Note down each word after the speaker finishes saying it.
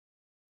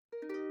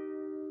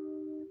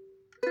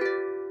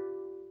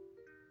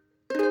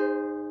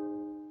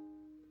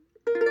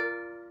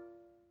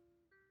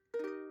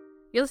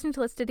You're listening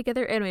to Let's Stay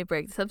Together Anime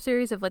Break, the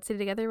sub-series of Let's Stay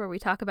Together where we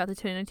talk about the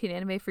 2019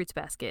 anime Fruits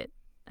Basket.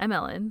 I'm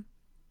Ellen.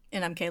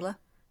 And I'm Kayla.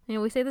 You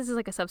know, we say this is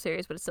like a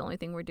sub-series, but it's the only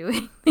thing we're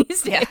doing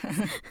these days. Yeah.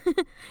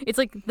 It's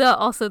like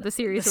the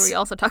series where we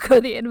also talk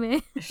about the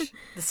anime.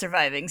 The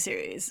surviving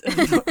series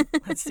of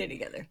Let's Stay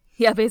Together.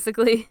 Yeah,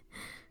 basically.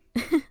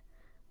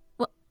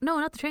 Well, no,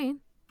 not the train.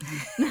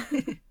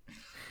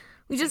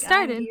 We just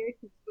started.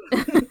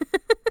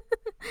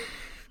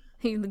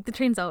 The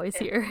train's always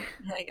here.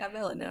 Like, I'm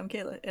Ellen, and I'm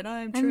Kayla, and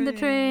I'm the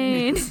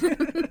train.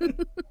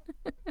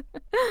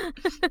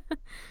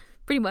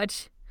 Pretty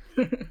much.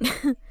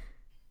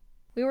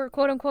 We were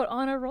quote-unquote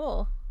on a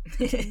roll.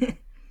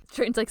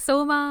 Train's like,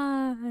 so am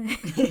I.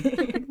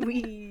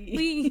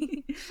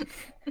 We.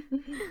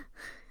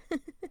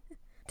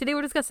 Today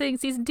we're discussing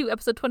Season 2,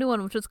 Episode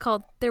 21, which was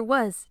called There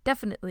Was,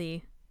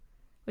 Definitely.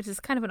 Which is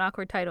kind of an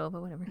awkward title,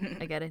 but whatever.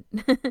 I get it.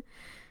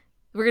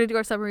 We're going to do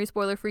our summary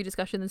spoiler-free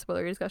discussion and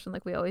spoiler discussion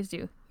like we always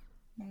do.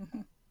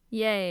 Mm-hmm.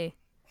 Yay.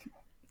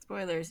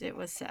 Spoilers, it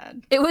was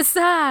sad. It was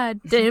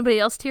sad. Did anybody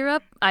else tear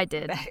up? I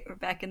did. We're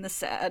back in the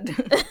sad.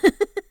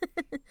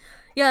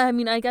 Yeah, I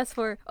mean, I guess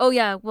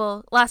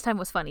well, last time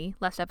was funny.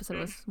 Last episode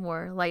was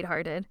more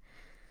lighthearted.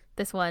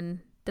 This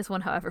one,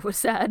 however, was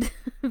sad.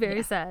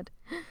 Very sad.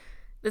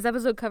 This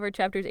episode covered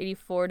chapters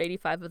 84 and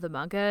 85 of the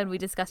manga, and we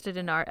discussed it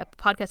in our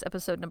podcast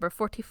episode number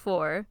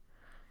 44,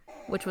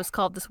 which was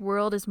called This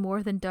World is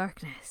More Than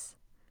Darkness.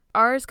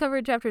 Ours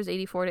covered chapters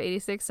 84 to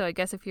 86, so I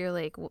guess if you're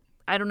like,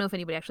 I don't know if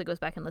anybody actually goes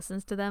back and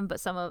listens to them, but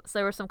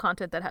there was some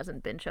content that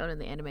hasn't been shown in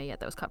the anime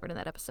yet that was covered in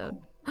that episode.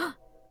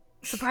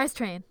 Surprise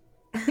train.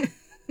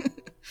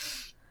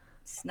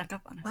 Snuck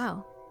up on us.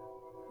 Wow.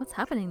 What's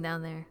happening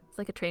down there? It's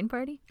like a train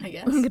party? I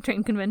guess. Like a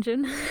train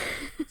convention?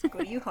 It's like,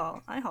 what do you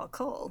haul? I haul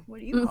coal.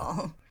 What do you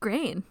haul?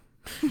 Grain.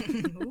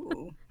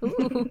 Ooh.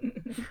 Ooh.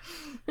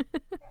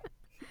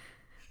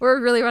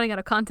 We're really running out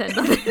of content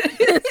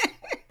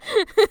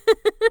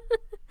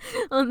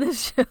on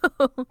this show.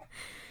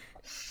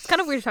 It's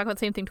kind of weird to talk about the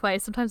same thing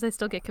twice. Sometimes I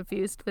still get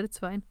confused, but it's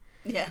fine.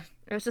 Yeah.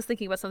 I was just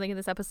thinking about something in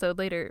this episode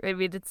later. I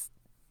mean, it's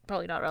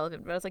probably not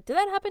relevant, but I was like, did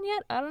that happen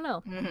yet? I don't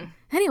know. Mm-hmm.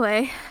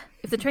 Anyway,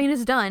 if the train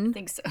is done... I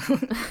think so.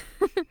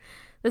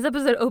 This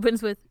episode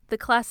opens with the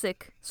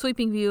classic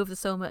sweeping view of the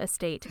Soma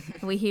estate,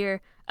 and we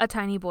hear a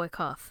tiny boy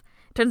cough.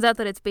 Turns out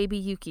that it's baby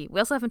Yuki. We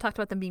also haven't talked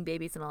about them being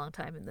babies in a long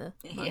time in the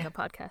manga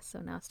podcast, so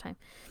now it's time.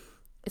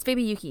 It's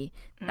baby Yuki.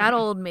 That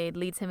old maid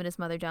leads him and his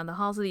mother down the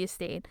halls of the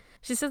estate.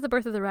 She says the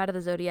birth of the rat of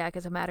the zodiac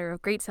is a matter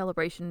of great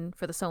celebration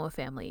for the Soma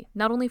family.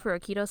 Not only for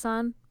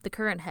Akito-san, the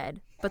current head,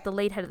 but the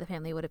late head of the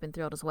family would have been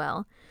thrilled as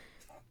well.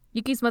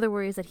 Yuki's mother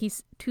worries that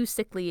he's too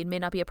sickly and may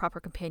not be a proper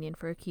companion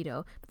for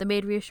Akito, but the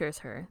maid reassures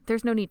her.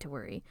 There's no need to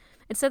worry.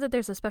 It's said that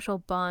there's a special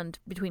bond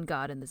between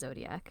God and the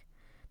zodiac.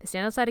 They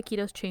stand outside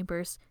Akito's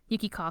chambers.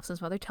 Yuki coughs and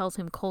his mother tells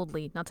him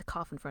coldly not to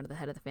cough in front of the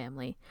head of the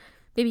family.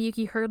 Baby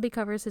Yuki hurriedly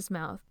covers his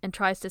mouth and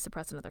tries to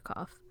suppress another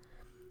cough.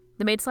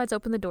 The maid slides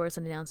open the doors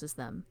and announces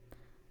them.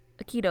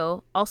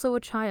 Akito, also a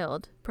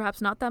child,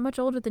 perhaps not that much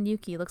older than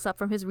Yuki, looks up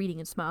from his reading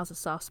and smiles a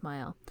soft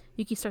smile.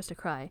 Yuki starts to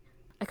cry.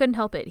 I couldn't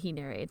help it, he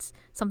narrates.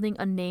 Something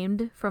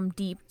unnamed from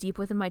deep, deep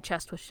within my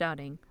chest was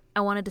shouting.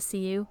 I wanted to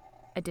see you.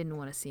 I didn't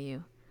want to see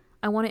you.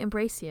 I want to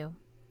embrace you.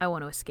 I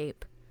want to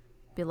escape.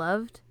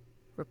 Beloved?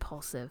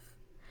 Repulsive.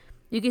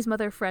 Yuki's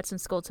mother frets and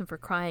scolds him for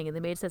crying, and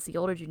the maid says the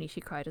older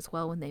Junichi cried as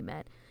well when they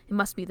met. It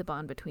must be the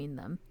bond between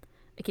them.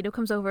 Akito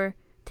comes over,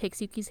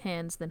 takes Yuki's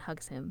hands, then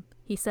hugs him.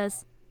 He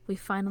says, we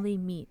finally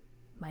meet,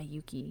 my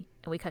Yuki.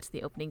 And we cut to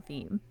the opening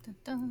theme.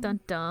 Dun dun. Dun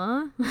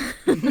dun.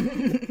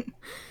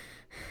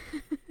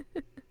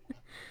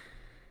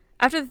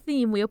 After the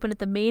theme, we open at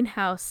the main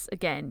house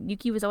again.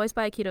 Yuki was always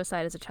by Akito's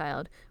side as a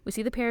child. We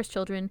see the pair's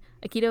children.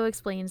 Akito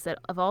explains that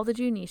of all the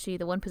Junichi,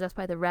 the one possessed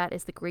by the rat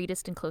is the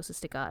greatest and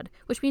closest to God,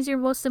 which means you're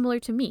most similar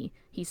to me,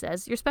 he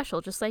says. You're special,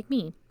 just like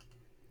me.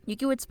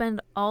 Yuki would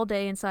spend all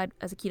day inside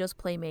as Akito's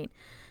playmate.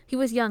 He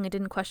was young and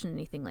didn't question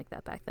anything like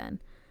that back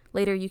then.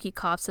 Later, Yuki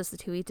coughs as the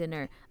two eat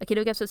dinner.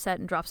 Akito gets upset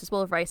and drops his bowl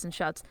of rice and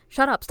shouts,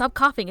 "Shut up, stop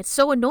coughing, it's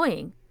so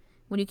annoying!"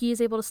 When Yuki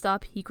is able to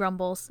stop, he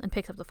grumbles and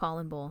picks up the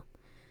fallen bowl.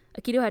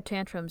 Akito had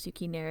tantrums,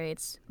 Yuki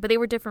narrates, but they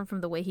were different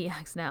from the way he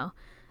acts now.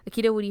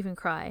 Akito would even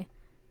cry.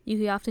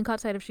 Yuki often caught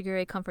sight of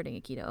Shigure comforting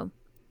Akito.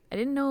 I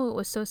didn't know it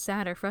was so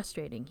sad or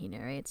frustrating, he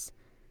narrates.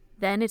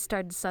 Then it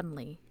started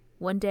suddenly.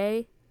 One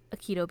day,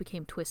 Akito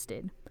became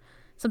twisted.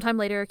 Sometime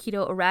later,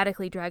 Akito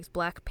erratically drags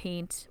black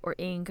paint or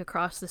ink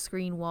across the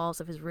screen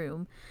walls of his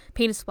room.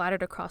 Paint is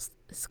splattered across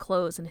his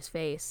clothes and his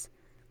face.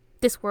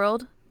 This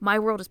world, my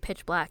world is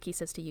pitch black, he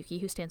says to Yuki,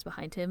 who stands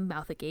behind him,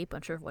 mouth agape,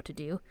 unsure of what to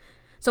do.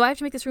 So I have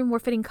to make this room more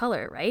fitting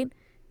color, right?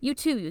 You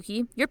too,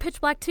 Yuki. You're pitch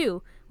black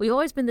too. We've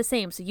always been the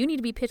same, so you need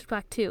to be pitch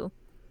black too.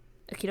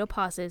 Akito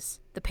pauses.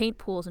 The paint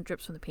pools and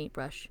drips from the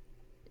paintbrush.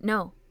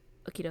 No,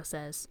 Akito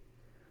says.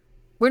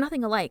 We're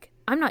nothing alike.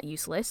 I'm not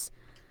useless.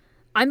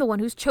 I'm the one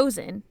who's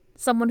chosen.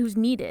 Someone who's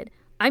needed.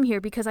 I'm here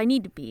because I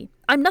need to be.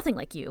 I'm nothing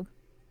like you.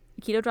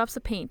 Akito drops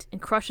the paint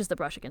and crushes the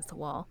brush against the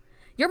wall.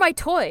 You're my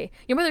toy.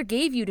 Your mother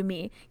gave you to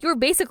me. You were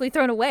basically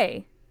thrown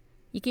away.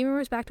 Yuki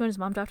remembers back to when his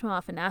mom dropped him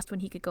off and asked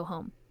when he could go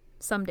home.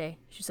 Someday,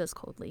 she says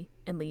coldly,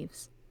 and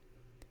leaves.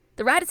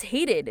 The rat is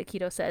hated,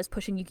 Akito says,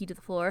 pushing Yuki to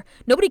the floor.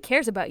 Nobody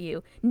cares about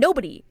you.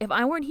 Nobody. If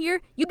I weren't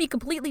here, you'd be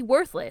completely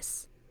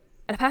worthless.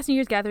 At a past New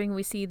Year's gathering,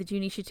 we see the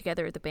Junichi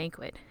together at the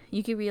banquet.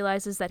 Yuki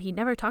realizes that he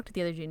never talked to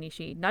the other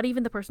Junichi, not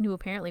even the person who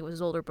apparently was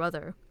his older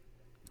brother.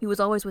 He was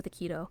always with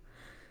Akito.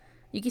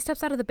 Yuki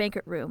steps out of the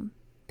banquet room.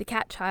 The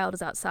cat child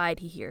is outside,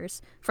 he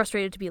hears,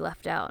 frustrated to be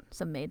left out,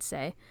 some maids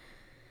say.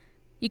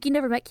 Yuki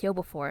never met Kyo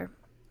before.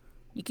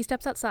 Yuki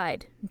steps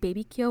outside.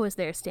 Baby Kyo is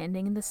there,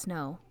 standing in the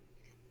snow.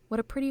 What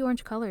a pretty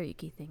orange color,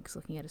 Yuki thinks,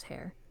 looking at his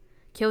hair.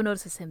 Kyo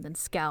notices him, then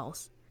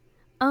scowls.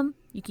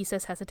 Yuki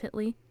says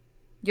hesitantly.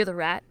 You're the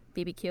rat,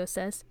 Baby Kyo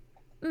says.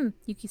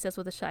 Yuki says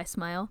with a shy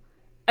smile.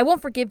 I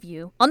won't forgive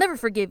you. I'll never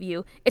forgive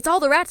you. It's all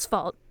the rat's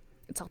fault.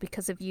 It's all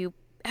because of you.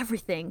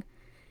 Everything.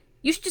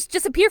 You should just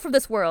disappear from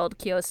this world,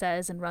 Kyo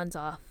says, and runs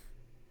off.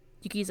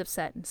 Yuki's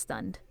upset and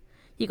stunned.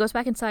 He goes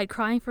back inside,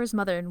 crying for his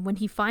mother, and when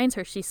he finds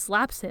her, she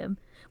slaps him.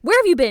 Where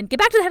have you been? Get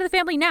back to the head of the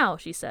family now,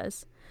 she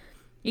says.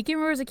 Yuki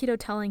remembers Akito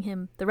telling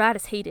him, the rat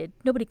is hated.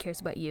 Nobody cares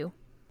about you.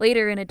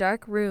 Later, in a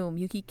dark room,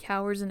 Yuki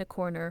cowers in a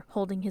corner,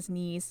 holding his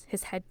knees,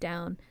 his head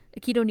down.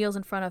 Akito kneels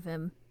in front of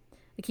him.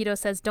 Akito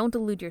says, don't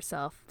delude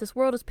yourself. This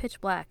world is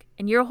pitch black,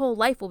 and your whole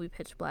life will be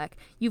pitch black.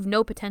 You've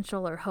no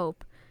potential or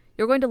hope.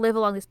 You're going to live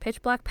along this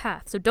pitch black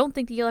path, so don't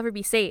think that you'll ever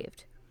be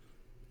saved.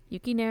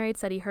 Yuki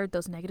narrates that he heard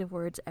those negative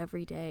words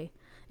every day.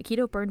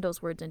 Akito burned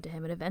those words into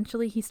him, and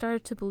eventually he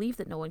started to believe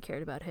that no one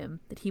cared about him,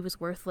 that he was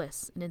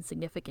worthless and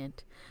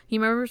insignificant. He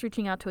remembers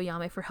reaching out to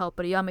Ayame for help,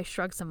 but Ayame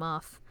shrugs him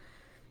off.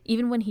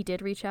 Even when he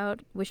did reach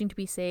out, wishing to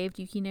be saved,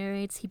 Yuki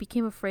narrates, he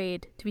became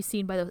afraid to be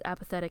seen by those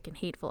apathetic and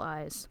hateful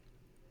eyes.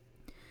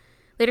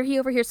 Later, he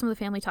overhears some of the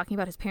family talking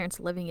about his parents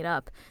living it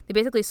up. They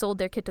basically sold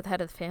their kid to the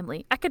head of the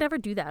family. I could never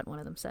do that, one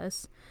of them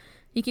says.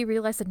 Yuki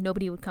realized that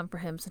nobody would come for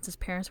him since his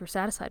parents were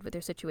satisfied with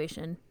their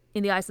situation.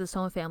 In the eyes of the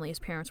Soma family, his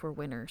parents were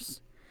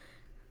winners.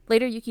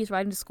 Later, Yuki is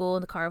riding to school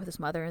in the car with his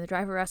mother, and the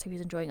driver asks if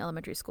he's enjoying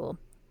elementary school.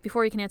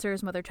 Before he can answer,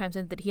 his mother chimes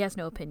in that he has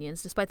no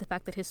opinions, despite the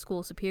fact that his school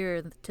is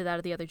superior to that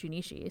of the other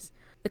Junishis.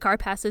 The car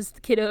passes the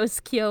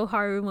kiddos, Kyo,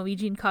 Haru,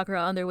 Momiji, and Kagura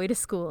on their way to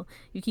school.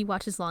 Yuki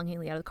watches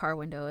longingly out of the car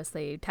window as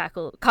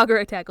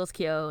Kagura tackles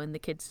Kyo, and the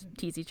kids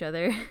tease each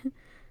other.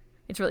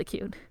 It's really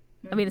cute.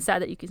 I mean, it's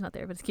sad that Yuki's not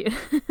there, but it's cute.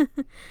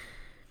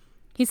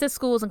 He says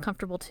school was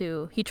uncomfortable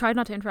too. He tried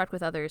not to interact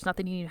with others, not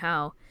that he knew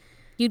how.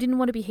 He didn't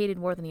want to be hated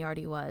more than he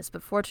already was,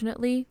 but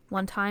fortunately,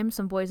 one time,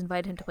 some boys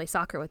invited him to play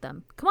soccer with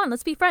them. Come on,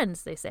 let's be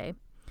friends, they say.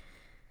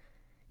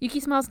 Yuki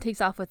smiles and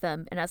takes off with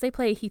them, and as they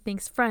play, he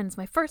thinks, friends,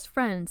 my first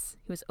friends.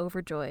 He was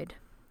overjoyed.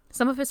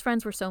 Some of his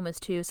friends were Somas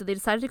too, so they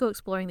decided to go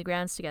exploring the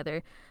grounds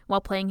together.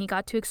 While playing, he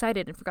got too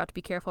excited and forgot to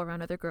be careful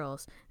around other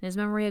girls. In his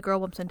memory, a girl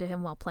bumps into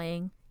him while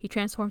playing. He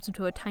transforms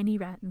into a tiny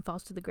rat and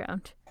falls to the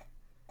ground,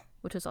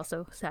 which was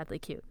also sadly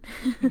cute.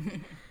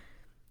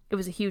 It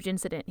was a huge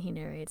incident, he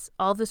narrates.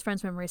 All of his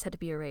friends' memories had to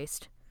be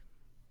erased.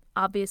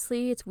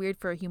 Obviously, it's weird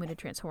for a human to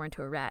transform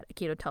into a rat,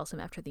 Akito tells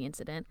him after the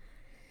incident.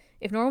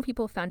 If normal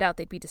people found out,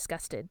 they'd be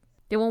disgusted.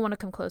 They won't want to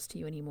come close to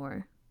you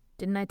anymore.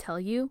 Didn't I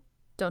tell you?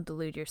 Don't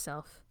delude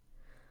yourself.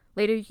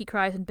 Later, Yuki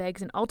cries and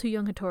begs an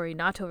all-too-young Hattori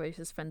not to erase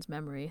his friend's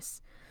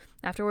memories.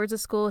 Afterwards at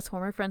school, his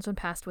former friends went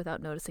past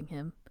without noticing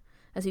him.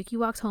 As Yuki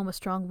walks home, a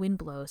strong wind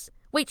blows.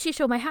 Wait,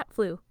 Shisho, my hat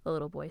flew, the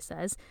little boy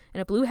says,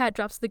 and a blue hat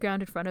drops to the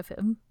ground in front of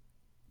him.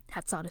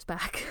 Hat's on his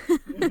back.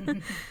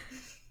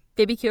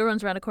 Baby Kyo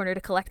runs around a corner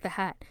to collect the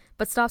hat,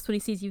 but stops when he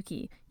sees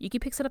Yuki. Yuki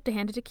picks it up to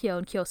hand it to Kyo,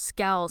 and Kyo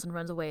scowls and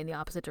runs away in the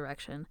opposite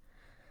direction.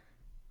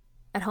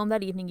 At home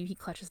that evening, Yuki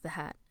clutches the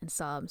hat and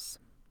sobs.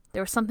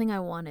 There was something I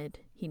wanted,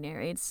 he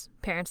narrates.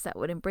 Parents that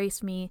would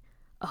embrace me,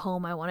 a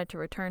home I wanted to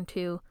return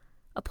to,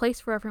 a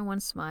place where everyone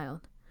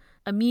smiled,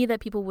 a me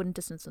that people wouldn't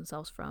distance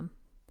themselves from.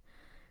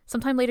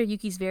 Sometime later,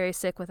 Yuki's very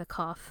sick with a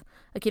cough.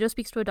 Akito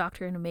speaks to a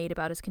doctor and a maid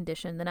about his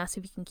condition, then asks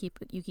if he can keep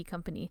Yuki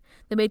company.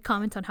 The maid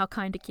comments on how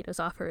kind Akito's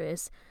offer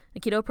is.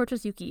 Akito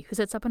approaches Yuki, who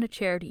sits up on a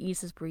chair to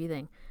ease his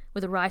breathing.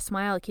 With a wry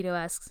smile, Akito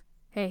asks,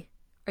 Hey,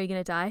 are you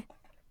gonna die?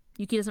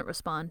 Yuki doesn't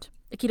respond.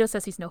 Akito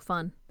says he's no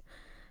fun.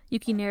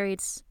 Yuki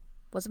narrates,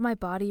 Was it my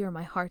body or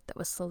my heart that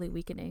was slowly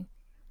weakening?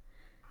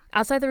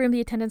 Outside the room,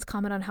 the attendants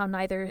comment on how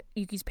neither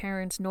Yuki's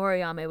parents nor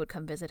Ayame would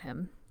come visit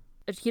him.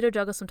 Akito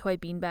juggles some toy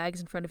beanbags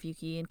in front of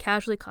Yuki and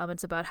casually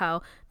comments about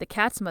how the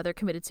cat's mother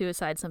committed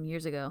suicide some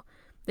years ago.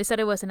 They said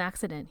it was an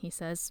accident, he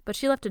says, but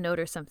she left a note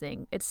or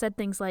something. It said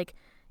things like,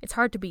 It's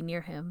hard to be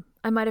near him.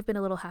 I might have been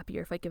a little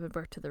happier if I'd given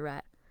birth to the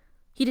rat.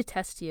 He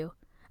detests you.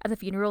 At the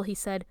funeral, he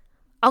said,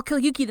 I'll kill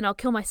Yuki, then I'll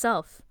kill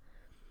myself.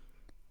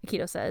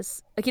 Akito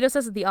says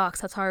that the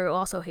ox, Hatsuharu,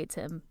 also hates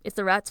him. It's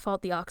the rat's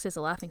fault the ox is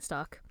a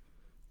laughingstock.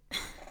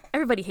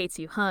 Everybody hates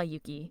you, huh,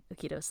 Yuki?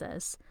 Akito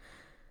says.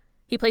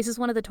 He places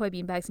one of the toy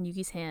beanbags in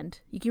Yuki's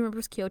hand. Yuki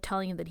remembers Kyo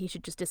telling him that he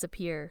should just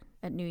disappear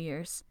at New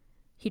Year's.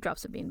 He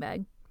drops the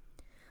beanbag.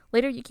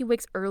 Later, Yuki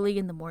wakes early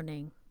in the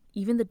morning.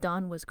 Even the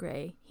dawn was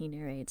gray, he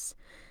narrates.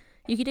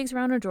 Yuki digs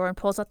around in a drawer and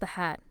pulls out the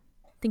hat,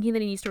 thinking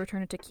that he needs to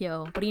return it to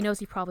Kyo, but he knows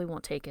he probably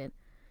won't take it.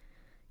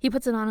 He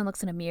puts it on and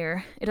looks in a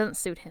mirror. It doesn't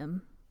suit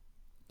him.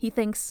 He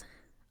thinks,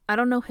 I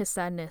don't know his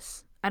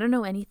sadness. I don't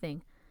know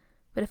anything.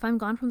 But if I'm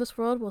gone from this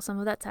world, will some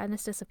of that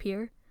sadness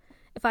disappear?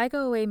 If I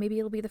go away, maybe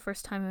it'll be the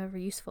first time I'm ever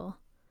useful.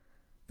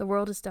 The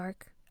world is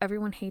dark.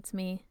 Everyone hates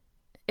me.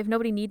 If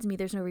nobody needs me,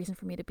 there's no reason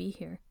for me to be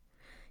here.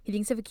 He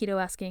thinks of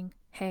Akito asking,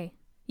 hey,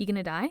 you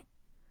gonna die?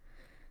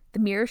 The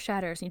mirror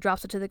shatters and he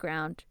drops it to the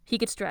ground. He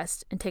gets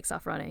dressed and takes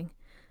off running.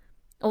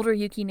 Older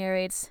Yuki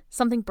narrates,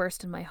 something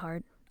burst in my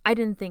heart. I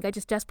didn't think, I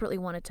just desperately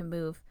wanted to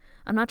move.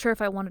 I'm not sure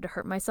if I wanted to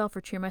hurt myself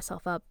or cheer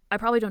myself up. I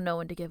probably don't know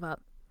when to give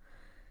up.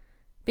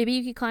 Baby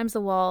Yuki climbs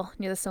the wall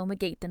near the Soma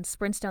gate, then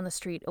sprints down the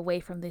street away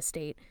from the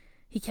estate.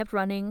 He kept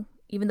running,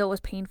 even though it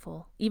was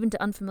painful, even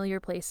to unfamiliar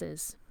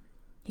places.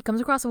 He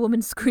comes across a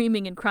woman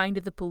screaming and crying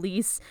to the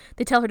police.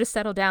 They tell her to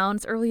settle down.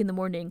 It's early in the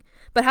morning.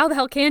 But how the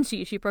hell can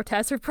she? She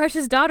protests. Her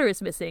precious daughter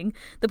is missing.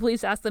 The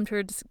police ask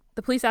her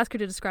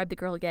to describe the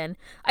girl again.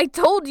 I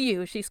told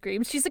you, she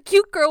screams. She's a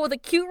cute girl with a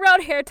cute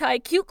round hair tie,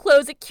 cute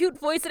clothes, a cute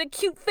voice, and a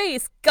cute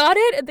face. Got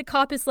it? And the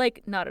cop is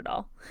like, not at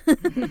all.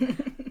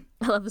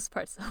 I love this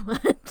part so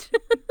much.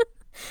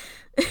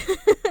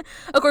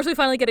 Of course, we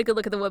finally get a good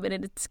look at the woman,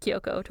 and it's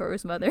Kyoko,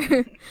 Toru's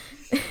mother.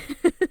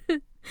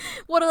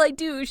 What'll I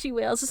do? She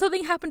wails. If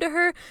something happened to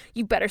her,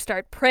 you better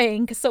start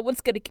praying, because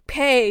someone's going to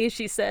pay,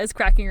 she says,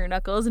 cracking her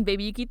knuckles, and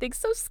Baby Yuki thinks,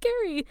 so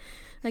scary.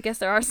 I guess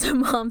there are some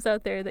moms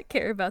out there that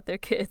care about their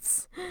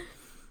kids.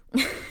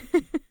 I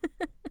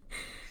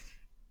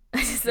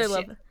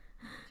love it.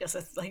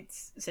 Just like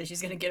says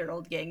she's gonna get her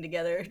old gang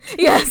together.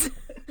 Yes,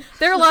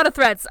 there are a lot of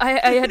threats. I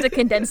had to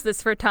condense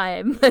this for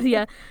time, but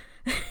yeah,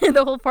 this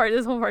whole part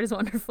is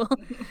wonderful.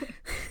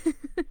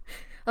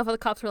 I love how the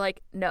cops were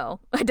like, "No,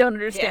 I don't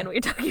understand what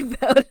you're talking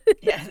about."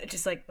 Yeah, they're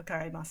just like,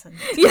 "Wakarimasen."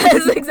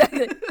 Yes,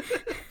 exactly.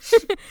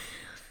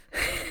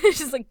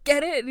 She's like,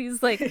 "Get it?" And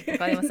he's like,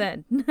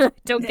 "Wakarimasen."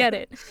 Don't get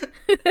it.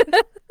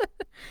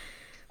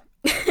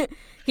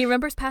 He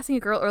remembers passing a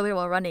girl earlier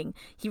while running.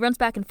 He runs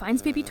back and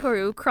finds baby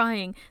Toru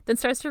crying, then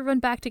starts to run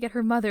back to get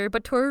her mother,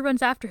 but Toru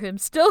runs after him,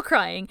 still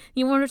crying.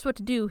 He wonders what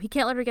to do. He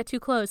can't let her get too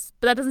close,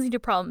 but that doesn't seem to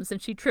problems,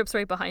 and she trips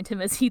right behind him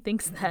as he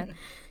thinks that.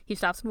 He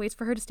stops and waits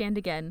for her to stand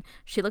again.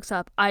 She looks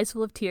up, eyes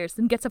full of tears,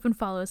 then gets up and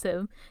follows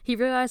him. He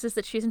realizes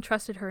that she's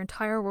entrusted her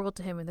entire world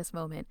to him in this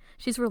moment.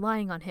 She's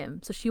relying on him,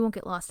 so she won't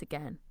get lost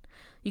again.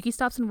 Yuki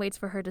stops and waits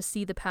for her to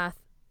see the path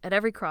at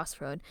every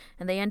crossroad,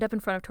 and they end up in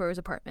front of Toru's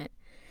apartment.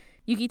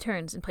 Yuki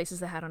turns and places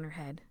the hat on her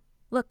head.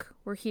 Look,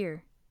 we're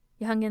here.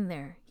 You hung in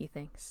there, he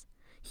thinks.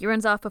 He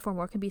runs off before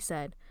more can be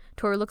said.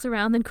 Toru looks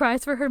around, then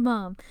cries for her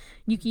mom.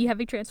 Yuki,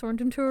 having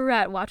transformed into a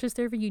rat, watches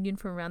their reunion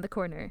from around the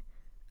corner.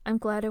 I'm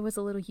glad I was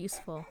a little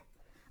useful.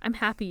 I'm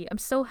happy. I'm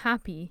so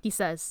happy, he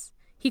says.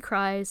 He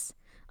cries.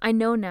 I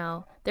know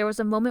now. There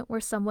was a moment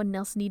where someone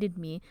else needed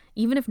me,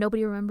 even if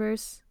nobody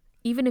remembers.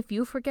 Even if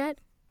you forget.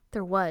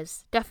 There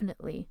was,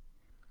 definitely.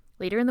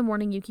 Later in the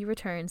morning, Yuki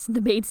returns, and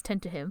the maids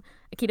tend to him.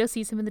 Akito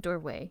sees him in the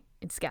doorway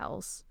and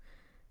scowls.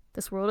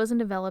 This world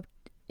isn't enveloped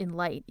in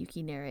light,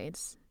 Yuki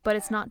narrates, but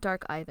it's not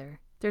dark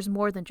either. There's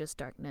more than just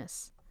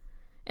darkness.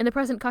 In the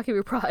present,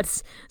 Kakeru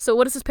prods. So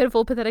what is this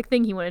pitiful, pathetic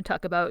thing he wanted to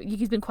talk about?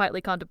 Yuki's been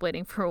quietly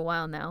contemplating for a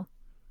while now.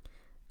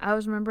 I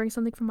was remembering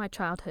something from my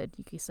childhood,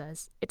 Yuki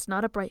says. It's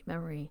not a bright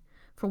memory.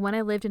 From when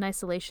I lived in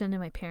isolation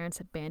and my parents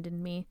had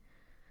abandoned me.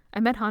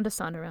 I met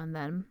Honda-san around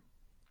then.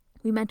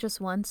 We met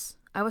just once.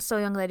 I was so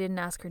young that I didn't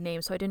ask her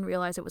name, so I didn't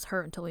realize it was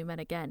her until we met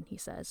again, he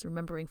says,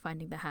 remembering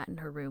finding the hat in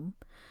her room.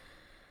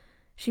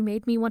 She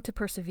made me want to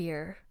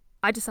persevere.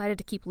 I decided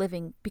to keep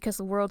living because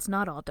the world's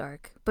not all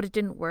dark, but it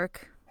didn't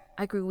work.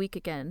 I grew weak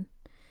again.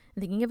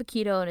 And thinking of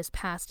Akito and his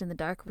past in the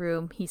dark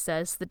room, he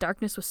says, the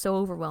darkness was so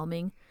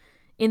overwhelming.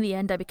 In the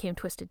end, I became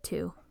twisted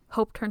too.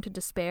 Hope turned to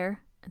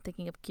despair, and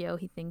thinking of Kyo,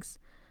 he thinks,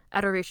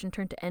 adoration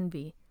turned to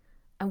envy.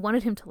 I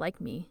wanted him to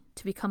like me,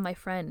 to become my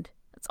friend.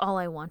 That's all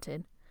I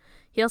wanted.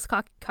 He tells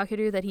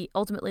Kakeru that he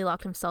ultimately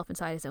locked himself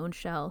inside his own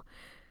shell,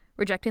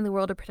 rejecting the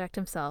world to protect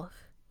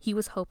himself. He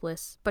was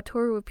hopeless, but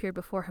Toru appeared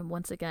before him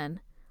once again.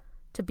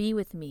 To be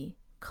with me,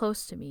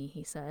 close to me,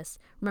 he says,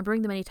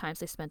 remembering the many times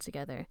they spent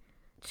together.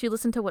 She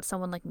listened to what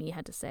someone like me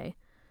had to say.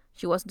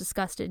 She wasn't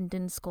disgusted and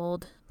didn't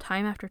scold,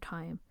 time after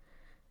time.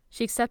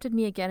 She accepted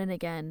me again and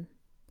again.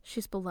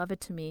 She's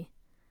beloved to me,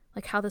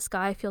 like how the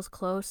sky feels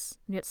close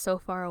and yet so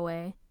far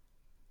away,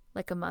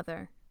 like a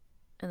mother.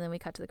 And then we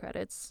cut to the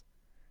credits.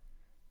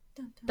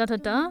 Dun dun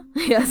dun.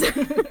 Yes.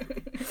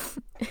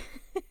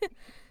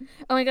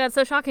 Oh my god,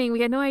 so shocking.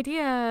 We had no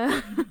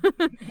idea.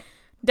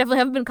 Definitely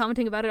haven't been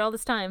commenting about it all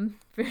this time.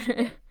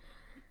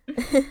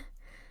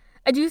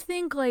 I do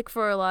think, like,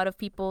 for a lot of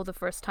people, the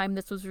first time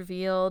this was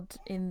revealed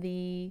in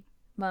the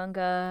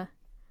manga,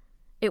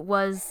 it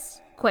was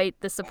quite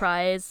the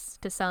surprise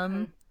to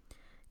some.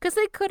 Because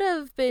it could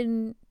have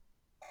been...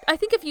 I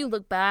think if you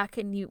look back,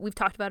 and we've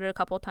talked about it a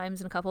couple of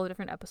times in a couple of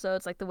different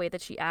episodes, like the way that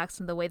she acts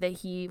and the way that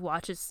he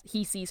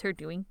sees her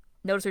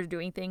notice her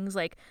doing things,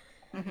 like,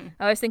 I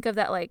always think of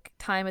that, like,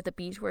 time at the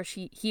beach where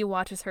he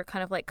watches her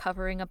kind of, like,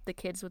 covering up the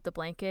kids with the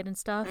blanket and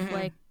stuff.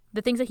 Like,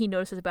 the things that he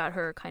notices about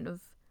her kind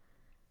of,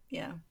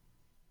 yeah,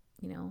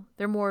 you know,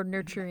 they're more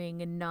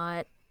nurturing and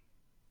not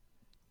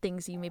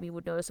things you maybe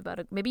would notice about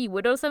maybe you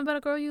would notice them about a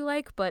girl you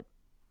like, but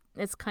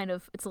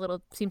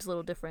seems a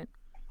little different.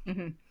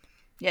 Mm-hmm.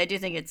 Yeah, I do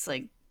think it's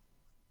like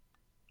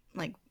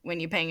when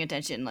you're paying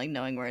attention, like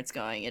knowing where it's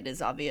going, it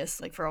is obvious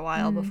like for a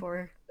while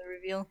before the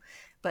reveal.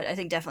 But I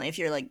think definitely if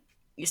you're like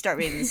you start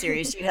reading the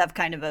series, you have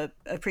kind of a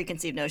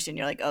preconceived notion.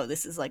 You're like, oh,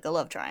 this is like a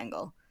love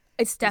triangle.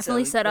 It's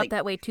definitely so, set up like,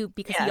 that way too,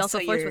 because he also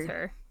flirts with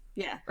her.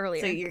 Yeah.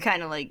 Earlier. So you're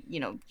kind of like,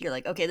 you're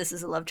like, okay, this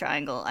is a love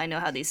triangle. I know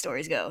how these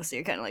stories go. So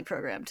you're kind of like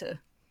programmed to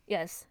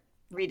Yes.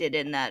 read it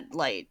in that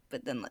light.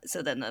 But then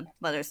the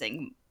mother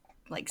thing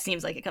like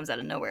seems like it comes out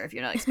of nowhere if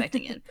you're not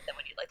expecting it. But then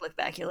when you like look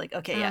back, you're like,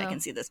 okay, yeah, I can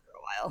see this for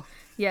a while.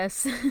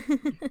 Yes.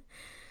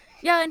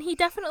 Yeah, and he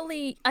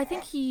definitely, I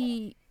think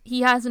he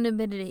hasn't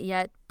admitted it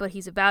yet, but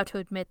he's about to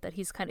admit that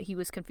he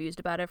was confused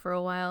about it for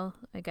a while.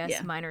 I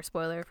guess minor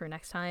spoiler for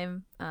next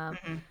time.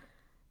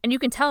 And you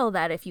can tell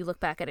that if you look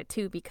back at it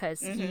too,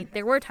 because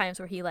there were times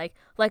where he like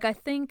I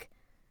think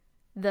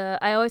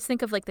I always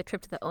think of like the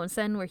trip to the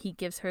onsen where he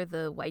gives her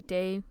the White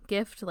Day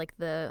gift, like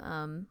the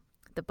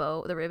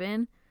bow, the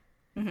ribbon.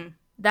 Mm-hmm.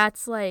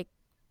 That's like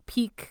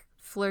peak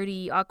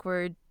flirty,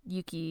 awkward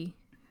Yuki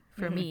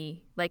for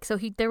me. Like, so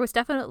there was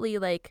definitely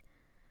like,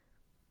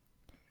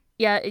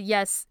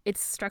 yes, it's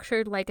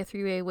structured like a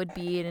three-way would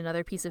be in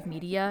another piece of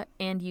media,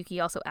 and Yuki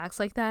also acts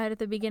like that at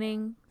the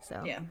beginning.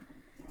 So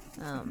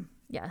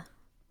yeah.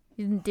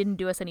 He didn't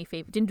do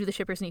the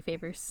shippers any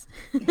favors.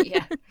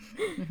 Yeah.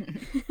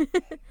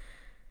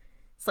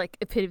 It's like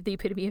the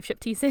epitome of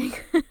ship teasing.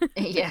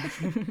 Yeah.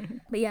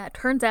 But yeah, it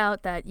turns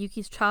out that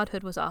Yuki's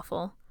childhood was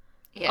awful.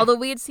 Yeah. Although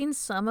we had seen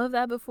some of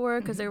that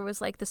before, because there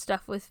was like the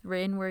stuff with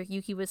Rin where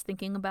Yuki was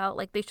thinking about,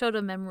 like they showed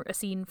a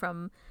scene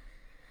from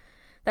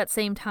that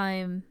same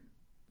time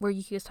where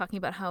Yuki was talking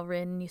about how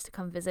Rin and Haru used to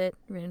come visit.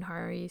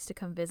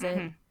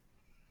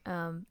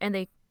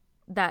 And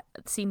that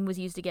scene was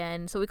used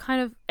again. So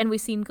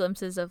we've seen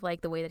glimpses of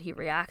like the way that he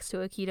reacts to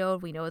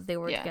Akito. We know that they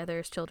were together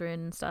as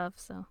children and stuff,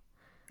 so.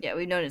 Yeah,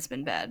 we've known it's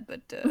been bad,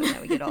 but now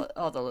we get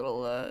all the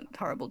little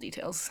horrible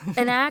details.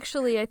 And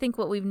actually, I think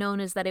what we've known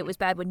is that it was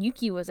bad when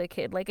Yuki was a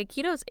kid. Like,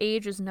 Akito's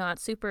age is not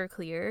super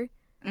clear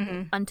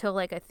until,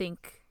 like, I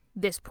think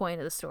this point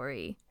of the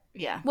story.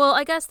 Yeah. Well,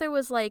 I guess did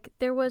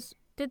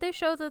they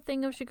show the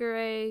thing of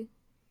Shigure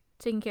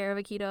taking care of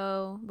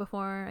Akito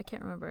before? I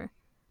can't remember.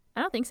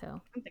 I don't think so. I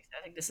don't think so.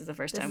 I think this is the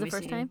first time we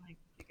see like,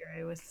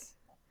 Shigure with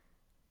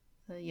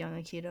the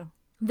young Akito.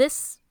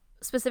 This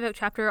specific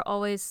chapter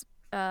always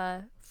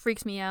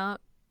freaks me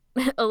out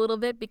a little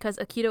bit because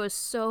Akito is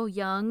so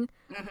young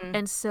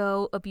and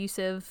so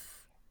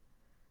abusive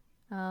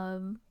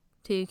to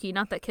Yuki.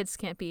 Not that kids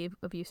can't be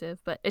abusive,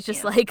 but it's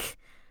just like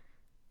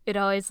it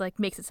always like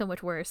makes it so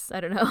much worse. I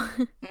don't know.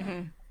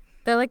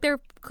 They're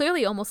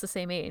clearly almost the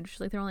same age.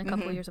 Like they're only a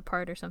couple years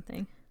apart or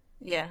something.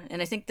 Yeah,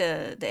 and I think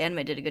the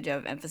anime did a good job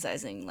of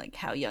emphasizing like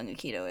how young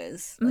Akito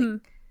is.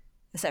 Like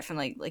aside from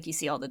like you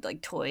see all the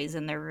like toys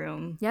in their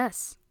room.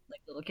 Yes. Like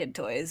little kid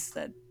toys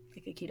that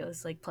like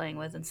Akito's like playing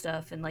with and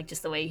stuff, and like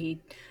just the way he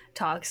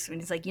talks when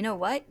he's like, you know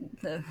what?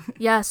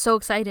 Yeah, so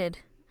excited.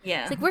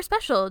 Yeah. It's like, we're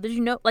special. Did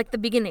you know? Like the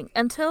beginning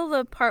until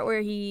the part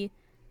where he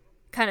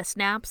kind of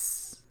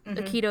snaps.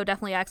 Akito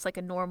definitely acts like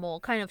a normal,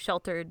 kind of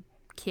sheltered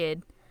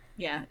kid.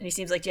 Yeah, and he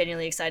seems like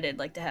genuinely excited,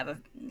 like to have a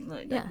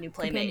new playmate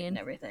companion. And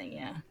everything.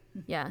 Yeah.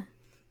 Yeah.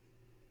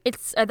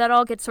 It's that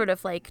all gets sort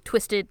of like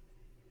twisted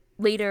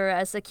later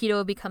as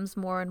Akito becomes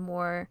more and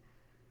more.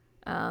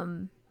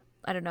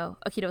 I don't know.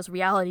 Akito's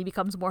reality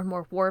becomes more and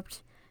more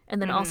warped,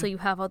 and then also you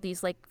have all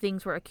these like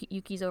things where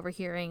Yuki's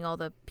overhearing all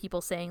the people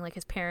saying like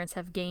his parents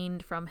have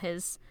gained from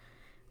his,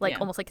 like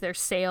almost like their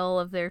sale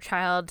of their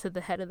child to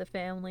the head of the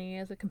family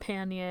as a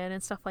companion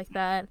and stuff like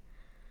that.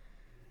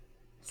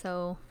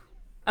 So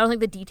I don't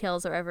think the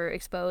details are ever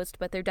exposed,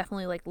 but they're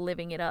definitely like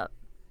living it up.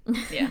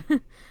 Yeah.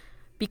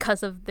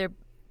 Because of their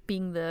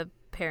being the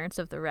parents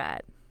of the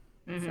rat.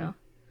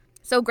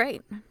 So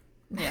great.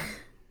 Yeah.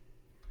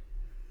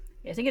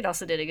 I think it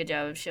also did a good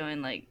job of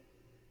showing like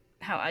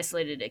how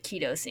isolated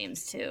Akito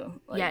seems too.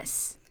 Like,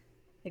 yes.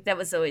 Like that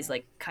was always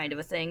like kind of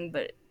a thing,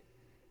 but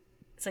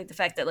it's like the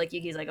fact that like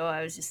Yuki's like, oh,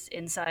 I was just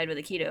inside with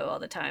Akito all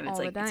the time. It's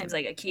like it seems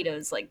like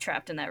Akito's like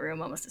trapped in that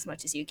room almost as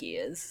much as Yuki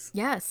is.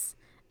 Yes.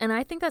 And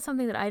I think that's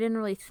something that I didn't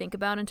really think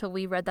about until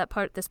we read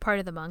this part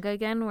of the manga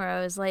again, where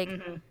I was like,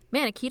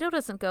 man, Akito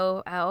doesn't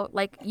go out.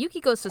 Like,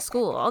 Yuki goes to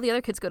school. All the other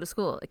kids go to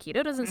school.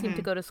 Akito doesn't seem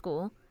to go to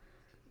school.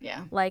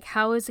 Yeah. Like,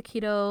 how is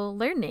Akito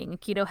learning?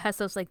 Akito has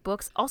those, like,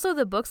 books. Also,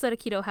 the books that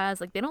Akito has,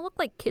 like, they don't look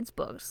like kids'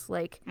 books.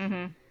 Like,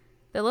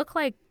 they look,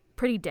 like,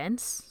 pretty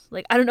dense.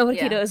 Like, I don't know what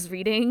Akito is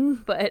reading,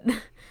 but,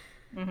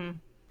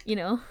 you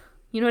know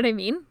what I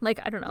mean? Like,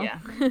 I don't know. Yeah.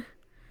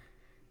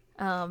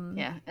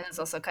 Yeah, and it's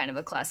also kind of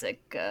a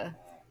classic,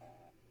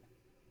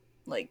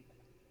 like,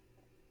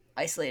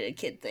 isolated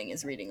kid thing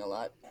is reading a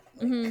lot.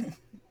 Like, you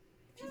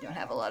don't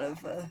have a lot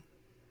of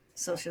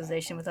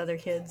socialization with other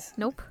kids.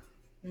 Nope.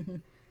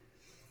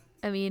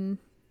 I mean,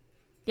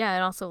 yeah,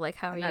 and also like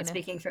how I'm are you not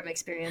speaking from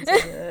experience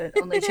as an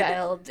only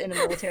child in a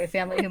military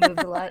family who moved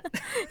a lot.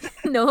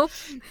 Nope.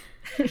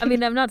 I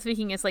mean, I'm not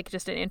speaking as like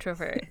just an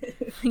introvert,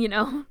 you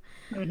know.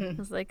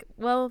 Mm-hmm. It's like,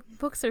 well,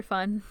 books are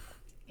fun.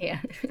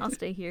 Yeah. I'll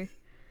stay here.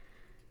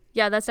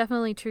 Yeah, that's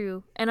definitely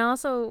true. And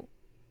also,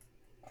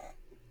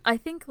 I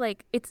think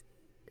like it's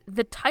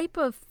the type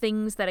of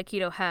things that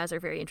Akito has are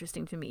very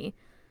interesting to me.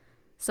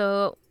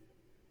 So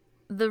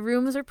the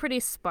rooms are pretty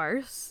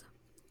sparse,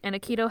 and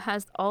Akito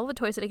has all the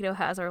toys that Akito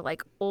has are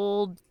like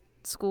old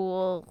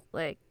school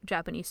like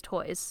Japanese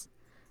toys.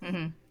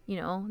 Mm-hmm. You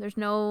know, there's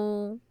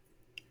no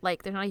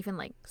like there's not even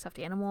like stuffed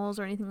animals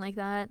or anything like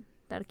that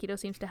Akito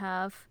seems to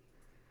have.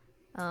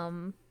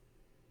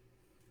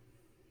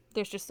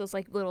 There's just those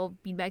like little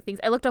beanbag things.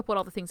 I looked up what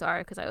all the things are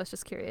because I was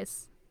just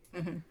curious.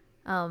 Mm-hmm.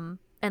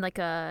 And like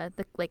the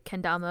like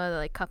kendama, the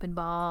like cup and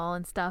ball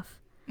and stuff.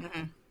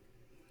 Mm-hmm.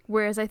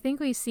 Whereas I think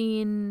we've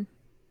seen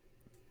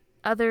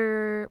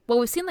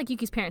we've seen like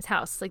Yuki's parents'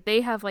 house. Like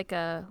they have like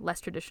a less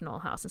traditional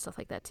house and stuff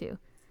like that too.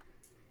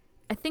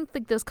 I think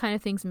like those kind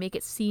of things make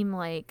it seem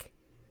like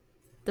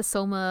the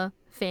Soma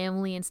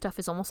family and stuff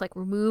is almost like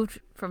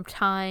removed from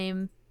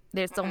time.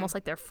 It's almost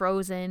like they're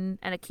frozen,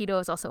 and Akito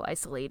is also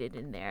isolated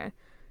in there.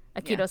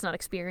 Akito's not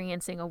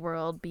experiencing a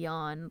world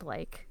beyond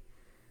like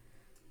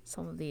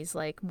some of these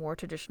like more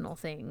traditional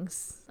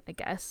things, I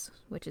guess,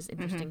 which is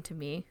interesting to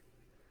me.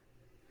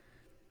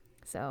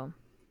 So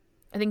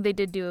I think they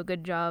did do a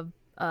good job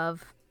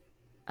of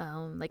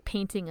like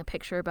painting a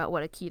picture about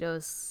what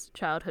Akito's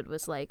childhood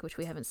was like, which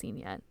we haven't seen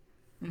yet.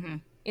 Mm-hmm.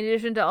 In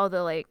addition to all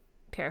the like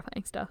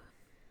terrifying stuff.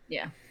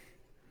 Yeah.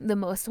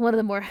 One of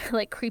the more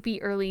like creepy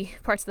early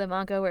parts of the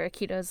manga where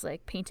Akito's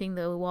like painting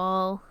the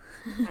wall.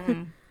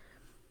 Mm-hmm.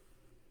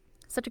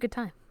 Such a good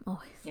time,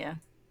 always. Yeah.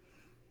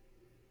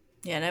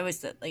 Yeah, and I always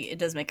thought, like, it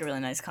does make a really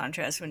nice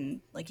contrast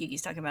when, like,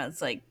 Yuki's talking about,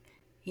 it's like,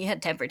 he had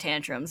temper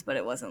tantrums, but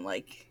it wasn't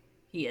like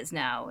he is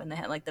now. And they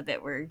had, like, the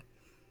bit where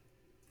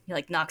he,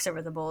 like, knocks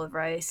over the bowl of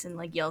rice and,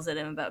 like, yells at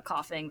him about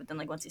coughing, but then,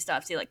 like, once he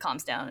stops, he, like,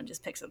 calms down and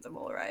just picks up the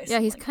bowl of rice.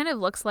 Yeah, he's like, kind of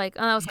looks like,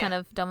 oh, that was kind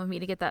of dumb of me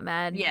to get that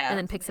mad. Yeah. And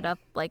then picks it up.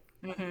 Like,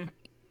 mm-hmm.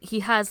 he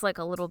has, like,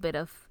 a little bit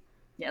of...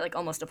 Yeah, like,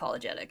 almost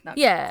apologetic. Not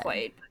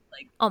quite, but,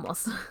 like...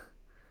 Almost.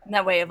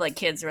 That way of, like,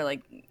 kids were,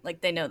 like,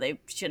 they know they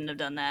shouldn't have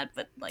done that,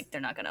 but, like, they're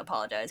not going to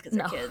apologize because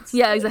they're kids.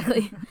 Yeah,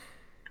 exactly.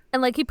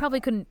 And, like, he probably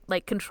couldn't,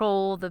 like,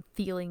 control the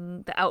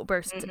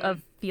outburst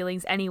of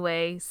feelings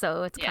anyway,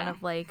 so it's kind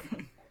of, like...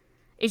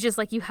 It's just,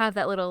 like, you have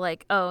that little,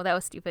 like, oh, that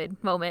was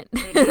stupid moment.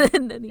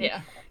 And then he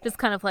just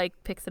kind of, like,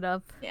 picks it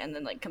up. Yeah, and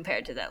then, like,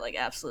 compared to that, like,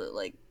 absolute,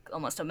 like,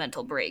 almost a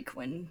mental break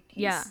when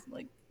he's,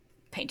 like,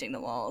 painting the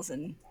walls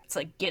and... It's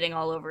like getting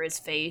all over his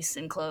face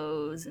and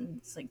clothes, and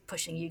it's like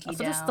pushing Yuki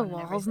also down. Just the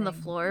walls and the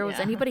floor. Was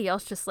anybody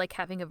else just like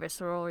having a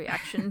visceral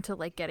reaction to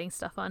like getting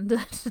stuff onto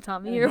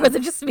tatami, or was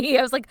it just me?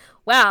 I was like,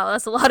 wow,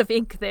 that's a lot of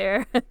ink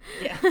there.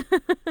 Yeah,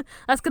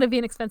 that's gonna be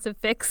an expensive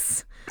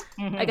fix.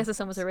 I guess if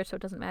someone's rich, so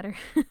it doesn't matter.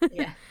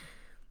 Yeah.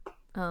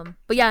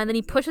 But yeah, and then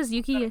he pushes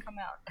Yuki. Come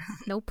out.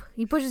 Nope,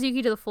 he pushes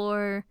Yuki to the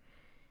floor,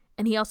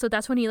 and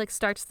that's when he like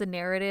starts the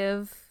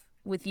narrative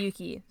with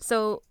Yuki.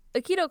 So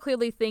Akito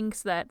clearly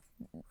thinks that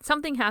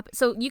something happened.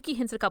 So Yuki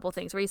hints at a couple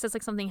things where he says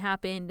like something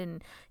happened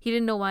and he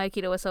didn't know why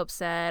Akito was so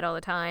upset all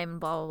the time,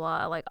 blah blah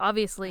blah. Like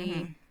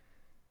obviously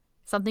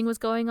something was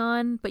going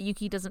on, but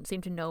Yuki doesn't seem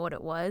to know what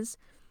it was.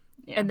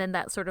 Yeah. And then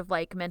that sort of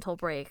like mental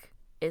break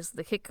is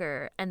the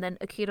kicker. And then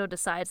Akito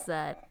decides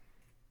that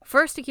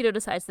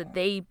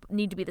they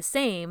need to be the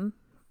same,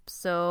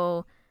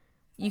 so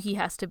Yuki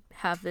has to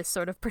have this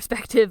sort of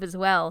perspective as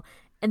well.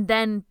 And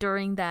then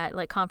during that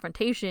like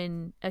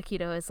confrontation,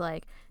 Akito is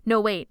like, no,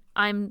 wait,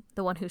 I'm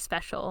the one who's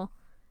special.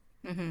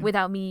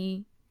 Without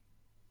me,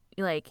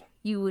 like,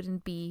 you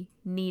wouldn't be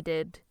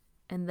needed.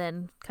 And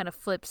then kind of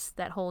flips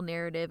that whole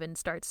narrative and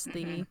starts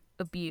the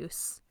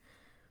abuse.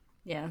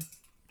 Yeah.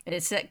 And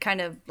it's that kind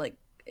of like,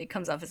 it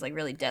comes off as like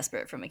really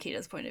desperate from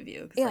Akito's point of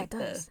view. Yeah, like it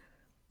does.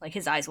 Like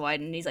his eyes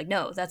widen and he's like,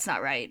 no, that's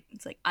not right.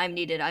 It's like, I'm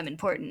needed, I'm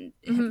important.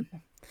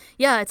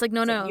 Yeah, it's like,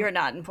 no. Like, you're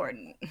not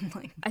important.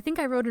 Like, I think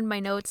I wrote in my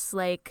notes,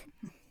 like,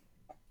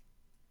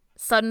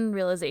 sudden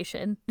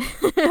realization.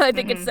 I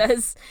think it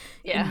says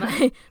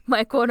in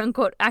my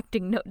quote-unquote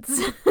acting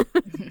notes.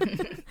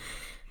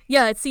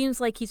 Yeah, it seems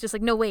like he's just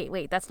like, no,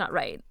 wait, that's not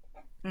right.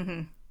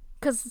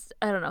 Because,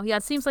 I don't know. Yeah,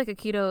 it seems like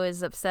Akito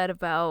is upset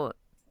about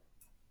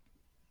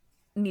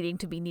needing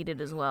to be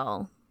needed as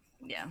well.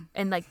 Yeah.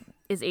 And, like,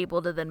 is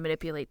able to then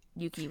manipulate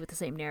Yuki with the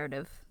same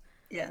narrative.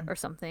 Yeah. Or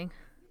something.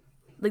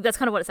 Like, that's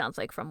kind of what it sounds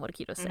like from what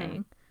Akito's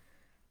saying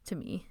to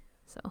me.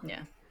 So,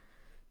 yeah.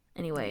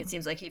 Anyway. It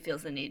seems like he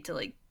feels the need to,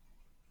 like,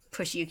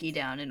 push Yuki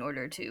down in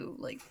order to,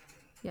 like...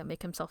 Yeah,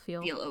 make himself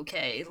feel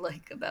okay,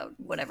 like, about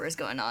whatever is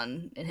going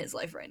on in his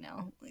life right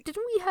now. Like, Did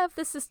we have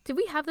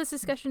this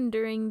discussion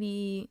during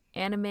the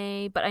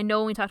anime? But I know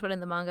when we talked about it in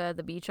the manga,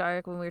 the beach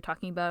arc, when we were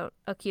talking about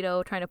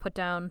Akito trying to put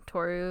down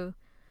Toru...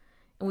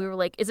 And we were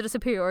like, is it a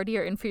superiority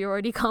or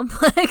inferiority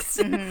complex?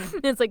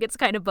 It's like, it's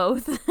kind of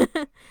both.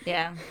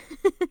 Yeah.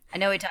 I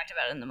know we talked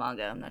about it in the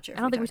manga. I'm not sure if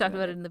I don't think we talked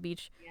about it in the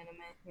beach. The anime.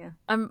 Yeah.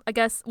 I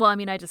guess. Well, I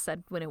mean, I just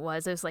said when it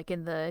was. It was like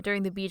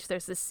during the beach.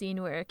 There's this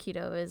scene where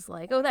Akito is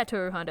like, "Oh, that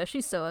Toru Honda,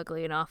 she's so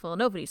ugly and awful.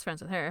 Nobody's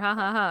friends with her. Ha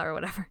ha ha," or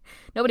whatever.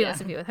 Nobody Yeah. wants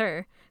to be with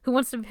her. Who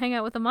wants to hang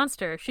out with a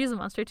monster? She's a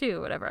monster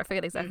too. Whatever. I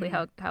forget exactly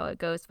how it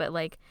goes, but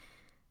like,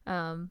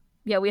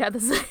 yeah, we had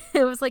this.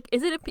 It was like,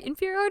 is it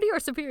inferiority or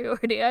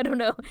superiority? I don't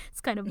know.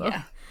 It's kind of both.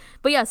 Yeah.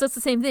 But yeah, so it's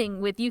the same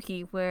thing with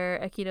Yuki, where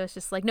Akito's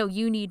just like, no,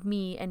 you need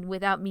me, and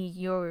without me,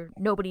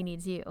 nobody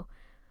needs you.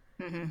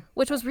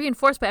 Which was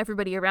reinforced by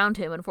everybody around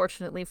him,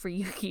 unfortunately for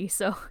Yuki.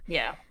 So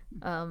Yeah.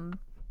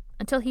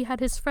 Until he had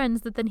his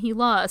friends that then he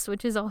lost,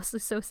 which is also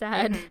so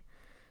sad.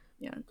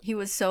 Yeah. He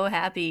was so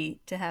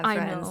happy to have I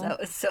friends. know. That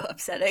was so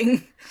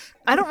upsetting.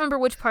 I don't remember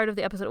which part of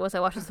the episode it was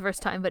I watched this the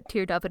first time, but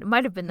teared up, and it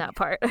might have been that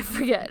part. I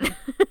forget.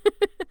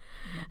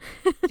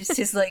 Just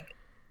he's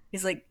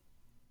like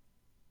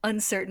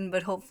uncertain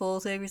but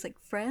hopeful. So he's like,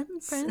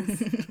 friends?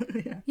 Friends?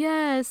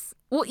 Yes.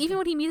 Well, even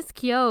when he meets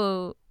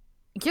Kyo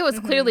is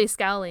clearly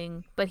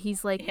scowling, but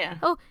he's like,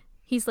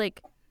 he's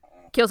like,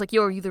 Kyo's like,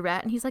 yo, are you the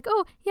rat? And he's like,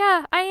 oh,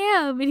 yeah, I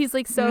am. And he's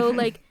like, so,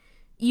 like,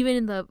 even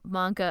in the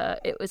manga,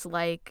 it was,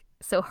 like,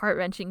 so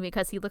heart-wrenching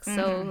because he looks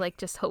so, like,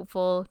 just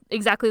hopeful.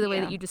 Exactly the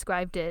way that you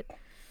described it.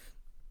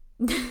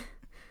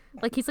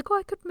 Like, he's like, oh,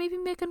 I could maybe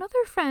make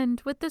another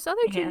friend with this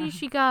other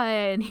Junichi guy.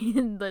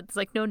 And it's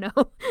like, no.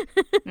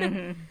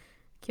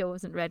 Kyo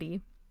wasn't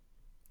ready.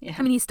 Yeah.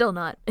 I mean, he's still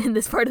not in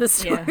this part of the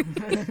story.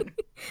 Yeah.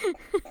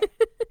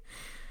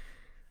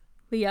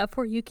 But yeah,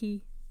 poor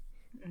Yuki.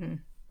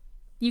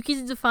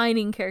 Yuki's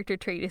defining character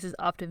trait is his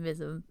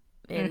optimism,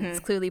 and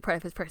it's clearly part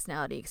of his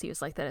personality because he was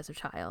like that as a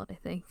child, I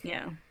think.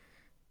 Yeah.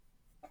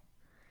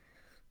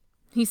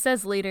 He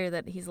says later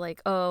that he's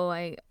like, oh,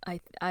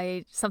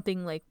 I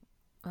something like,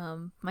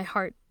 my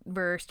heart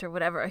burst or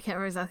whatever. I can't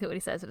remember exactly what he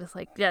says, but it's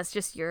like, yeah, it's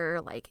just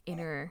your like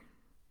inner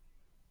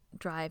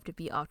drive to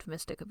be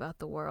optimistic about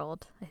the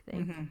world, I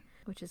think,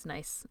 which is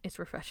nice. It's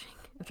refreshing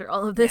after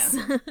all of this.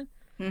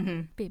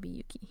 Baby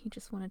Yuki, he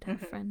just wanted to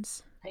have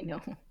friends. I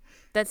know.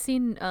 That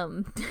scene,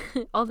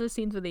 all those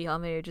scenes with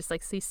Ayame are just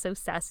like, he's so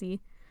sassy.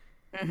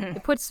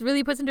 It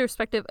really puts into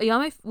perspective.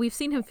 Ayame, we've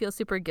seen him feel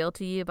super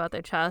guilty about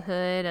their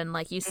childhood, and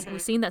like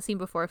we've seen that scene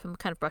before of him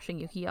kind of brushing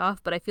Yuki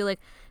off. But I feel like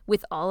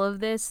with all of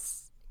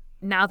this,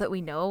 now that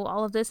we know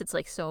all of this, it's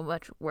like so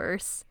much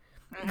worse.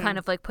 It kind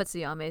of like puts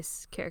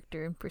Ayame's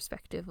character in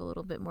perspective a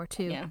little bit more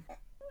too. Yeah.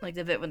 Like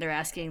the bit when they're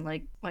asking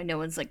like why no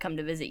one's like come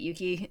to visit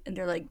Yuki, and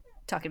they're like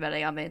talking about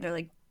Ayame, and they're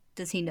like,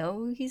 does he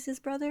know he's his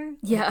brother?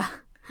 Yeah.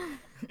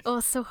 Oh,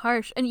 it's so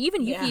harsh. And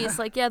even Yuki is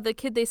like, yeah, the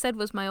kid they said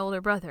was my older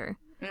brother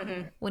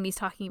when he's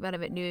talking about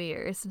him at New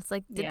Year's. It's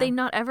like, did they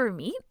not ever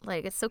meet?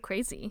 Like, it's so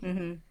crazy.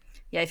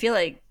 Yeah, I feel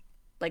like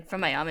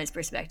from Ayame's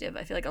perspective,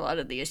 I feel like a lot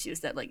of the issues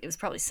that like it was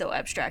probably so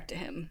abstract to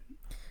him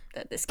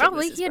that this kid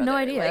Probably was his he had no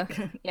brother. idea.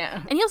 Like,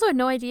 yeah. And he also had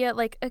no idea.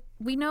 Like,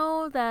 we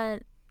know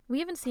that we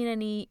haven't seen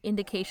any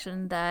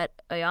indication that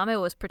Ayame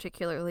was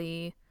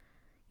particularly,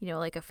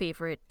 like a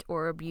favorite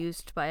or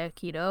abused by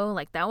Akito.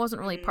 Like, that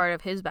wasn't really part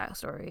of his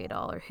backstory at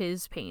all, or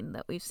his pain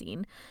that we've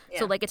seen. Yeah.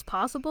 So, like, it's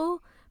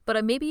possible,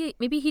 but maybe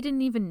he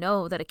didn't even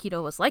know that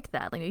Akito was like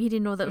that. Like, maybe he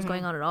didn't know that was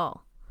going on at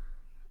all.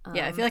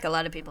 Yeah, I feel like a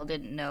lot of people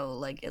didn't know,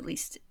 like, at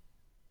least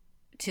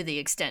to the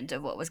extent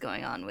of what was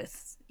going on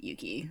with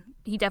Yuki.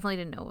 He definitely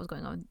didn't know what was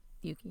going on with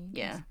Yuki.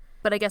 Yeah.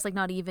 But I guess, like,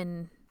 not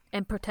even,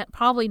 and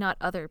probably not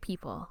other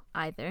people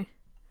either.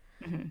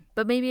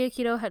 But maybe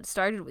Akito had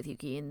started with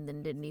Yuki and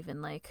then didn't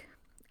even, like,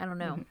 I don't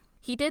know.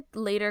 He did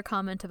later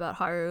comment about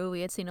Haru.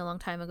 We had seen a long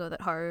time ago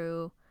that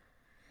Haru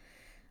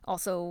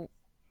also,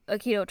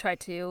 Akito tried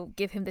to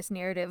give him this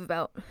narrative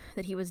about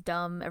that he was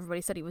dumb.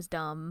 Everybody said he was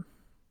dumb,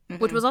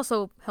 which was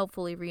also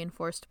helpfully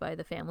reinforced by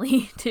the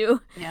family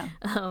too. Yeah.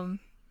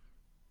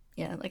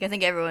 Yeah, like I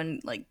think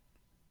everyone like,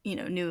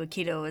 knew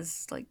Akito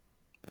was like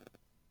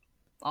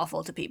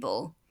awful to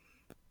people.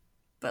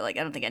 But like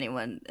I don't think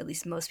anyone, at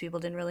least most people,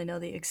 didn't really know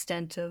the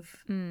extent of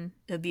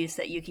abuse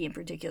that Yuki in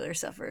particular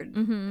suffered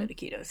at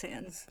Akito's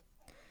hands.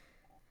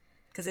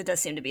 Because it does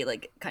seem to be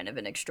like kind of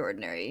an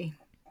extraordinary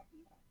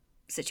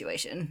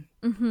situation.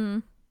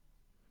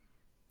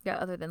 Yeah,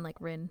 other than like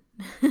Rin,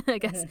 I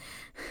guess.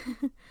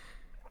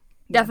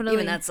 Definitely.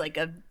 Even that's like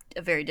a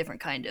very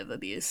different kind of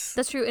abuse.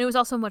 That's true. And it was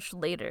also much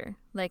later.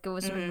 Like it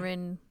was when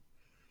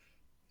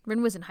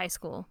Rin was in high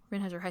school.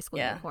 Rin has her high school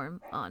uniform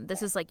on.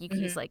 This is like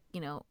Yuki's like,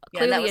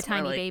 clearly a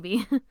tiny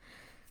baby. Yeah.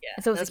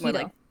 And so it was that's more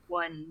Akito. like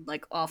one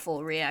like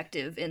awful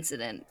reactive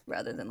incident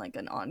rather than like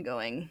an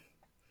ongoing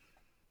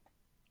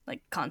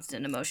like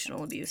constant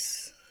emotional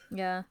abuse.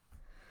 Yeah.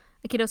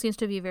 Akito seems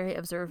to be very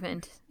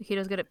observant.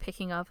 Akito's good at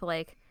picking up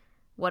like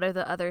what are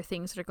the other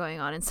things that are going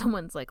on in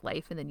someone's like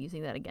life and then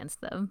using that against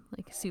them,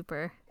 like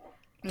super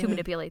to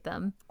manipulate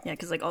them. Yeah,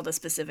 because like all the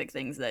specific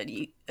things that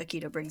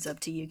Akito brings up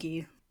to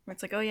Yuki, where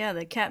it's like, oh yeah,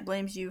 the cat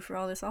blames you for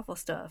all this awful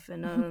stuff,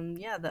 and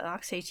yeah, the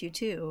ox hates you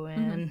too,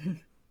 and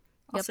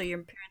also your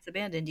parents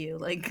abandoned you,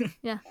 like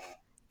yeah,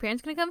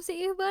 parents gonna come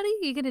see you, buddy?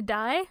 You gonna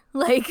die?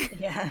 Like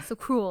yeah, so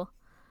cruel.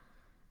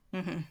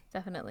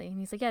 Definitely. And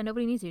he's like, yeah,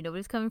 nobody needs you.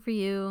 Nobody's coming for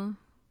you.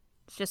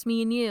 It's just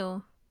me and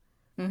you.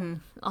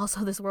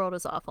 Also, this world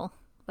is awful,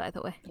 by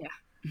the way. Yeah.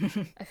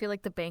 I feel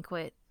like the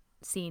banquet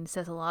scene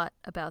says a lot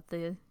about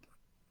the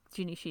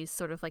Junishi's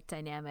sort of like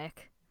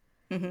dynamic.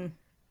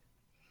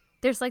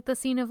 There's like the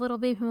scene of little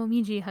baby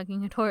Momiji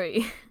hugging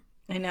Hattori.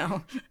 I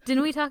know.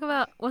 Didn't we talk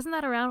about, wasn't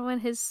that around when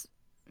his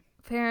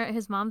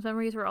mom's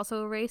memories were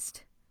also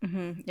erased?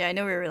 Yeah, I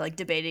know we were like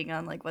debating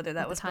on like whether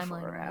that was before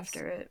timeline or was.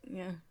 after it.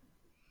 Yeah.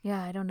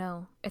 Yeah, I don't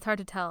know. It's hard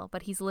to tell,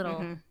 but he's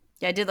little.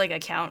 Yeah, I did like a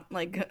count.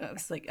 Like I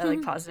was like, I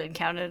like paused it and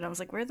counted, and I was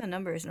like, "Where are the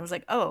numbers?" And I was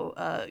like, "Oh,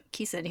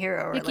 Kisa and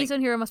Hiro are Yeah, like Kisa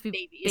and Hiro must be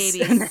babies."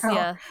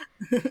 Yeah,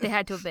 they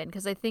had to have been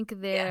because I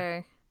think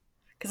they're.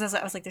 Because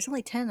I was like, "There's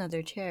only 10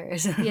 other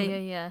chairs."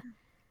 Yeah.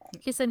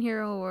 Kisa and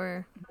Hiro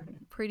were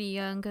pretty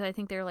young because I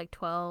think they're like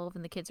 12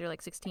 and the kids are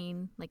like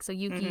 16. Like, so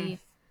Yuki,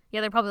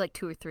 yeah, they're probably like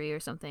 2 or 3 or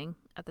something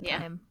at the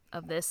time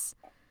of this.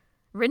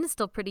 Rin's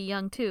still pretty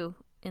young too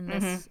in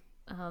this.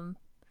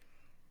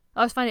 I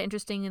always find it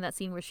interesting in that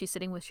scene where she's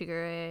sitting with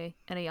Shigure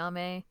and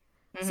Ayame.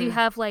 So you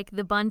have like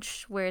the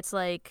bunch where it's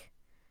like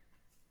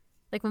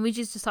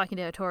Momiji's just talking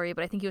to Hattori,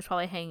 but I think he was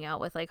probably hanging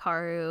out with like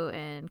Haru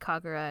and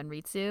Kagura and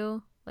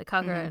Ritsu. Like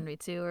Kagura and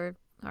Ritsu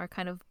are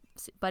kind of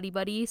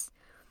buddies.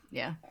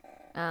 Yeah.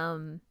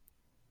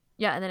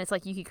 Yeah, and then it's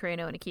like Yuki,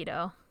 Kureno, and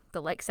Akito,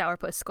 the like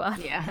sourpuss squad.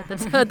 Yeah.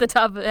 at the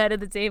top head of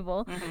the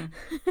table.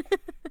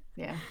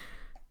 Yeah.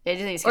 I do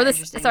think it's Or the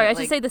interesting. sorry, that,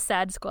 I should say the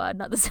sad squad,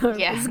 not the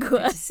sourpuss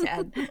squad. Just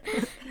sad.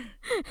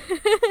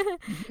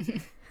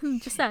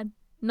 Just sad,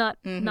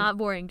 not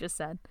boring, just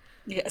sad.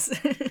 Yes.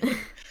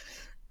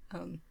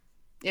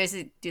 Yeah, I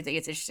do think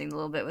it's interesting a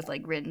little bit with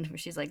like Rin, where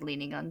she's like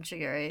leaning on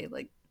Shigure,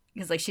 like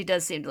because like she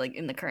does seem to like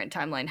in the current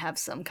timeline have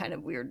some kind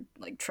of weird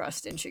like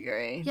trust in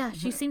Shigure. Yeah,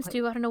 she seems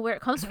to. I don't know where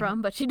it comes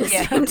from, but she does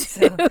Yeah, seem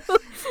so- to.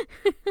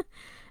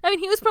 I mean,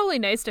 he was probably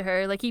nice to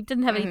her. Like he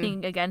didn't have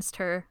anything against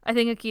her. I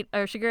think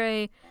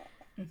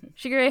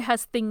Shigure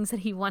has things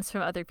that he wants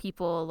from other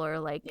people, or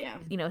like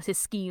his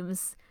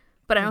schemes.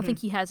 But I don't think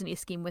he has any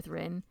scheme with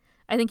Rin.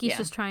 I think he's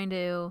just trying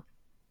to.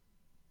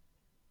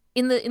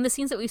 In the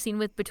scenes that we've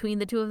seen between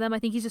the two of them, I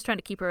think he's just trying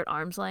to keep her at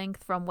arm's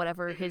length from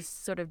whatever his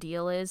sort of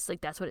deal is.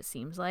 Like that's what it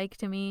seems like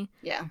to me.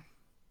 Yeah.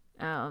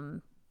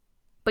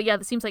 But yeah,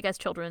 it seems like as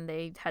children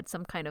they had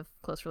some kind of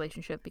close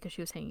relationship because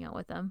she was hanging out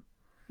with them.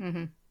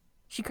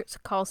 She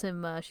calls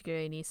him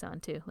Shigure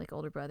Nissan too, like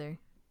older brother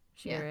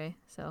Shigure.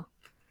 So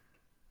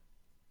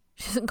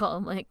she doesn't call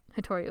him like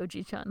Hattori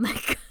Oji-chan,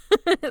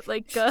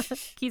 like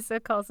Kisa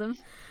calls him.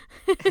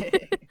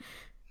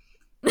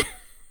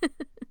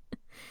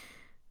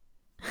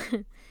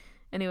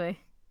 Anyway,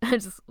 I'm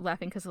just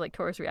laughing because of like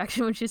Tora's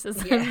reaction when she says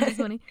that. It's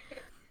funny.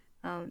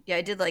 Yeah,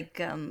 I did like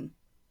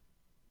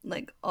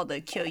all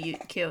the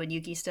Kyo and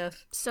Yuki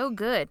stuff. So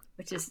good.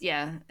 Which is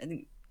I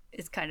think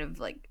it's kind of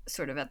like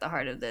sort of at the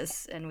heart of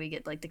this, and we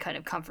get like the kind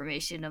of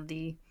confirmation of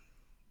the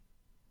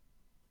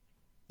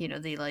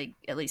the like,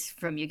 at least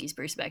from Yuki's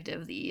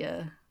perspective,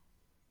 the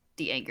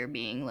anger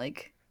being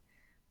like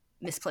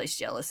misplaced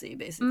jealousy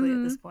basically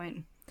at this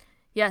point.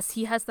 Yes,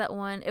 he has that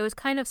one. It was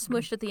kind of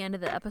smushed at the end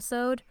of the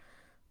episode,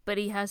 but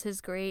he has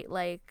his great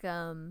like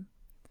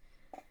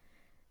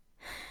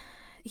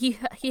he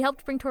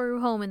helped bring Toru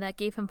home and that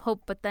gave him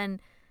hope, but then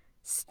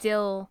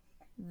still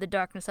the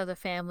darkness of the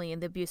family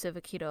and the abuse of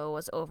Akito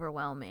was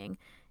overwhelming.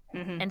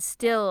 And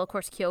still, of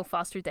course, Kyo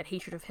fostered that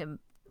hatred of him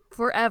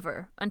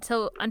forever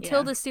until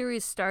the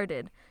series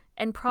started,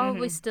 and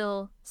probably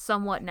still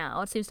somewhat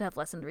now. It seems to have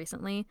lessened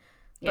recently.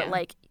 But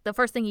like the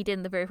first thing he did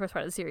in the very first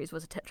part of the series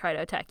was try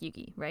to attack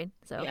Yuki, right?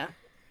 So yeah,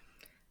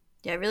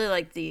 I really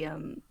like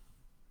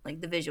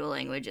the visual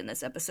language in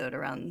this episode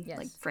around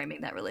like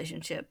framing that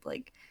relationship,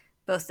 like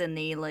both in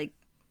the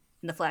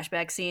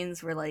flashback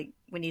scenes where like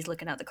when he's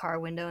looking out the car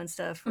window and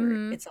stuff,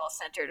 where it's all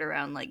centered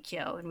around like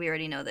Kyo, and we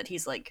already know that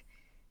he's like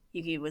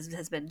Yuki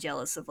has been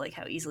jealous of like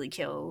how easily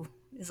Kyo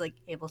is like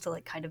able to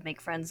like kind of make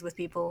friends with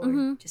people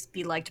or just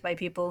be liked by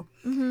people.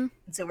 And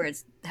so where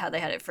it's how they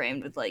had it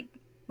framed with like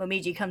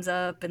Momiji comes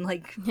up and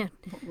like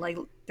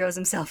throws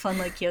himself on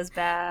like Kyo's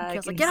back and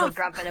he's like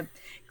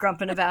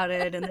grumping about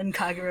it, and then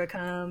Kagura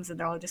comes and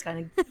they're all just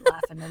kind of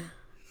laughing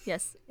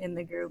in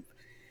the group,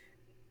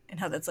 and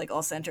how that's like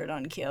all centered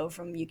on Kyo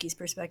from Yuki's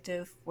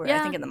perspective, where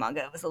I think in the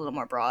manga it was a little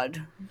more broadly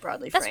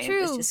framed. That's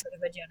true. It's just sort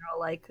of a general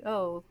like,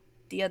 oh,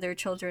 the other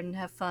children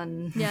have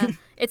fun. Yeah,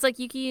 it's like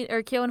Yuki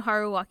or Kyo and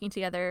Haru walking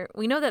together.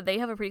 We know that they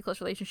have a pretty close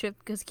relationship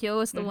because Kyo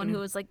is the one who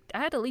was like, I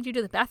had to lead you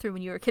to the bathroom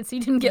when you were a kid so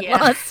you didn't get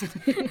lost.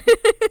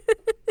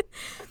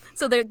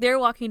 So they're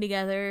walking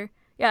together.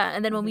 Yeah,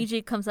 and then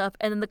Momiji comes up,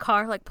 and then the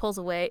car like pulls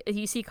away.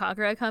 You see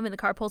Kagura come, and the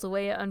car pulls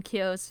away on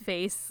Kyo's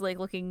face, like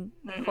looking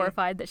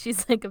horrified that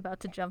she's like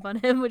about to jump on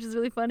him, which is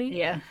really funny.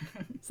 Yeah.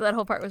 So that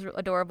whole part was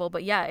adorable.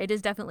 But yeah, it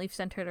is definitely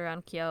centered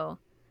around Kyo.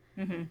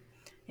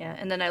 Yeah,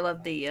 and then I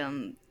love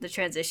the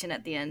transition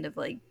at the end of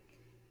like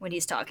when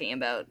he's talking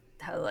about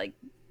how like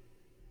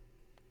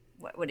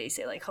what did he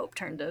say, like hope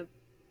turned to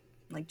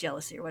like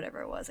jealousy or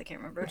whatever it was. I can't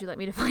remember. Would you like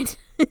me to find?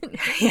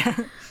 Yeah,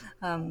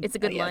 it's a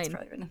good line. It's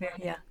probably written up here.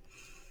 Yeah,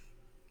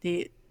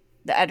 the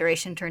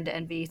adoration turned to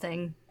envy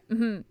thing.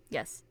 Mm-hmm.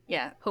 Yes.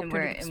 Yeah, Hope and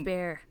turned where into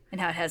despair. and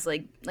how it has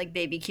like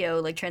baby Kyo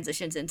like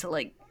transitions into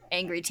like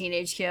angry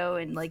teenage Kyo,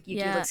 and like Yuki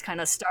Yeah. looks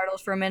kind of startled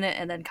for a minute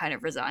and then kind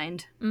of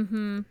resigned.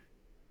 Mm-hmm.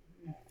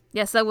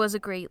 Yes, that was a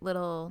great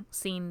little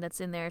scene that's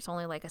in there. It's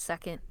only like a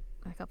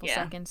couple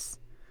seconds,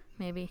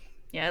 maybe.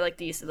 Yeah, I like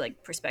the use of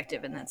like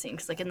perspective in that scene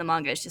because like in the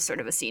manga, it's just sort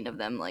of a scene of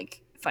them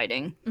like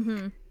fighting,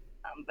 Mm-hmm.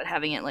 but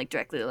having it like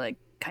directly like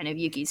kind of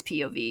Yuki's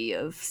POV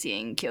of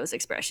seeing Kyo's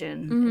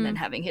expression Mm-hmm. and then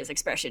having his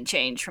expression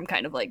change from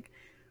kind of like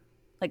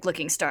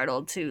looking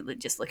startled to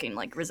just looking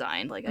like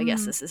resigned. Like I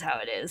guess this is how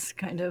it is,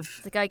 kind of.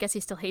 It's like, I guess he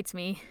still hates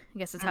me. I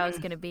guess that's how it's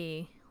gonna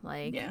be.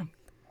 Like, Yeah.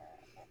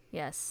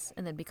 yes,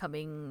 and then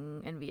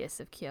becoming envious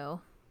of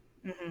Kyo.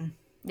 Mm-hmm.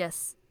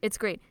 Yes, it's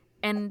great,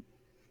 and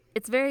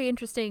it's very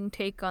interesting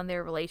take on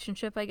their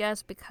relationship, I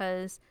guess,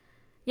 because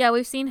yeah,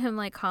 we've seen him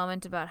like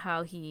comment about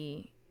how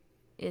he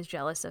is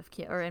jealous of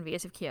Kyo or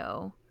envious of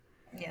Kyo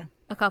Yeah.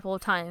 a couple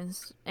of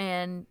times,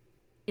 and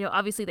you know,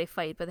 obviously they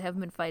fight, but they haven't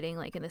been fighting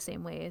like in the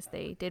same way as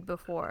they did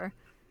before.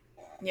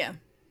 Yeah.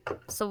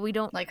 So we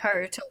don't Like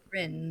Haruto and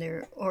Rin,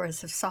 their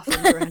auras have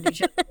softened around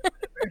each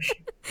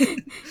other.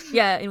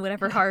 yeah, in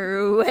whatever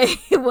Haru way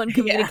one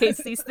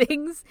communicates these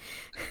things.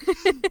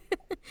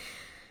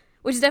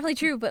 Which is definitely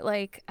true, but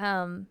like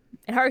and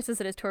Haru says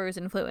it is Toru's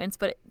influence,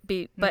 but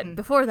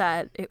before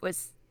that it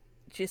was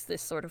just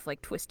this sort of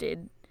like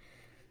twisted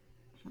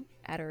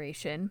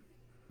adoration.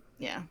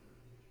 Yeah.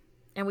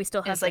 And we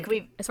still have It's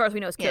like as far as we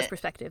know, it's Kyo's yeah.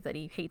 perspective that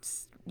he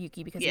hates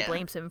Yuki because Yeah. he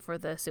blames him for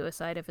the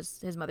suicide of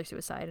his mother's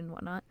suicide and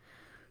whatnot.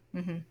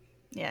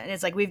 Yeah, and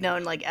it's like we've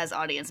known like as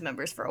audience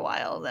members for a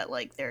while that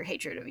like their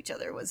hatred of each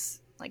other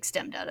was like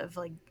stemmed out of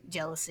like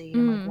jealousy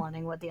and like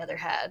wanting what the other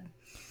had.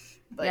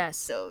 But Yes.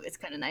 so it's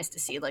kind of nice to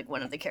see like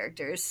one of the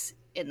characters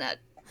in that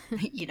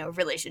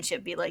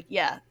relationship be like,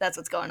 yeah, that's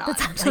what's going on.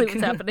 That's actually Like,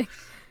 what's happening.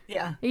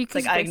 Yeah. Yuki's It's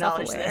like I very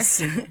acknowledge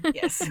self-aware. this.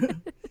 Yes.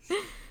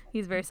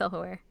 He's very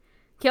self-aware.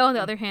 Kyo, on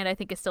the other hand, I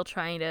think is still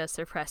trying to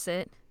suppress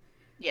it.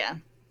 Yeah.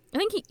 I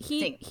think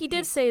he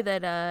did say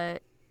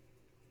that.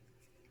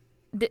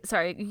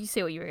 Sorry, you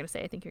say what you were gonna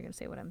say. I think you're gonna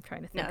say what I'm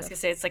trying to think No, I was of. gonna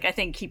say it's like I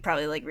think he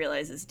probably like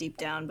realizes deep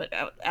down, but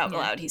out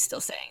loud he's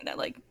still saying that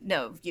like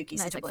no, Yuki's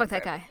No, it's to like blame fuck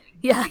that for guy.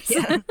 Yes.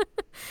 Yeah.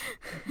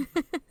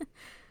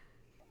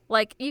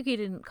 Like Yuki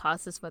didn't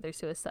cause his mother's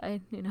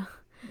suicide. You know,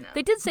 No.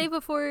 they did say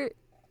before.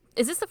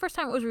 Is this the first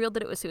time it was revealed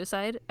that it was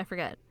suicide? I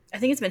forget. I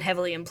think it's been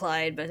heavily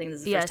implied, but I think this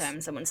is the Yes. first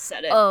time someone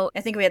said it. Oh.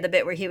 I think we had the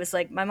bit where he was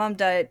like, "My mom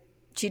died.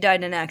 She died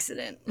in an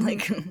accident."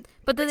 Like,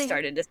 But then they they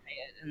started to say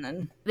it, and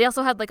then They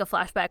also had like a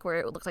flashback where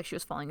it looked like she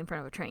was falling in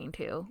front of a train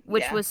too,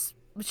 which Yeah. was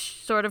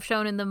sort of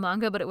shown in the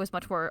manga, but it was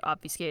much more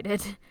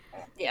obfuscated.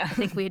 yeah, I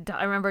think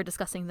I remember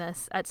discussing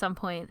this at some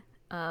point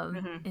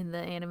in the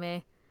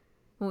anime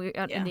when we were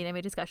in the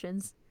anime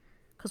discussions,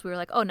 because we were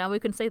like, oh, now we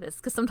can say this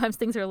because sometimes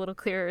things are a little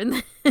clearer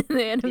in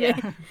the anime.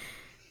 yeah.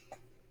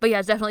 But yeah,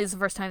 it's definitely the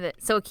first time that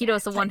Akito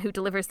is the one who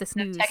delivers this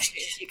news.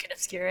 Textures, you can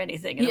obscure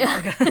anything in Yeah.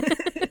 a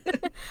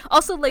manga.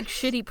 Also, like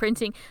shitty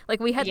printing. Like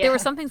we had, there Yeah. were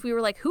some things we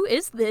were like, "Who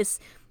is this?"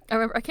 I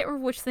can't remember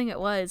which thing it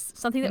was.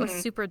 Something that was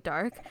super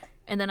dark.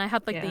 And then I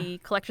had like the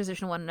collector's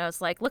edition one, and I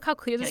was like, "Look how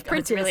clear this Like, oh,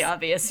 print it's is. really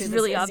obvious. It's who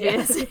really this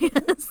is, yeah.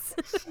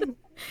 obvious."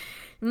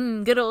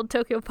 Yes. Good old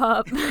Tokyo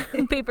Pop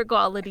paper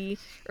quality,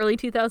 early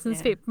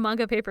 2000s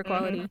manga paper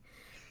quality.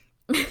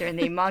 During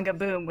the manga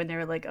boom, when they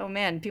were like, "Oh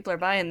man, people are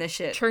buying this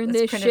shit. Turn Let's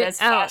this print shit it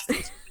as out."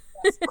 fast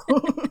as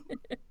possible."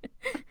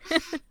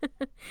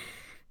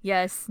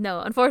 Yes,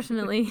 no,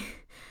 unfortunately.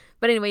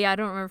 But anyway, yeah, I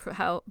don't remember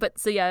how. But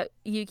so yeah,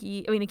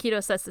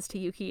 Akito says this to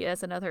Yuki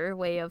as another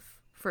way of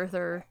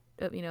further,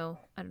 I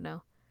don't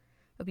know,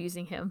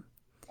 abusing him.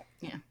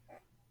 Yeah.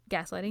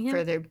 Gaslighting him.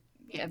 Further,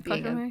 Question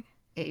being mark?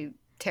 a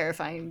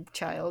terrifying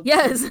child.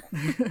 Yes.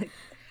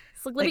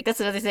 It's like, Like that's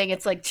another thing.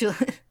 It's like, it's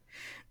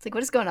like,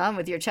 what is going on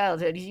with your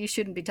childhood? You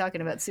shouldn't be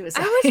talking about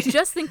suicide. I was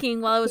just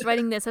thinking while I was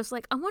writing this, I was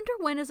like, I wonder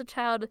when as a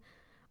child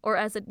or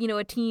as a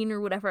teen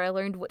or whatever I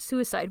learned what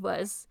suicide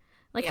was.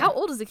 Like, how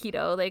old is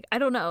Akito? Like, I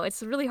don't know.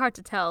 It's really hard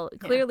to tell.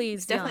 Clearly,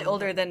 he's he's definitely young.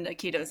 older than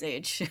Akito's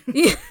age.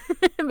 Yeah,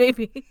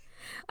 maybe.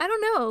 I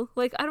don't know.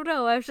 Like, I don't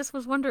know. I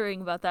was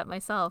wondering about that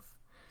myself.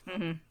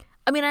 Mm-hmm.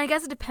 I mean, I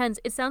guess it depends.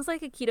 It sounds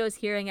like Akito's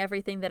hearing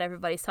everything that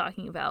everybody's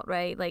talking about,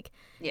 right? Like,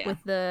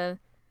 with the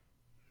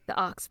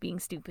ox being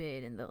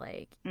stupid and the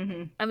like.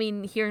 Mm-hmm. I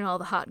mean, hearing all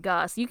the hot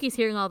goss. Yuki's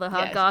hearing all the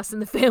hot goss in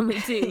the family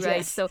too, right?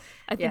 Yes. So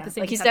I think the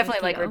same. Like he's is happening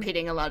definitely to like Akito.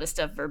 repeating a lot of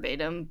stuff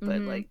verbatim,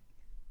 but like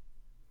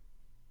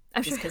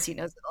I'm just sure. because he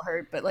knows it'll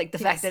hurt. But like the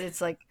fact that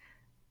it's like,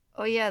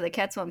 oh yeah, the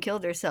cat's mom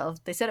killed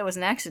herself. They said it was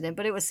an accident,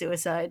 but it was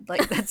suicide.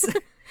 Like that's that's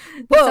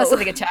not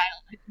something a child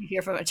you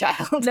hear from a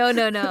child.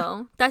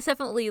 No. That's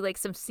definitely like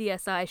some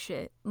CSI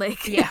shit.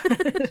 Like Yeah.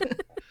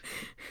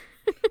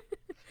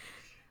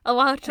 I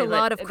watch a They let-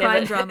 lot of they crime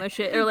let- drama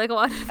shit, or like a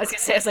lot of I was gonna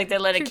say it's like they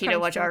let True Akito crime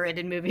watch stuff.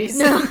 R-rated movies.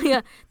 no,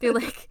 yeah, they're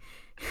like,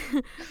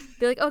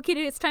 oh,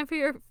 Kitty, it's time for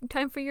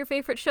your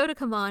favorite show to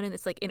come on, and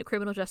it's like in a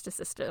criminal justice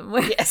system.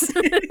 Where Yes.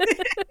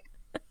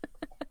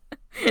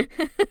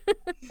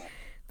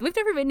 we've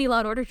never made any Law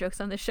and Order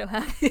jokes on this show,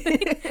 have we?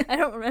 I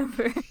don't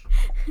remember.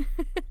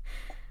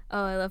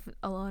 Oh, I love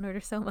Law and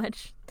Order so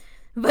much.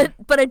 But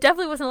I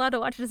definitely wasn't allowed to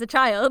watch it as a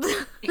child.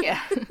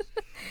 Yeah.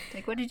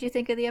 Like, what did you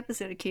think of the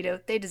episode,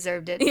 Akito? They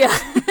deserved it. Yeah.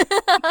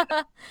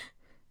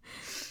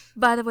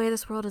 By the way,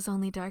 this world is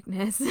only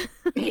darkness.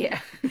 Yeah.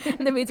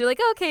 And the maids are like,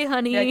 okay,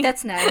 honey. You're like,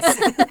 that's nice.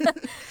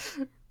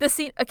 The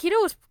scene,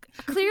 Akito was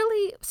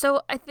clearly,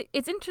 so I think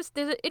it's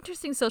there's an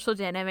interesting social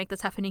dynamic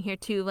that's happening here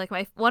too. Like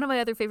one of my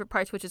other favorite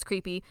parts, which is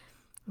creepy,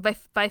 by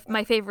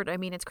my favorite I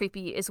mean it's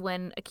creepy, is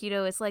when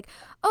Akito is like,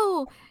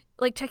 oh,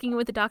 like checking in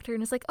with the doctor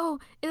and is like, oh,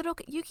 is it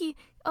okay, Yuki?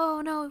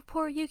 Oh no,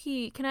 poor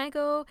Yuki. Can I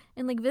go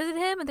and like visit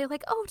him? And they're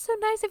like, oh, it's so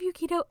nice of you,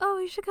 Akito. Oh,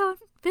 you should go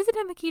visit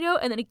him, Akito.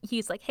 And then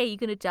he's like, hey, you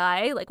gonna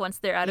die? Like once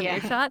they're out of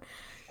earshot,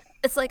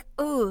 it's like,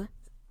 oh,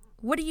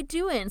 what are you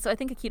doing? So I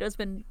think Akito's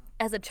been,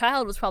 as a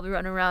child, was probably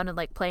running around and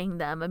like playing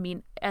them. I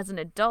mean, as an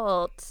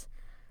adult,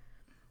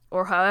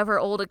 or however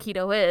old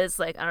Akito is,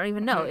 like I don't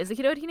even know. Is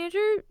Akito a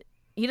teenager?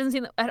 He doesn't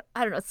seem. I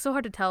don't know. It's so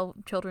hard to tell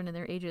children and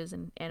their ages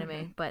in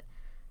anime, but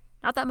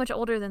not that much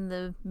older than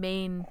the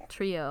main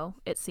trio,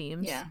 it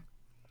seems. Yeah.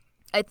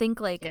 I think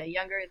like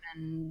younger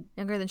than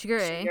Shigure.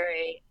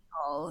 Shigure,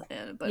 all,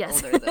 but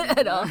yes. older than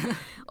at all.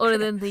 Older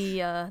than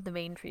the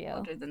main trio.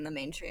 Older than the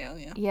main trio.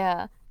 Yeah.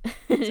 Yeah.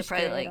 So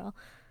probably like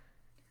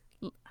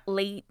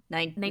late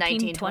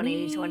 19,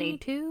 20,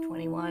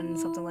 21,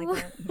 something like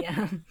that.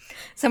 Yeah.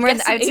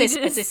 I'd say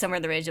somewhere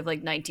in the range of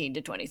like 19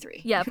 to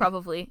 23. Yeah,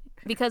 probably.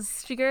 Because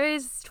Shigure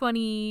is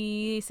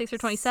 26 or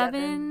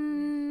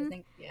 27. I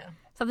think, yeah.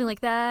 Something like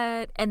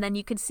that. And then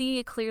you can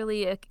see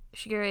clearly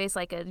Shigure is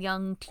like a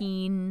young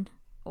teen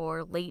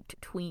or late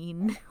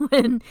tween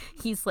when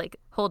he's like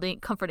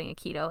comforting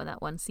Akito in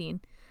that one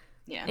scene.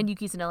 Yeah. And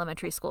Yuki's in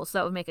elementary school, so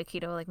that would make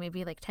Akito like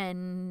maybe like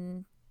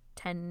 10-ish.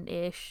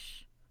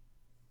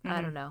 I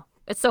don't know.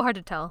 It's so hard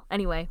to tell.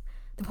 Anyway,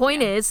 the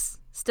point is,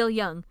 still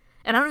young.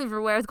 And I don't even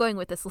remember where I was going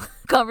with this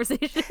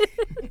conversation.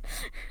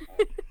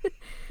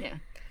 Yeah.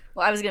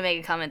 Well, I was going to make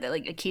a comment that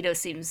like Akito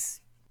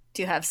seems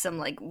to have some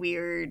like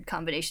weird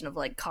combination of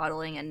like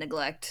coddling and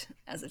neglect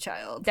as a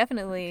child.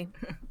 Definitely.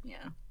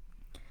 Yeah.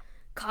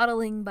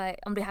 Coddling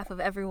on behalf of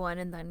everyone,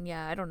 and then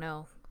I don't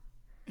know.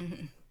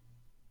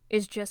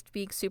 Is just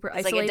being super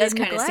isolated. Like it does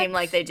kind of seem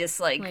like they just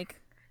like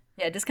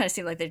it does kind of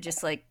seem like they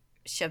just like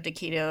shoved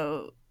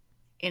Akito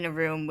in a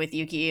room with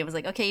Yuki and was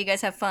like, okay, you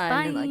guys have fun.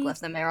 Bye. And like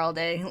left them there all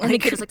day. Like, and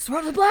Akito's like,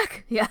 Sword of the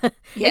Black. Yeah.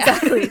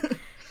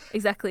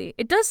 Exactly.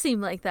 It does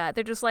seem like that.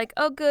 They're just like,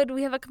 oh good,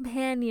 we have a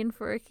companion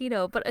for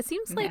Akito. But it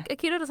seems like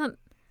Akito doesn't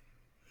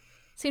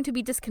seem to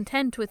be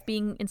discontent with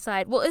being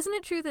inside. Well, isn't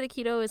it true that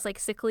Akito is like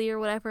sickly or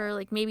whatever?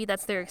 Like maybe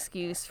that's their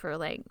excuse for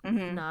like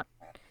not,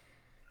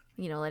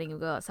 letting him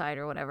go outside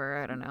or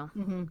whatever. I don't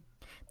know.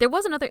 There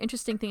was another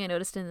interesting thing I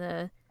noticed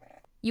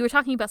you were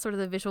talking about sort of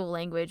the visual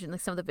language and like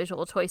some of the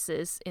visual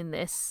choices in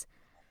this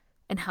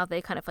and how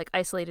they kind of like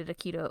isolated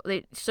Akito.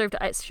 They served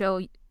to show,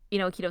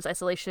 Akito's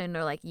isolation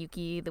or like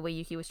Yuki, the way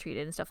Yuki was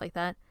treated and stuff like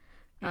that.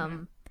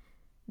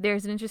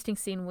 There's an interesting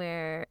scene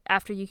where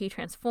after Yuki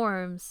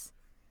transforms,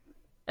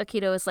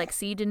 Akito is like,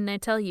 see, didn't I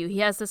tell you? He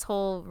has this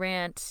whole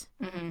rant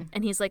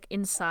and he's like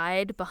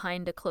inside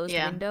behind a closed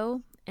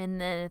window. And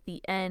then at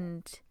the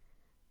end,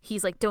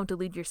 he's like, don't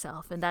delude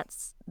yourself. And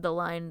that's the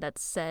line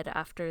that's said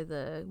after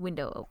the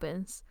window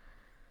opens.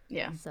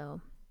 Yeah.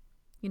 So,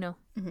 Yeah,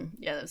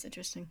 that was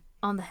interesting.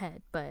 On the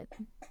head, but...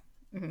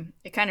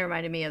 It kind of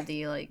reminded me of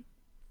the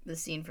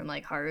scene from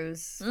like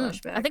Haru's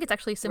flashback. I think it's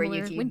actually a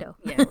similar window.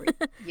 Yeah, where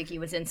Yuki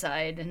was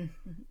inside. And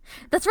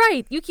that's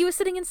right. Yuki was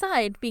sitting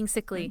inside being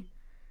sickly.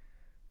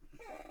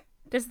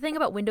 There's the thing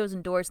about windows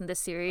and doors in this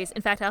series.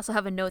 In fact, I also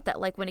have a note that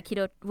like when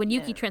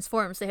Yuki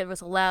transforms, there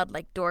was a loud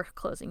like door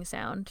closing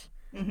sound.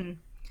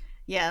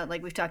 Yeah,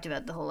 like we've talked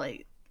about the whole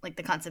like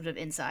the concept of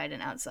inside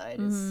and outside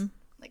is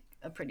like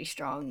a pretty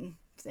strong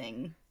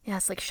thing. Yeah,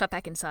 it's like shut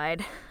back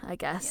inside, I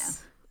guess.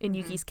 Yeah. In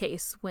Yuki's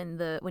case, when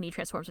he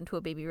transforms into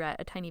a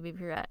tiny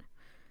baby rat.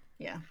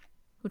 Yeah.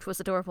 Which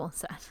was adorable and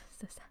sad.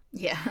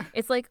 Yeah.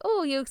 It's like,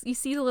 oh, you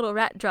see the little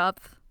rat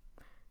drop,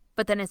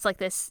 but then it's like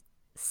this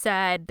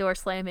sad door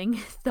slamming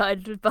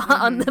thud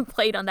on the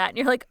plate on that, and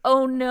you're like,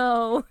 oh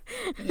no.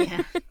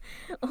 Yeah.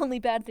 Only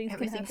bad things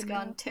Everything's can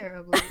happen. Everything's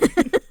gone terribly.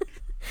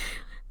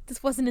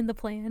 This wasn't in the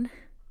plan.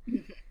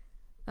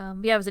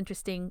 It was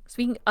interesting.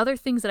 Speaking other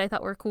things that I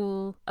thought were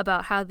cool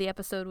about how the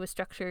episode was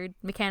structured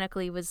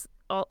mechanically was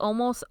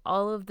almost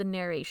all of the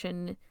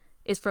narration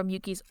is from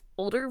Yuki's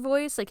older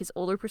voice, like his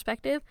older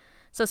perspective.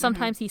 So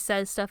sometimes he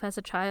says stuff as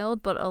a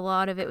child, but a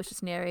lot of it was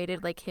just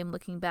narrated like him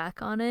looking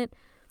back on it.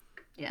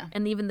 Yeah.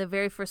 And even the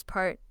very first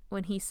part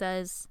when he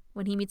meets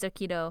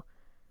Akito,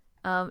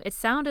 it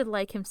sounded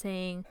like him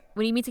saying,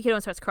 when he meets Akito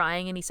and starts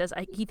crying and he says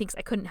he thinks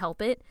I couldn't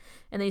help it,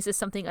 and then he says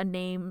something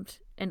unnamed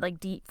and like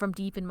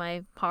deep in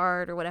my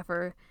heart or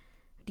whatever,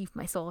 deep in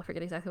my soul, I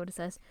forget exactly what it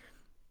says.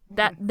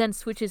 That then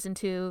switches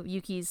into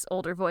Yuki's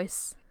older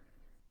voice.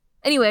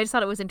 Anyway, I just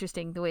thought it was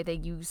interesting the way they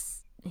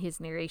use his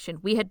narration.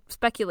 We had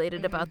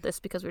speculated about this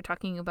because we were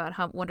talking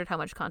about wondered how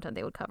much content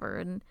they would cover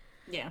and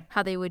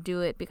how they would do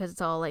it, because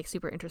it's all like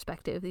super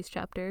introspective, these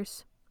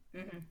chapters.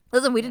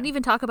 Listen, we didn't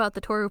even talk about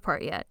the Toru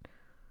part yet.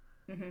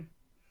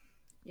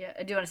 Yeah,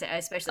 I do want to say I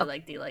especially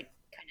like the like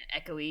kind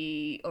of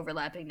echoey,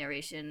 overlapping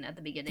narration at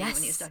the beginning when he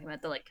was Yes. talking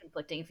about the like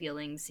conflicting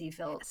feelings he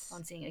felt Yes.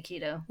 on seeing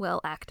Akito.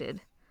 Well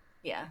acted.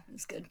 Yeah, it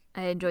was good.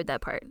 I enjoyed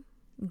that part.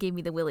 It gave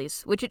me the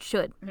willies, which it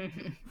should,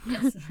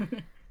 Yes.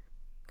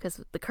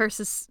 because the curse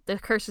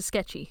is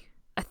sketchy.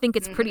 I think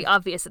it's pretty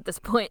obvious at this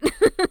point.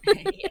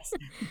 Yes.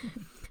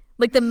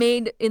 Like the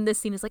maid in this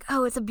scene is like,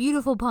 "Oh, it's a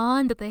beautiful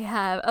bond that they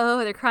have. Oh,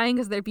 they're crying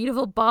because their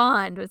beautiful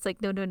bond." It's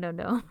like, no, no, no,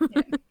 no.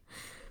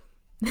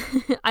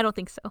 Yeah. I don't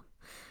think so.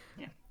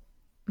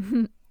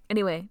 Yeah.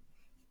 Anyway,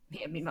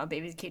 Yeah, meanwhile,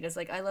 baby Akito's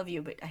like, I love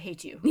you, but I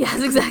hate you.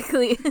 yes,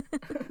 exactly.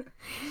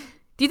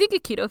 Do you think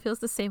Akito feels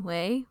the same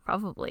way?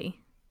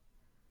 Probably.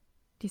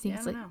 Do you think Yeah, I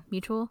it's don't like know.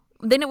 mutual?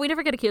 We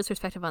never get Akito's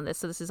perspective on this,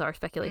 so this is our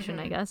speculation,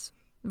 I guess.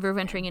 We're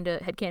venturing into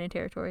headcanon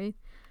territory,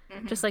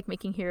 just like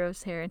making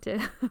Hero's hair into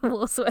a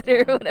wool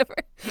sweater or whatever.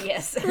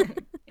 Yes.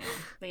 Yeah.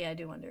 But yeah, I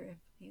do wonder if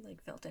he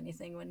like felt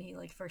anything when he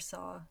like first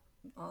saw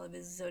all of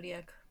his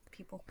zodiac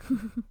people.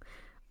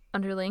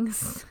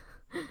 Underlings.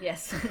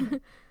 Yes.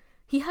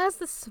 He has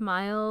this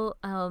smile.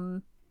 I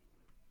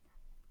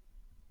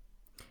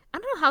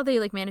don't know how they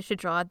like managed to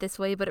draw it this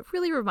way, but it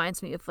really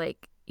reminds me of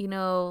like, you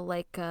know,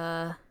 like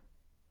a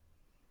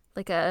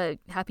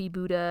happy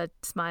Buddha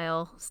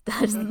smile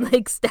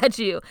like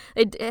statue.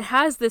 It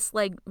has this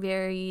like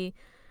very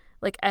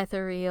like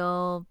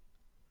ethereal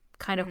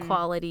kind of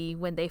quality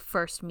when they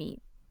first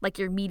meet. Like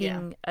you're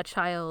meeting a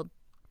child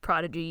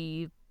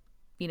prodigy,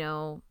 you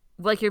know,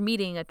 like you're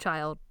meeting a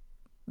child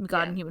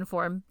God in human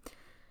form.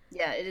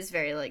 Yeah, it is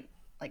very like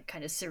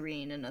kind of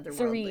serene and otherworldly.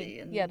 Serene.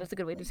 And, Yeah, that's a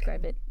good way to like,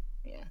 describe it.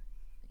 Yeah.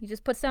 He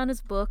just puts down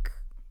his book,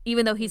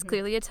 even though he's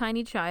clearly a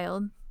tiny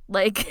child.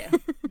 Like, Yeah.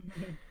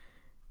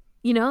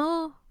 you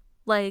know,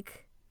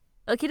 like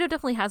Akito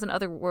definitely has an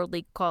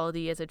otherworldly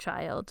quality as a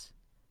child.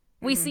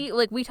 We see,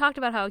 like, we talked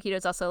about how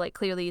Akito's also like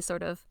clearly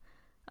sort of,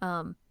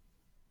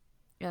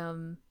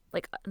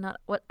 like not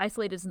what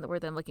isolated isn't the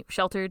word that I'm looking,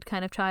 sheltered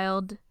kind of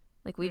child.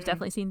 Like we've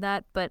definitely seen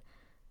that, but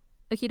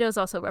Akito is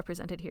also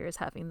represented here as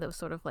having those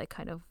sort of like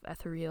kind of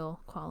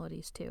ethereal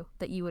qualities too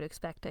that you would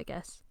expect, I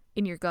guess,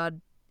 in your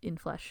God in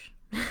flesh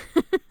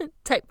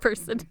type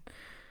person.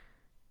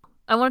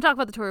 I want to talk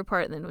about the Toru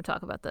part and then we'll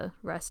talk about the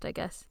rest, I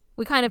guess.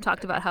 We kind of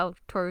talked about how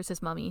Toru's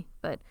his mummy,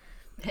 but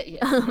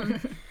Yeah.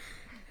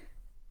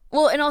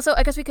 well, and also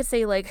I guess we could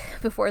say like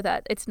before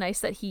that, it's nice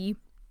that he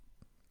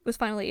was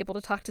finally able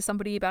to talk to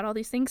somebody about all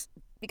these things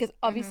because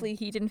obviously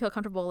he didn't feel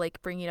comfortable like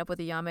bringing it up with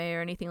Ayame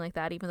or anything like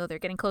that, even though they're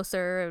getting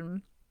closer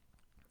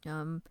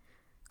and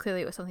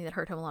clearly it was something that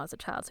hurt him a lot as a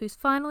child. So he's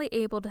finally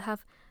able to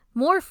have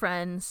more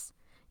friends.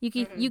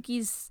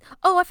 Yuki's.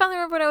 Oh, I finally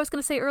remember what I was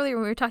going to say earlier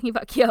when we were talking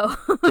about Kyo,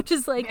 which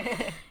is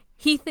like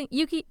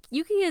Yuki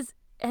is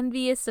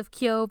envious of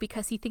Kyo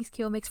because he thinks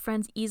Kyo makes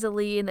friends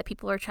easily and that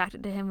people are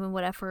attracted to him and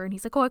whatever. And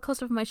he's like, oh, I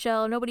closed off my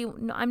shell.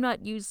 I'm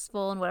not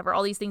useful and whatever.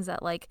 All these things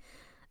that like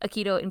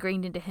Akito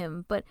ingrained into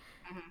him. But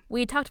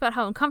we talked about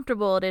how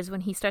uncomfortable it is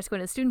when he starts going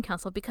to the student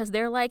council because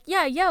they're like,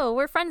 yeah, yo,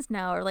 we're friends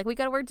now, or like we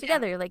got to work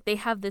together. Like they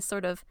have this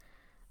sort of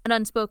an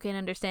unspoken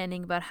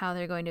understanding about how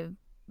they're going to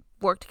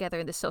work together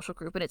in this social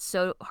group, and it's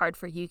so hard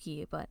for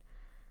Yuki, but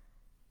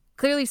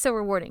clearly so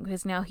rewarding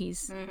because now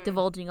he's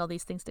divulging all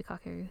these things to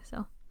Kakeru.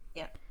 So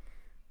Yeah.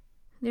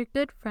 they're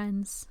good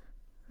friends,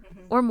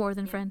 or more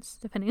than friends,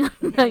 depending on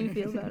how you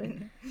feel about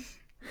it.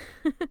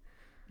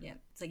 Yeah.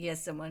 It's like he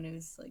has someone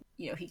who's like,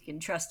 you know, he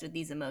can trust with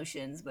these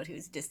emotions, but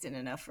who's distant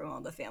enough from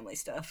all the family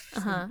stuff.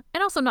 So.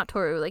 And also not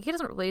Toru. Like he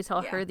doesn't really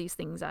tell Yeah. her these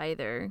things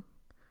either.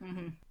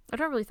 I've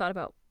never really thought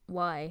about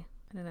why.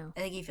 I don't know. I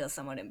think he feels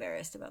somewhat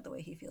embarrassed about the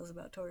way he feels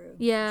about Toru.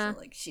 Yeah, so,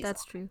 like she's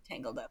that's all true.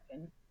 tangled up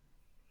in.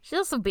 She's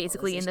also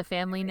basically in the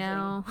family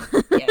now.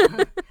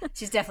 Yeah,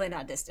 she's definitely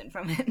not distant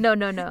from it. No.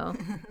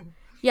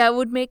 Yeah, it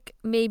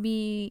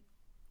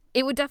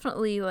would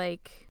definitely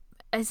like.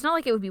 It's not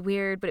like it would be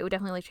weird, but it would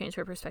definitely like change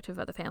her perspective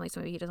about the family. So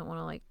maybe he didn't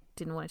want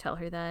to tell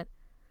her that.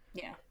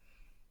 Yeah,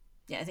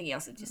 yeah. I think he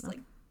also just like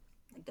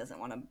doesn't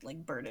want to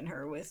like burden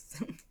her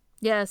with.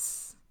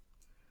 Yes,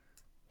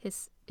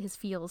 his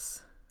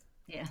feels.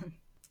 Yeah.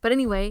 But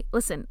anyway,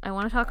 listen. I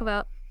want to talk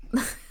about.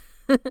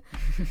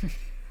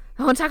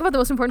 I want to talk about the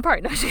most important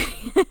part. No, I'm just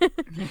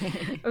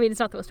kidding. I mean, it's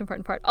not the most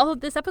important part. Although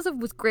this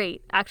episode was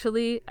great,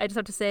 actually. I just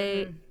have to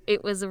say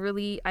it was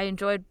I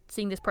enjoyed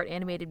seeing this part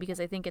animated because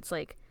I think it's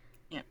like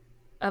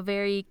a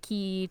very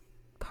key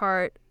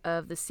part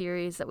of the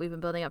series that we've been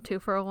building up to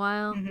for a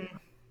while.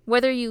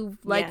 Whether you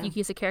like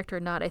Yuki as a character or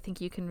not, I think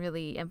you can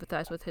really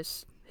empathize with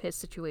his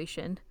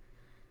situation.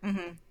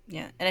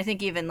 Yeah, and I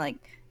think even like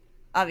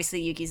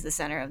obviously Yuki's the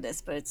center of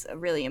this, but it's a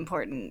really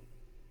important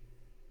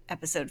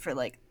episode for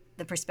like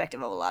the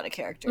perspective of a lot of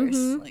characters.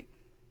 Like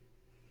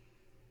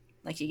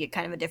you get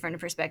kind of a different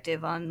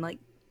perspective on like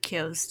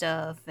Kyo's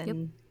stuff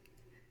and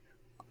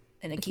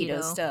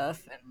Akito's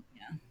stuff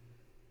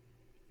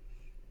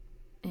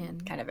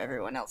and kind of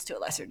everyone else to a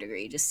lesser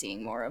degree, just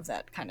seeing more of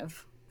that kind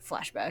of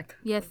flashback.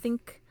 Yeah, I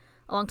think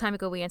a long time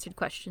ago we answered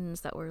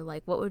questions that were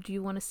like, what would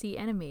you want to see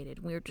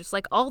animated? We were just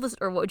like all this,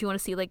 or what would you want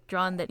to see like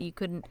drawn that you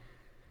couldn't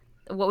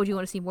what would you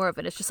want to see more of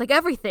it? It's just like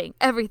everything.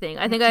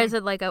 I think I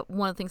said like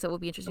one of the things that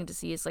would be interesting to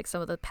see is like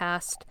some of the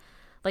past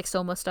like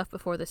Soma stuff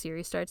before the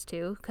series starts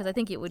too, because I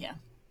think it would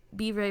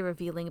be very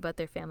revealing about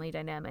their family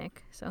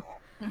dynamic. So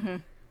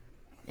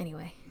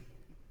anyway,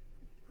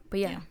 but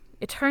yeah,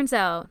 it turns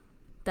out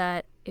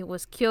that it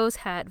was Kyo's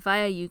hat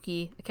via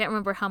Yuki. I can't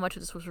remember how much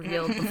of this was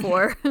revealed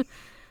before,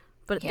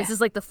 but this is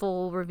like the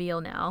full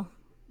reveal now.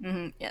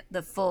 Yeah,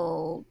 the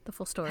full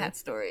story. Hat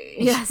story.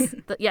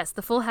 Yes,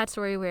 the full hat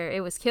story where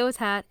it was Kyo's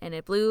hat and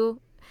it blew.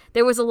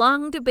 There was a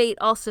long debate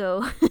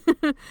also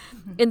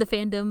in the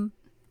fandom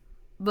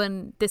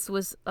when this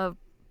was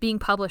being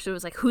published. It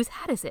was like, whose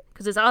hat is it?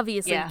 Because it's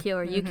obviously Kyo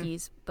or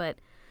Yuki's, but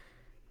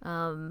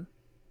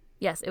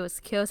yes, it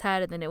was Kyo's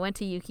hat, and then it went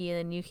to Yuki, and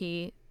then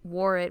Yuki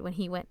wore it when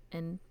he went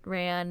and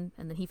ran,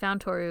 and then he found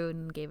Toru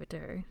and gave it to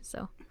her.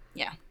 So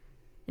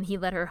and he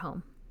led her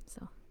home.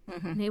 So.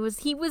 And he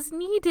was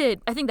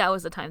needed. I think that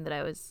was the time that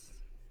I was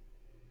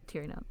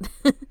tearing up.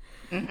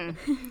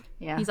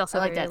 Yeah, he's also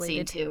I like very that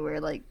elated. scene too, where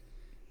like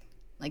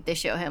they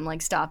show him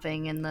like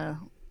stopping in the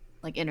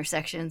like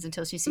intersections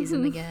until she sees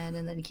him again,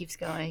 and then he keeps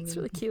going. It's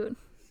really cute.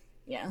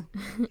 Yeah,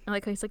 I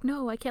like how he's like,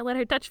 no, I can't let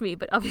her touch me,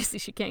 but obviously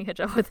she can't catch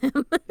up with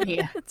him.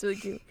 Yeah, it's really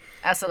cute.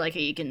 I also like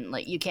how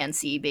you can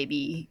see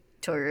baby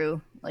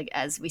Toru like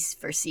as we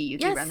first see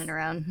Yuki running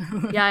around.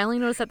 Yeah, I only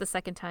noticed that the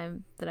second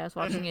time that I was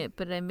watching it,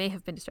 but I may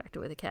have been distracted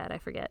with a cat. I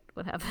forget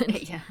what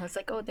happened. Yeah, I was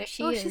like, oh, there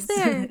she is. She's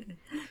there.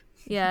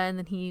 Yeah, and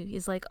then he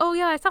is like, oh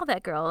yeah, I saw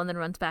that girl, and then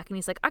runs back and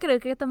he's like, I gotta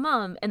get the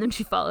mom, and then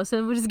she follows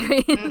him, which is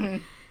great.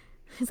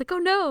 He's like, oh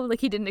no,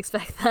 like he didn't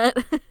expect that.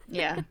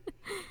 Yeah,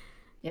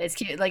 it's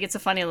cute. Like it's a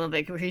funny little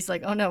bit where he's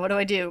like, oh no, what do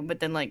I do? But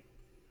then like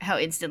how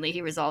instantly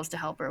he resolves to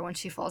help her when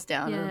she falls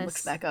down and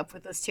looks back up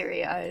with those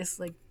teary eyes,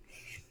 like.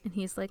 And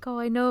he's like, oh,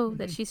 I know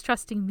that she's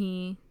trusting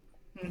me,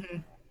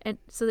 and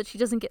so that she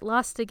doesn't get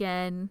lost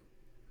again.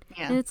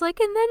 Yeah. And it's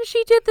like, and then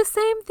she did the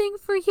same thing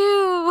for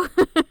you.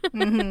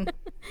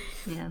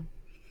 Yeah.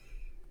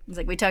 It's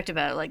like we talked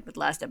about like the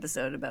last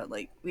episode about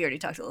like we already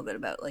talked a little bit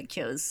about like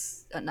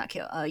Kyo's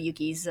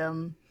Yuki's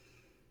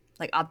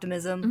like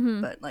optimism,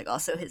 but like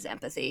also his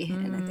empathy,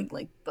 and I think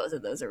like both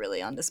of those are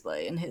really on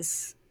display in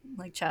his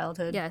like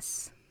childhood.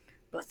 Yes.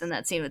 Both in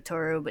that scene with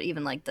Toru, but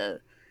even like the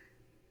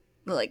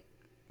like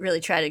really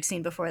tragic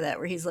scene before that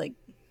where he's like,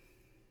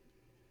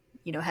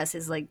 you know, has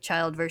his like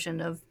child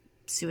version of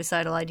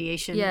suicidal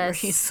ideation. Yes. Where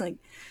he's like,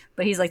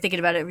 but he's like thinking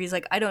about it where he's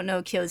like, I don't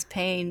know Kyo's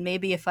pain,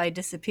 maybe if I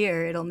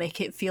disappear it'll make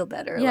it feel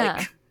better. Yeah.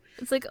 Like,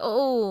 it's like,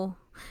 oh,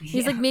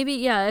 he's like,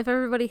 maybe if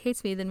everybody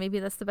hates me, then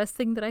maybe that's the best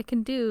thing that I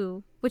can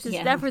do, which is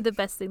never the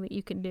best thing that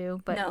you can do,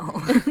 but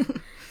no.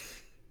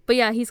 But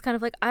yeah, he's kind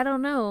of like, I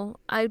don't know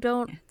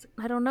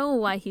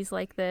why he's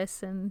like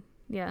this. And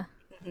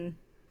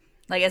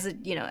like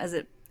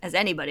as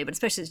anybody, but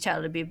especially as a child,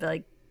 it'd be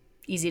like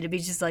easy to be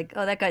just like,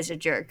 oh, that guy's a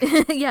jerk.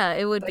 Yeah,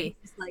 it would be.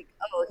 He's like,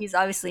 oh, he's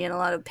obviously in a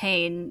lot of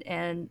pain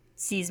and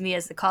sees me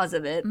as the cause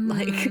of it.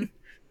 Like,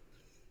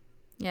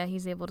 yeah,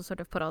 he's able to sort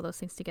of put all those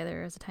things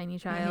together as a tiny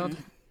child.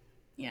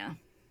 Yeah,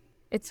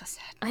 it's so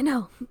sad. I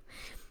know.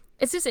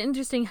 It's just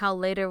interesting how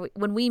later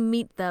when we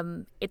meet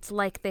them, it's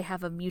like they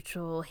have a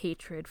mutual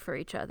hatred for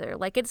each other.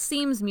 Like it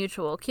seems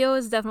mutual. Kyo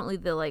is definitely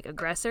the like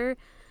aggressor,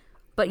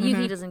 but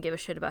Yuki doesn't give a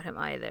shit about him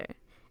either.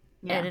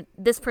 Yeah. And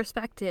this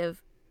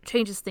perspective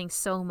changes things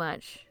so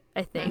much,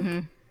 I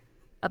think,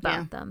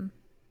 about them.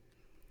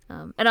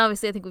 And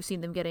obviously, I think we've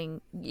seen them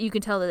you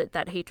can tell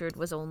that hatred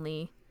was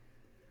only,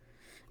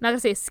 I'm not going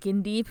to say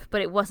skin deep,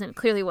 but it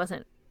clearly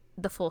wasn't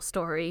the full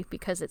story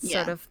because it's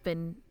sort of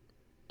been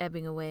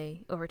ebbing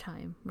away over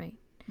time, right?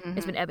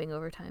 It's been ebbing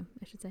over time,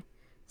 I should say.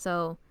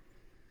 So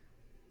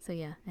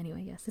yeah,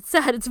 anyway, yes, it's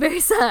sad. It's very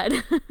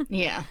sad.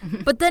 Yeah.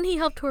 But then he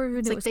helped Toru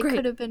and it was they great.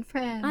 Could have been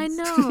friends. I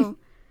know.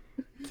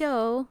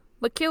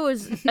 But Kyo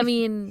was, I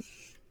mean,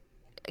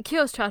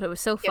 Kyo's childhood was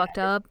so fucked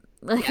up.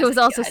 Like, it was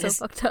also so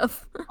fucked up.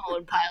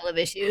 Whole pile of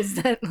issues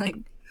that, like...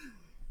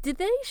 Did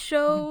they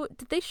show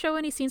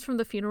any scenes from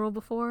the funeral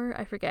before?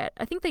 I forget.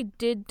 I think they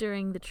did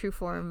during the True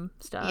Form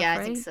stuff, yeah, right?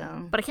 I think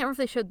so. But I can't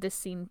remember if they showed this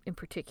scene in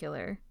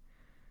particular.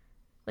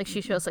 Like, she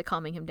shows, like,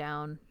 calming him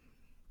down.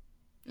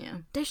 Yeah.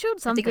 They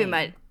showed something. I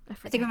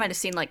think we might have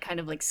seen, like,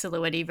 kind of, like,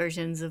 silhouette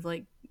versions of,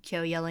 like,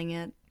 Kyo yelling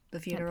at the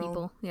funeral. At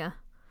people, yeah.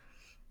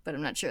 But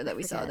I'm not sure that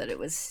we saw that it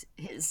was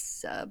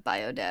his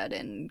bio dad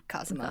and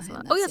Kazuma.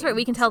 Oh, yeah, that's right.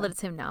 We can tell that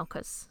it's him now,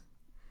 because...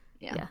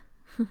 Yeah.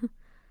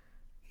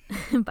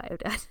 Bio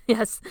dad,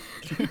 yes.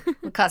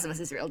 Well, Kazuma's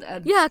his real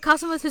dad. Yeah,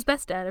 Kazuma's his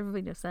best dad.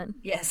 Everybody knows that.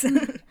 Yes.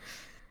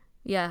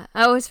 Yeah,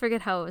 I always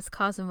forget how it was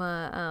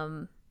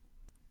Kazuma,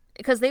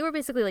 because they were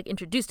basically, like,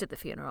 introduced at the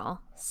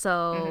funeral.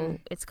 So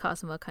it's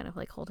Kazuma kind of,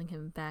 like, holding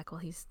him back while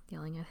he's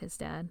yelling at his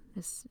dad,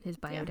 his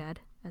bio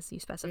dad, as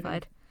you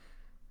specified.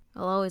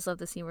 I'll always love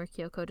the scene where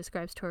Kyoko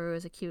describes Toru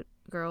as a cute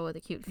girl with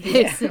a cute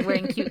face and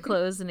wearing cute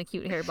clothes and a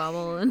cute hair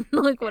bobble and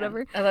like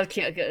whatever. I love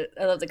Kyoko.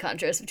 I love the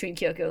contrast between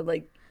Kyoko,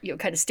 like, you know,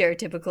 kind of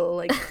stereotypical,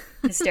 like,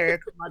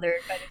 hysterical mother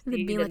kind of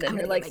thing, being like, and then I'm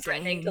her, gonna like, get my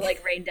threatening gang. to,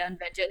 like, rain down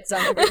vengeance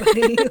on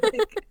everybody.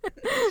 Like,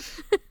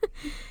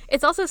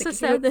 It's also so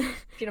sad that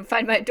if you don't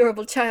find my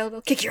adorable child,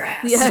 I'll kick your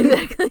ass. yeah,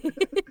 exactly.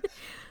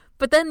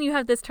 But then you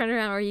have this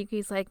turnaround where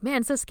Yuki's like,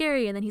 man, so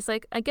scary. And then he's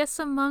like, I guess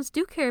some moms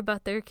do care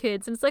about their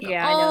kids. And it's like,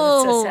 yeah, I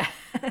know, that's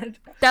so sad.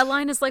 That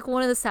line is like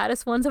one of the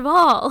saddest ones of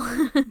all.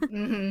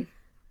 Mm-hmm.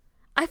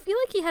 I feel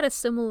like he had a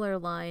similar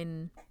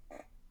line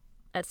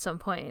at some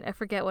point. I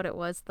forget what it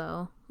was,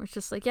 though. Where it's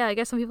just like, yeah, I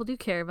guess some people do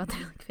care about their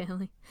like,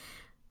 family.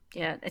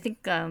 Yeah, I think...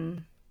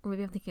 Or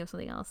maybe I'm thinking of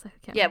something else. I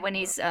can't yeah, remember. when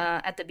he's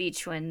at the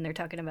beach when they're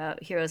talking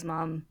about Hiro's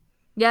mom,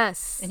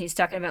 Yes. and he's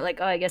talking about, like,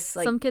 oh, I guess,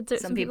 like, some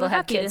people are have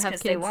happy to kids have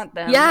because they kids. want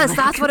them. Yes, Like,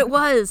 that's what it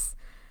was.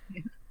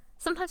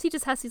 Sometimes he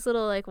just has these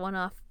little, like,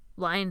 one-off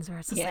lines where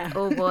it's just Yeah. like,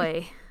 oh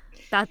boy,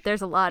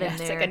 there's a lot in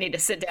it's there. like, I need to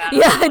sit down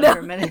Yeah, I know. for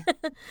a minute.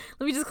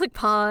 Let me just click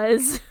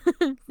pause.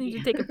 Need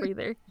to take a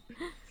breather.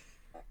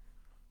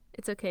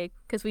 It's okay,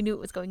 because we knew it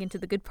was going into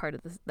the good part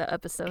of the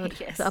episode,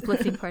 Yes. the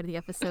uplifting part of the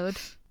episode.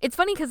 It's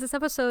funny because this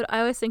episode, I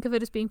always think of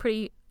it as being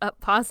pretty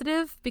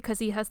positive because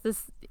he has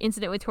this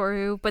incident with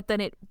Toru, but then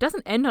it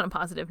doesn't end on a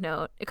positive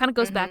note. It kind of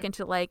goes back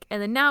into like,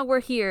 and then now we're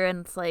here,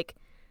 and it's like,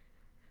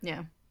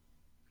 Yeah.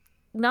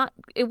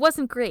 it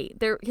wasn't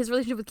great. His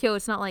relationship with Kyo,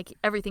 it's not like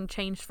everything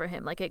changed for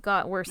him. Like it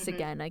got worse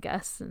again, I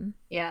guess. And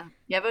Yeah.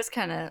 Yeah, but it's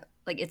kind of,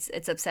 like,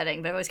 it's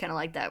upsetting, but I always kind of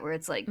like that, where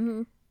it's like,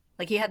 Mhm.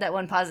 like, he had that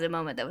one positive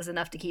moment that was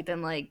enough to keep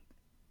him, like,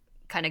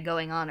 kind of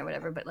going on or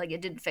whatever, but, like,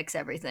 it didn't fix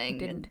everything. It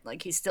didn't. And,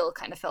 like, he still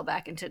kind of fell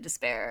back into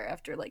despair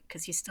after, like,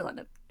 because he's still in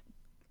a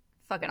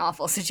fucking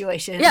awful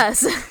situation.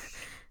 Yes.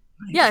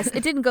 Yes,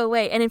 it didn't go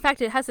away. And in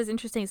fact, it has this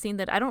interesting scene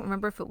that I don't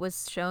remember if it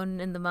was shown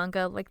in the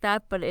manga like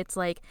that, but it's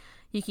like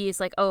Yuki is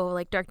like, oh,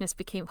 like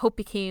hope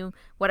became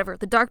whatever.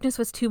 The darkness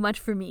was too much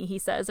for me, he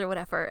says, or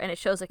whatever. And it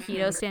shows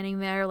Akito standing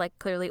there, like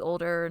clearly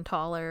older and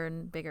taller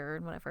and bigger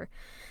and whatever,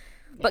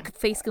 but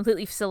face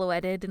completely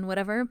silhouetted and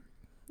whatever.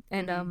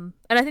 And and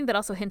I think that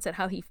also hints at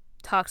how he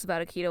talks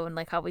about Akito and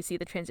like how we see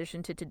the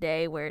transition to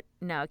today, where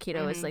now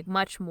Akito is like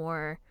much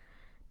more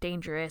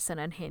dangerous and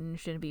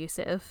unhinged and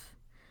abusive.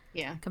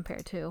 Yeah.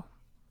 Compared to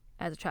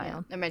as a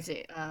child. That reminds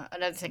me,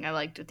 another thing I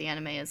liked with the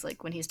anime is,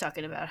 like, when he's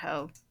talking about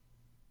how,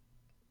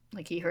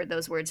 like, he heard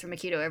those words from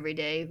Akito every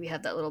day. We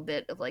had that little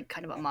bit of, like,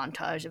 kind of a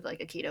montage of,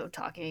 like, Akito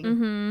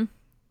talking,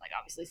 like,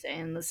 obviously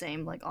saying the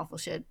same, like, awful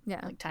shit,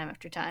 like, time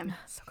after time.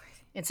 So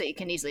crazy. And so you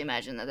can easily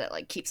imagine that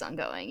like keeps on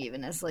going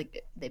even as,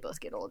 like, they both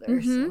get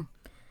older. So.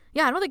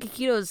 Yeah, I don't think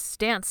Akito's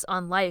stance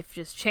on life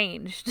just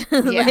changed.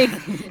 Yeah. Like,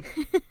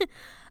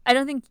 I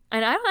don't think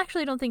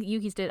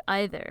Yuki's did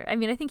either. I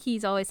mean, I think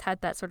he's always had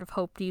that sort of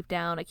hope deep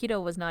down.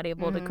 Akito was not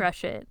able to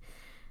crush it,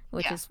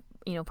 which is,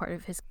 you know, part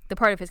of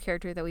his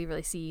character that we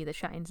really see that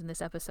shines in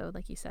this episode,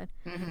 like you said.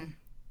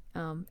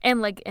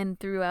 And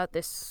throughout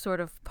this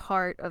sort of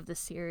part of the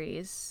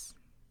series,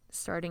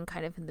 starting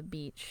kind of in the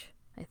beach,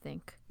 I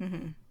think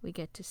we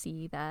get to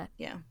see that.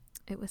 Yeah.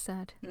 It was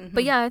sad.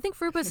 But yeah, I think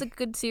Furupa's a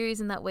good series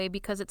in that way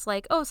because it's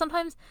like, oh,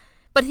 sometimes...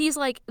 But he's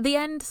like, the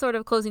end sort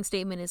of closing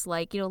statement is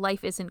like, you know,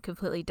 life isn't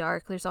completely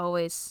dark. There are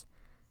always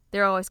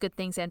good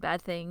things and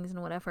bad things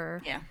and whatever.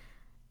 Yeah.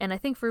 And I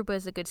think Furupa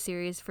is a good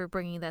series for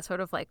bringing that sort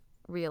of like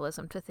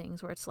realism to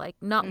things where it's like,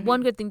 not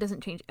one good thing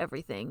doesn't change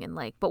everything, and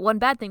like, but one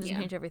bad thing doesn't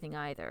change everything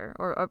either.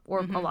 Or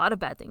a lot of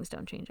bad things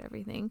don't change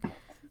everything.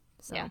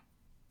 So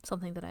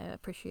something that I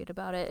appreciate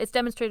about it. It's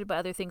demonstrated by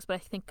other things, but I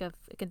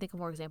can think of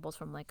more examples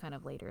from like kind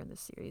of later in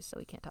this series, so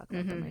we can't talk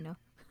about them right now.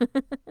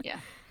 Yeah.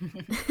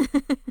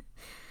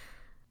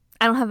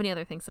 I don't have any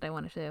other things that I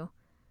wanted to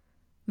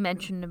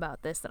mention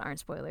about this that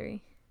aren't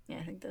spoilery. Yeah,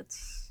 I think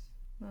that's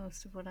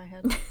most of what I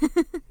had.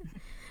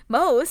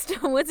 Most?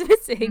 What's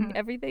missing?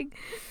 Everything?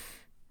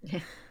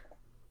 Yeah.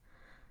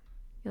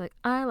 You're like,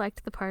 I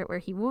liked the part where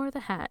he wore the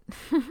hat.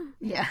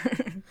 Yeah.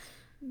 It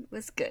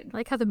was good. I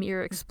like how the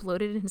mirror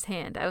exploded in his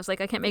hand. I was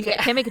like, I can't make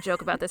a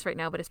joke about this right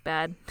now, but it's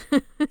bad.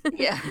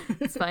 Yeah.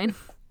 It's fine.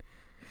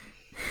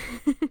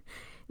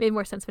 Made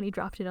more sense when he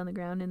dropped it on the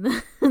ground in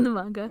the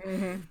manga.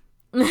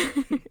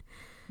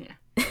 Yeah.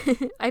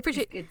 I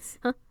appreciate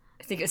I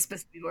think it's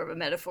supposed to be more of a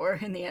metaphor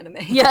in the anime.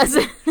 Yes.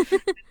 It's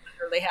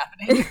literally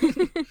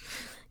happening.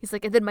 He's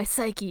like, and then my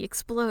psyche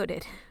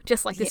exploded,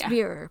 just like this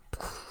mirror.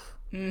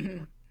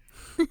 It's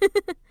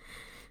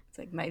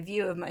like my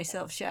view of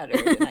myself shattered,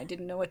 and I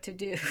didn't know what to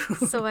do.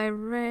 So I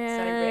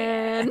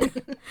ran.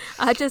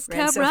 I just Ran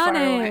kept so far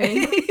running.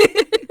 away.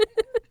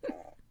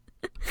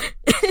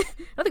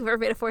 I don't think I've ever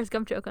made a Forrest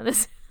Gump joke on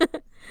this.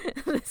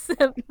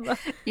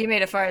 You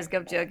made a Forrest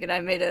Gump joke, and I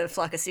made a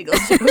Flock of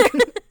Seagulls joke.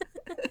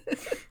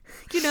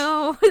 You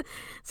know,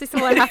 6 to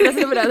 1, half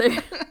dozen of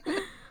another.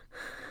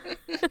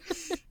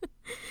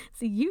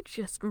 So you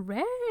just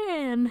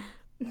ran.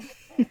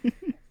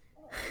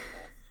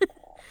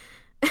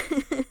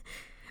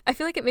 I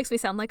feel like it makes me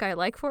sound like I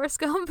like Forrest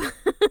Gump,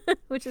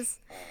 it's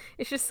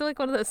just like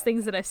one of those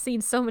things that I've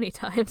seen so many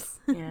times.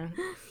 Yeah.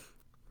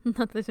 Not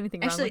that there's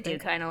anything I wrong actually with do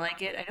it. kind of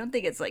like it. I don't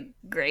think it's like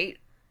great,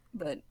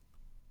 but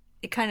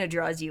it kind of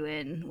draws you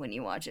in when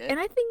you watch it.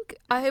 And I think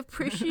I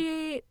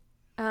appreciate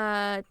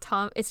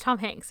it's Tom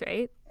Hanks,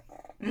 right?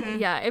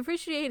 Yeah, I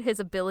appreciate his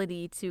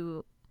ability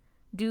to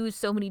do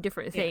so many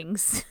different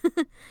things.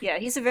 Yeah,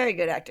 he's a very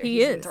good actor. He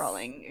He's is.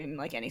 enthralling in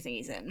like anything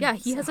he's in. Yeah,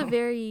 he has a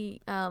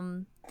very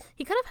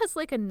he kind of has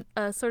like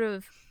a sort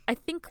of, I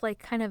think, like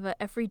kind of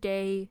a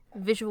everyday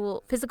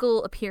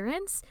physical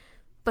appearance,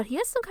 but he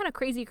has some kind of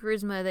crazy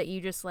charisma that you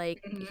just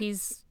like.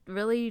 He's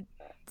really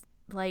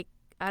like,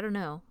 I don't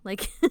know,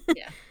 like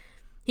Yeah.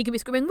 he can be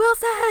screaming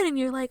Wilson, and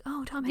you're like,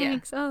 oh, Tom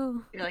Hanks.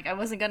 Oh, You're like, I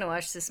wasn't gonna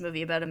watch this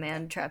movie about a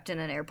man trapped in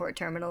an airport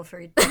terminal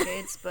for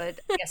decades, but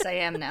I guess I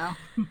am now.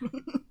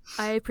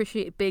 I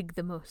appreciate Big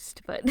the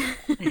most, but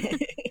yeah,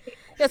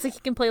 it's like he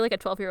can play like a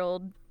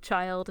 12-year-old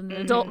child in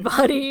an adult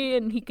body,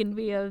 and he can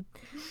be a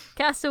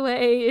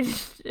castaway.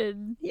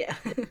 And Yeah.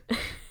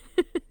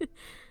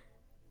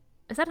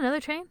 Is that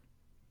another train?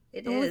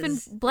 It Oh, is. we've been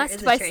There blessed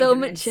is a by train so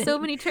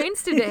dimension. many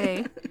trains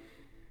today.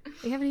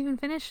 We haven't even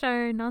finished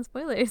our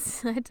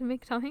non-spoilers. I had to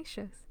make Tom Hanks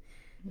shows.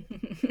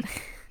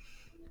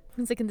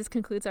 Once again, this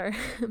concludes our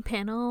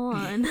panel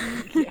on.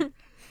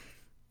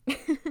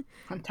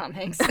 I'm Tom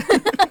Hanks.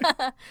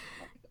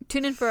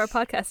 Tune in for our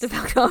podcast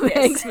about Tom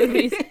Hanks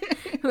movies.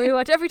 Where we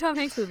watch every Tom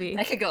Hanks movie.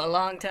 That could go a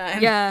long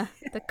time. Yeah,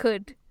 that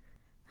could.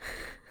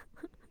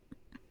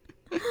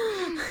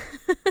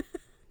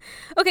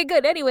 Okay,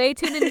 good. Anyway,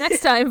 tune in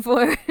next time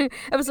for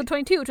episode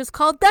 22, which is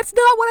called That's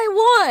Not What I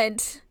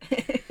Want.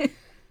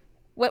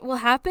 What will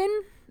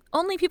happen?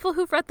 Only people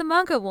who've read the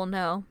manga will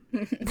know.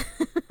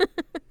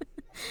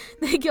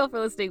 Thank you all for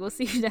listening. We'll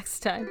see you next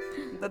time.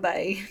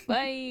 Bye-bye.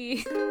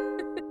 Bye.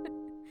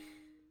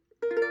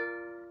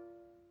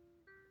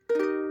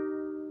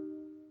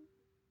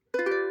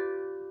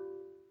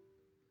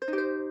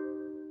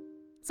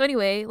 So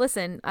anyway,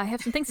 listen, I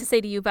have some things to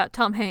say to you about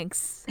Tom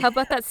Hanks. How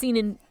about that scene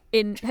in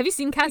have you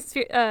seen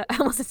I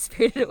almost said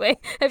Spirited Away.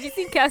 Have you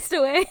seen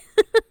Castaway?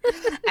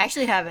 I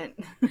actually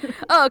haven't.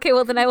 Oh, okay,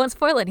 well then I won't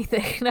spoil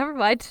anything. Never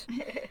mind.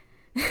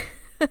 I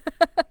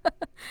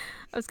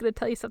was going to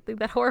tell you something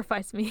that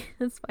horrifies me.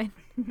 That's fine.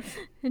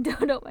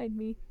 Don't mind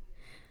me.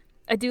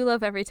 I do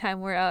love every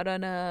time we're out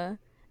on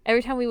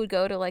every time we would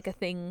go to like a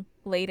thing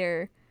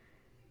later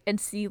and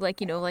see like,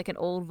 you know, like an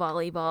old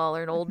volleyball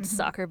or an old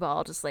soccer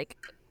ball just like,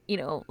 you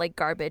know, like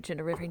garbage in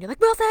a river, and you're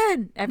like,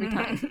 Wilson! Every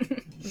time.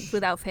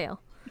 Without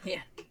fail.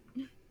 Yeah.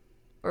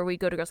 Or we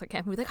go to Girl Scout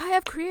camp and we're like, I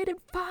have created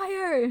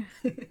fire!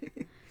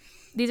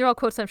 These are all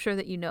quotes I'm sure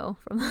that you know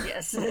from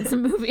Yes. the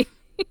movie.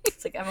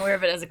 It's like I'm aware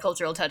of it as a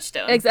cultural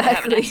touchstone. Exactly. I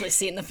haven't actually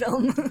seen the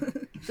film.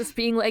 Just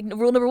being like,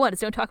 rule number 1 is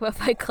don't talk about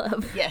Fight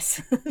Club.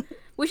 Yes.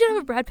 We should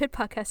have a Brad Pitt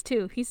podcast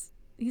too. He's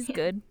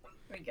good.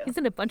 There we go. He's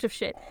in a bunch of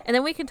shit. And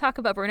then we can talk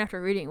about Burn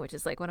After Reading, which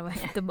is like one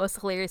of the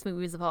most hilarious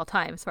movies of all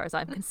time, as far as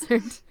I'm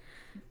concerned.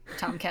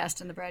 Tomcast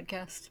and the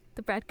Bradcast.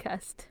 The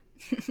Bradcast.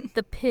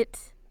 The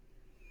Pit.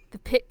 The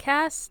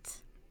Pitcast.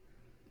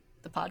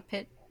 The Pod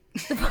Pit.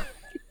 The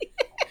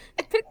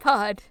Pit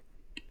Pod.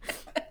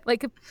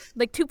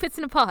 Like two pits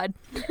in a pod.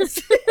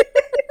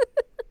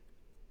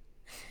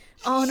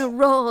 On a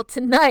roll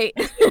tonight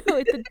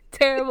with the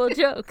terrible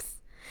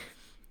jokes.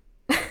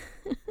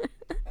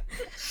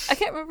 I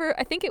can't remember.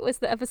 I think it was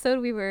the episode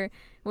we were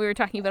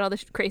talking about all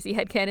the crazy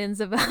headcanons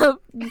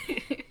about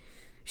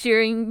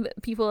shearing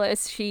people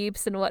as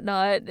sheeps and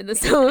whatnot in the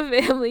Soma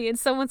family, and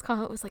someone's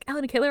comment was like,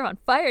 Ellen and Kayla are on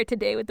fire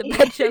today with the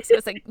bad jokes. And I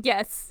was like,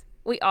 yes,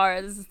 we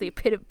are. This is the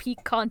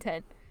peak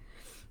content.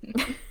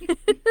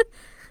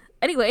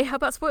 Anyway, how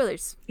about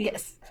spoilers?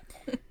 Yes.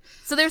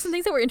 So there were some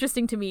things that were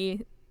interesting to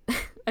me.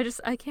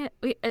 I can't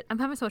wait. I'm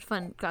having so much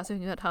fun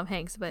gossiping about Tom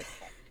Hanks, but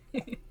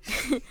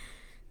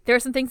there were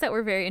some things that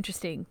were very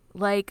interesting.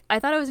 Like, I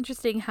thought it was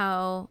interesting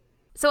how,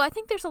 so I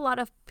think there's a lot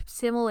of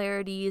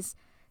similarities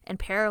and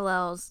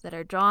parallels that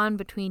are drawn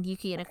between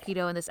Yuki and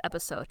Akito in this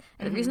episode.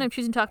 And the reason I'm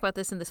choosing to talk about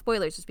this in the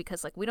spoilers is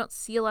because, like, we don't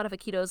see a lot of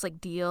Akito's,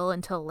 like, deal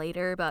until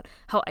later about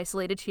how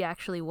isolated she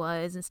actually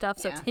was and stuff.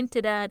 So it's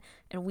hinted at,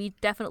 and we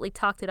definitely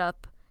talked it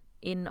up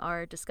in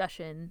our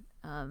discussion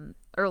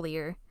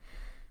earlier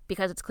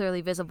because it's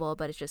clearly visible,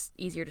 but it's just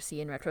easier to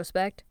see in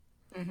retrospect.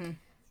 Mm-hmm.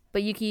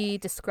 But Yuki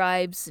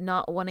describes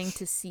not wanting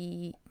to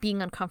see,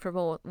 being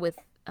uncomfortable with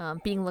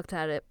being looked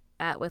at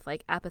with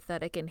like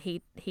apathetic and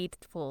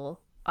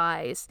hateful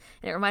eyes.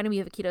 And it reminded me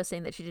of Akito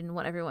saying that she didn't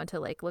want everyone to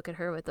like look at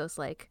her with those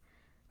like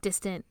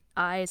distant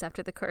eyes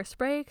after the curse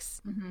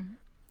breaks. Mm-hmm.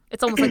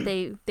 It's almost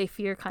like they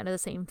fear kind of the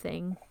same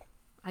thing,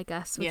 I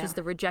guess, which Yeah. is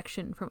the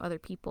rejection from other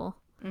people.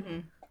 Mm-hmm.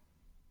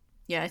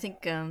 Yeah, I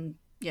think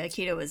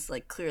Akito was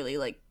like clearly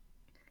like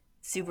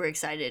super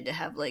excited to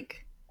have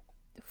like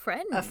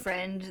a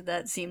friend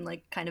that seemed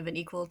like kind of an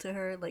equal to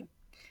her. Like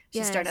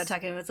she started out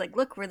talking, it's like,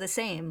 look, we're the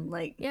same.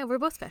 Like, yeah, we're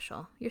both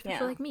special. You're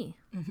special like me.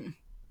 Mm-hmm.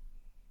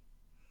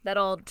 That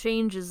all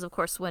changes, of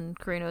course, when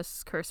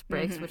Kurino's curse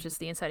breaks, which is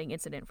the inciting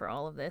incident for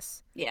all of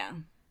this. Yeah.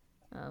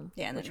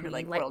 Yeah, and then her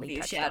like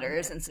worldview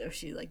shatters, and so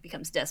she like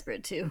becomes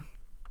desperate to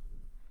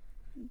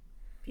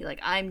be like,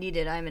 I'm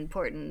needed, I'm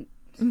important.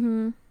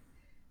 Mm-hmm.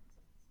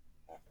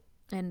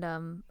 And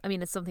I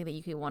mean, it's something that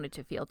Yuki wanted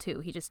to feel too.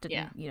 He just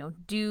didn't,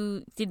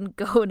 didn't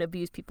go and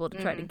abuse people to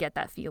try to get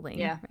that feeling.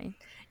 Yeah. Right.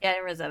 Yeah, I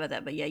didn't realize about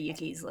that, but yeah,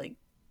 Yuki's like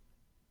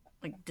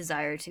like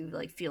desire to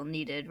like feel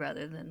needed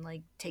rather than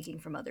like taking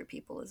from other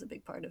people is a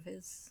big part of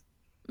his.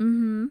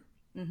 Mm-hmm.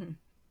 Mm-hmm.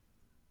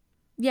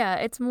 Yeah,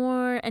 it's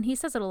more, and he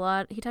says it a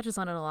lot. He touches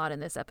on it a lot in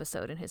this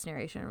episode in his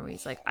narration, where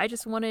he's like, "I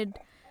just wanted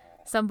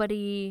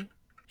somebody.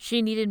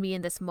 She needed me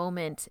in this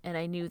moment, and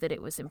I knew that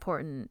it was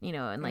important, you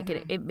know, and like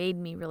it made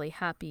me really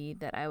happy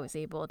that I was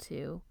able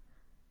to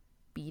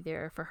be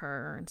there for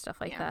her and stuff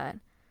like that."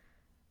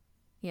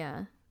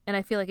 Yeah, and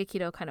I feel like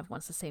Akito kind of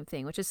wants the same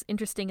thing, which is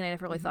interesting, and I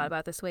never really thought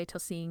about it this way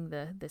till seeing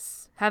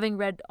this having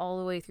read all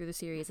the way through the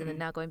series and then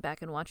now going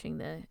back and watching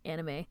the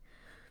anime.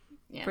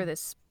 Yeah. For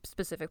this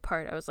specific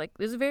part, I was like,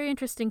 there's a very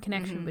interesting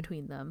connection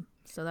between them.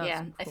 So that was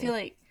cool. I feel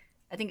like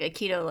I think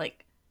Akito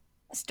like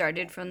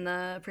started from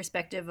the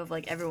perspective of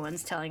like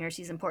everyone's telling her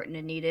she's important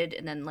and needed,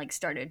 and then like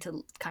started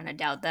to kind of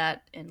doubt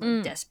that and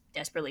like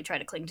desperately try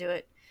to cling to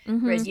it.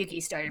 Whereas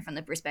Yuki started from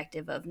the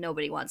perspective of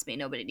nobody wants me,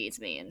 nobody needs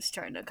me, and is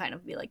trying to kind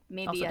of be like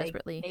maybe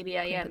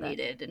I am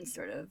needed, and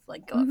sort of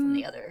like go up from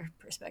the other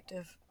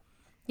perspective.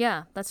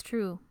 Yeah, that's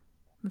true.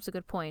 That's a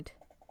good point.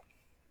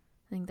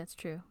 I think that's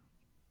true.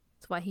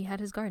 That's why he had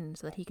his garden,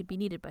 so that he could be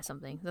needed by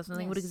something. That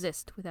something would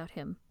exist without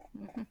him.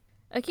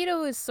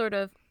 Akito is sort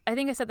of, I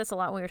think I said this a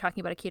lot when we were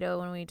talking about Akito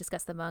when we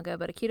discussed the manga,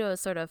 but Akito is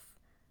sort of,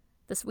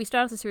 we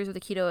start off the series with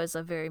Akito as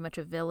a very much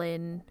a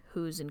villain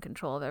who's in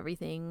control of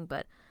everything,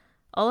 but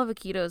all of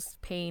Akito's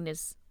pain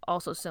is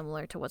also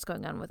similar to what's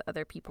going on with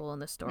other people in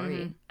the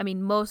story. I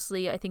mean,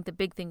 mostly, I think the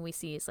big thing we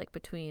see is like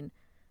between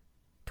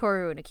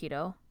Toru and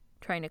Akito,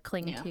 trying to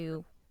cling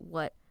to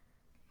what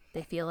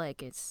they feel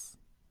like is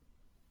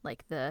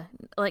like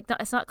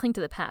it's not cling to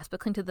the past, but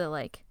cling to the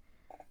like,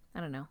 I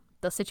don't know,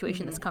 the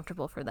situation that's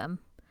comfortable for them.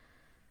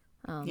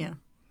 Yeah.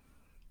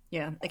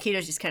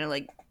 Akito's just kind of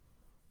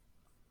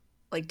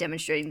like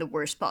demonstrating the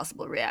worst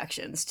possible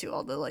reactions to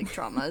all the like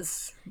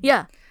traumas.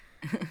 Yeah.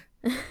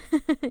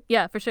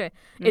 Yeah, for sure.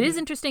 It is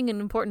interesting and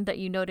important that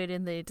you noted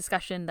in the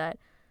discussion that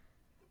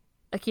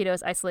Akito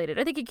is isolated.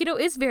 I think Akito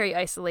is very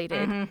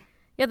isolated.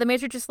 Yeah, the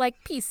maids are just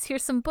like, peace,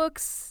 here's some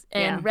books.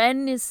 And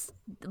Ren is,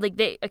 like,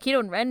 Akito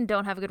and Ren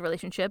don't have a good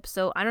relationship,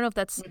 so I don't know if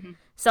that's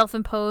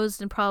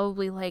self-imposed and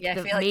probably, like,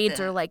 the maids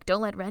are like,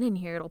 don't let Ren in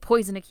here, it'll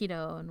poison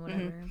Akito and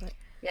whatever. But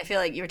yeah, I feel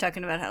like you were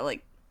talking about how,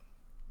 like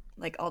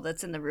all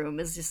that's in the room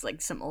is just,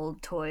 like, some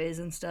old toys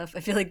and stuff.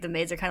 I feel like the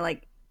maids are kind of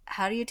like,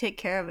 how do you take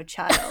care of a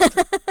child?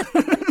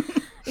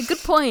 Good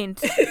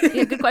point.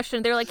 Yeah, good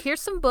question. They're like,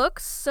 here's some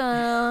books,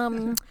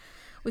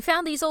 we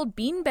found these old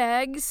bean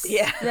bags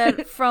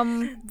that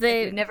from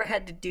the we never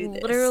had to do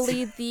this.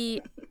 Literally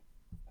the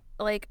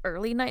like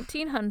early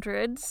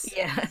 1900s.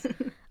 Yeah.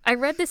 I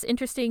read this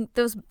interesting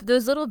those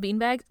little bean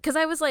bags because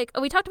I was like,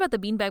 we talked about the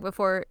bean bag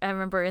before. I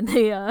remember in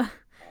the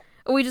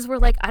we just were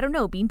like, I don't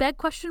know, beanbag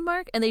question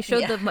mark, and they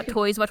showed the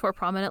toys much more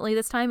prominently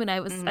this time. And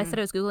I said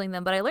I was googling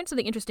them, but I learned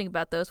something interesting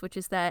about those, which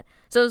is that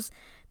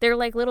they're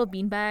like little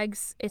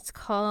beanbags. It's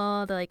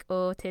called like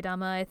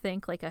Te-dama, I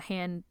think, like a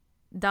hand.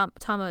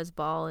 Tama is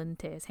ball and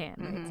Te is hand,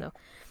 right? So,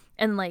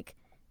 and like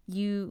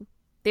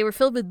they were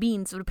filled with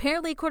beans. But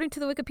apparently, according to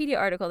the Wikipedia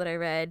article that I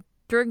read,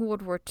 during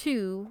World War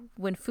II,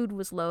 when food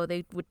was low,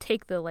 they would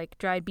take the like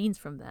dried beans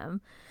from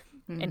them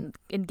and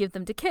give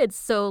them to kids.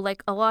 So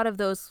like a lot of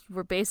those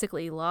were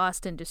basically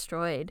lost and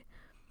destroyed.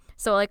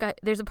 So like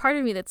there's a part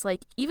of me that's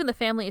like, even the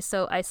family is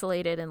so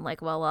isolated and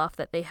like well off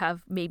that they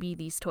have maybe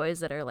these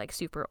toys that are like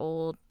super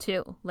old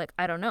too. Like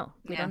I don't know,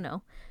 we don't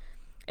know.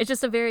 It's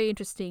just a very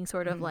interesting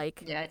sort of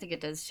like I think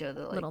it does show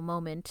the like, little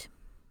moment,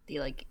 the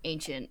like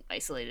ancient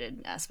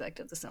isolated aspect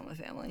of the Soma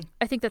family.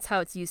 I think that's how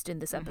it's used in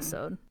this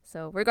episode.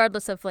 So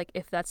regardless of like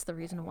if that's the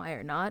reason why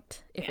or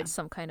not, if it's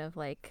some kind of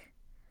like,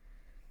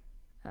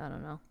 I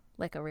don't know,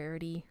 like a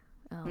rarity.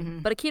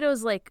 But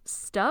Akito's like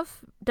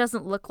stuff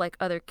doesn't look like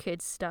other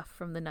kids' stuff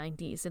from the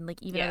 90s and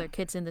like even other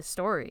kids in the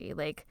story.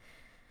 Like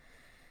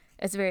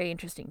it's very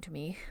interesting to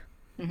me.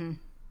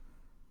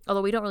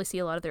 Although we don't really see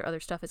a lot of their other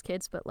stuff as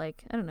kids, but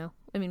like, I don't know.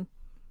 I mean,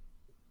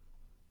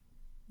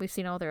 we've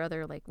seen all their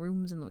other like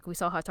rooms, and like we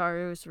saw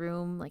Hataru's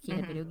room, like he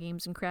had video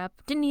games and crap.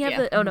 Didn't he have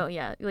the? Oh no,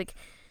 yeah. Like,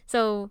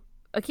 so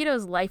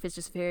Akito's life is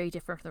just very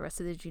different from the rest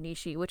of the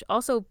Junichi, which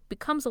also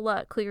becomes a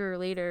lot clearer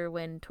later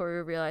when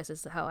Toru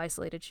realizes how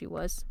isolated she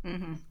was.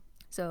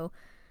 So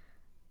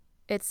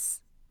it's,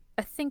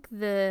 I think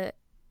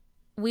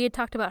we had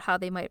talked about how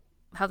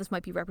this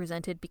might be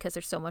represented because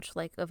there's so much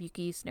like of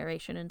Yuki's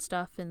narration and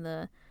stuff in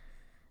the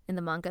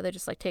manga that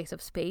just like takes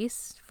up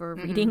space for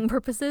reading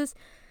purposes.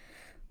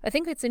 I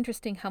think it's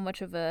interesting how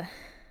much of a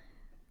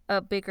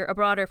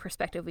broader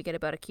perspective we get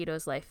about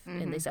Akito's life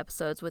in these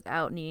episodes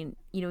without needing,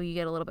 you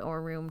get a little bit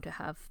more room to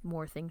have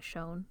more things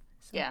shown.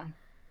 So.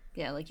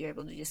 Yeah, like you're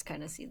able to just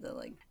kind of see the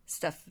like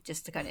stuff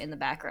just to kind of in the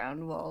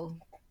background while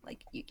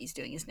like Yuki's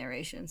doing his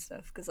narration and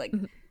stuff, because like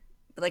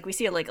like we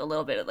see like a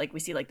little bit, like we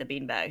see like the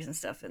bean bags and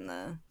stuff in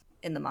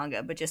the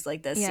manga, but just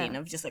like the scene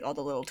of just like all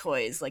the little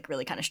toys like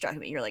really kind of struck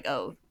me. You're like,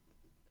 oh,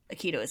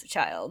 Akito is a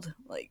child.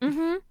 Like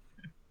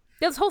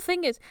this whole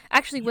thing is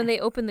actually when they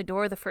open the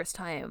door the first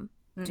time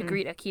to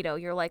greet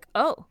Akito, you're like,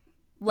 oh,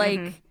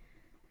 like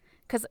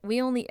because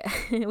we only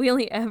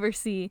ever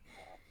see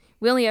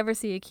we only ever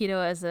see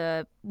Akito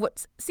as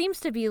what seems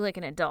to be like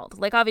an adult,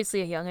 like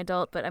obviously a young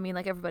adult, but I mean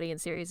like everybody in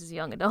series is a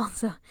young adult.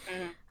 So,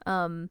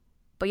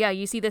 but yeah,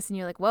 you see this and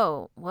you're like,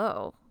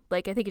 whoa.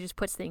 Like I think it just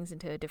puts things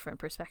into a different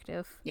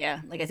perspective.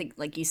 Yeah, like I think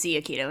like you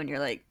see Akito and you're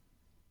like,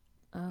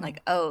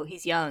 oh,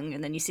 he's young,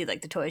 and then you see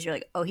like the toys, you're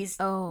like, oh, he's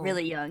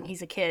really young.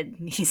 He's a kid.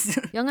 He's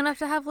young enough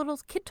to have little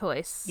kid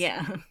toys.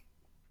 Yeah,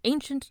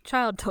 ancient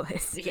child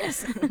toys.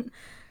 Yes.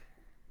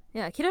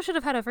 Yeah, Akito should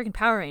have had a freaking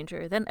Power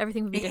Ranger. Then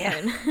everything would be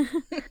different.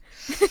 Yeah.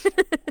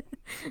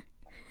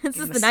 This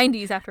is the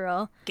 90s after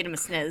all. Get him a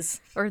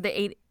SNES. Or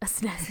the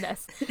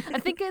SNES. I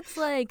think it's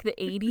like the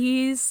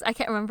 80s. I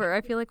can't remember.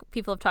 I feel like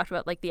people have talked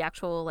about like the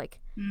actual like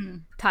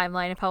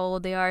timeline of how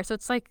old they are. So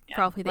it's like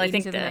probably the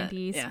 80s or the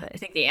 90s. Yeah, but I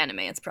think the anime,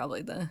 it's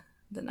probably the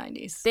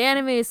 90s. The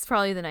anime is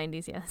probably the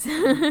 90s,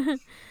 yes.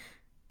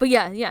 But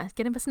yeah,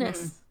 get him a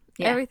SNES.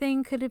 Yeah.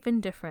 Everything could have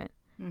been different.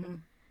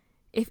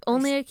 If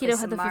only Akito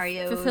had the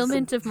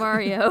fulfillment of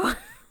Mario.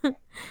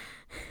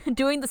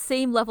 Doing the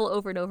same level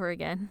over and over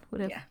again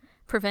would have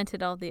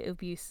prevented all the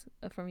abuse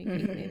from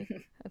Yuki,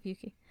 maybe, of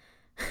Yuki.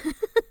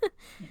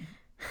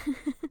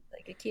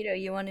 Like, Akito,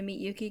 you want to meet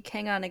Yuki?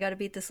 Hang on, I gotta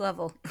beat this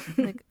level.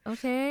 Like,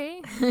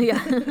 okay.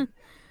 Yeah.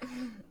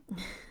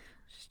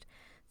 Just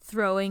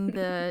throwing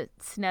the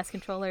SNES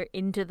controller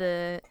into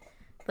the,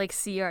 like,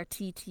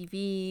 CRT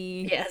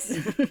TV.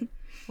 Yes.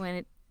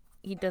 When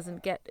he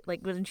doesn't get,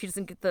 like, when she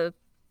doesn't get the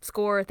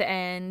score at the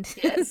end.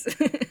 Yes.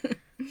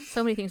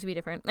 So many things would be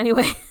different.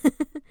 Anyway.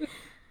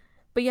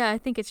 But yeah, I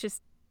think it's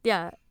just,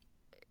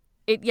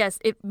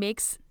 it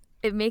makes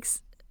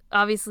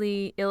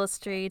obviously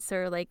illustrates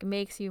or like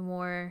makes you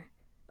more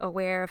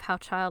aware of how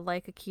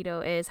childlike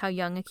Akito is, how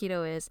young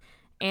Akito is,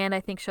 and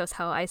I think shows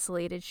how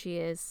isolated she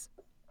is,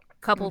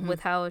 coupled with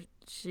how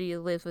she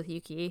lives with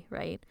Yuki,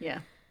 right?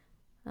 Yeah.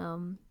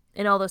 And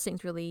all those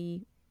things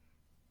really,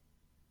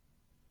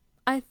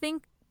 I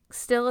think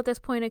still at this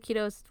point,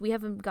 we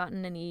haven't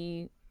gotten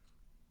any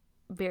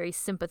very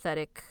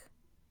sympathetic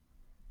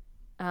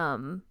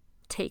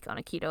take on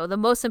Akito. The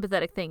most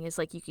sympathetic thing is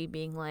like Yuki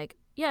being like,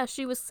 yeah,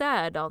 she was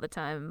sad all the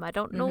time. I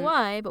don't know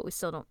why, but we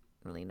still don't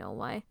really know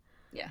why.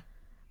 Yeah.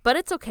 But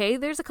it's okay.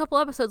 There's a couple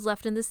episodes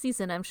left in this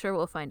season. I'm sure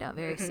we'll find out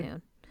very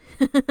soon.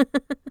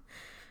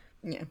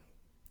 Yeah.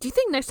 Do you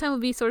think next time will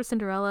be sort of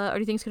Cinderella, or do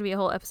you think it's going to be a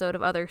whole episode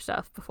of other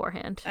stuff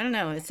beforehand? I don't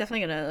know. It's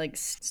definitely going to like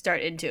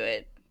start into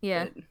it.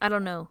 Yeah. But I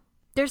don't know.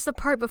 There's the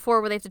part before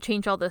where they have to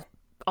change all the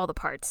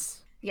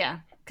parts. Yeah.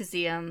 Because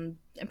I'm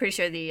pretty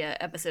sure the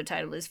episode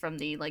title is from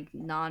the like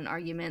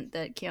non-argument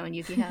that Kyo and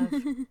Yuki have.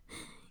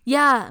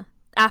 Yeah,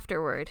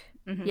 afterward.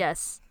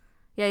 Yes.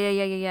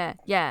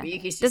 Yeah.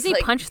 Does he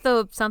punch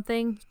the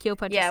something? Kyo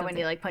punches. Yeah, something. when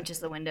he like punches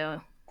the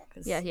window.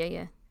 Yeah.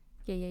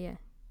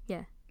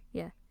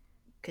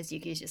 Because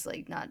Yuki's just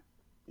like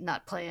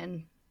not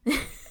playing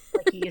like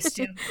he used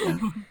to.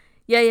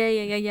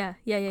 Yeah.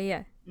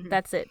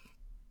 That's it.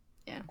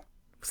 Yeah.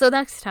 So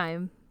next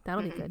time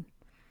that'll be good.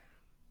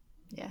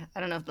 Yeah, I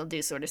don't know if they'll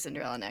do Sword of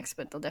Cinderella next,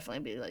 but they'll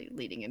definitely be like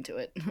leading into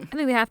it. I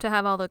think they have to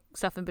have all the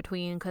stuff in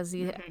between because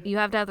you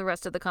have to have the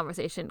rest of the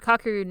conversation.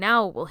 Kakeru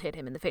now will hit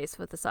him in the face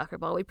with the soccer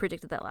ball. We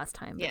predicted that last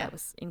time, but that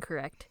was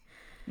incorrect.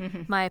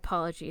 My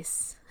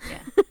apologies. Yeah.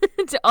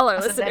 To all our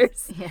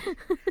listeners.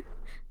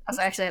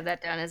 Also, I actually have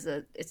that down as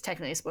it's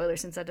technically a spoiler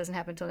since that doesn't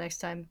happen until next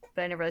time,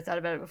 but I never really thought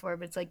about it before.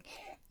 But it's like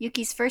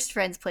Yuki's first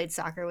friends played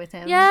soccer with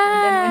him. Yeah.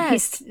 And then when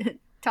he's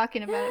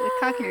talking about it with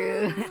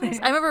Kakeru.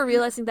 I remember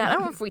realizing that. I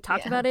don't know if we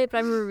talked about it, but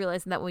I remember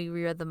realizing that when we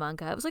reread the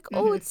manga. I was like,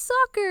 oh, it's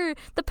soccer.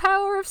 The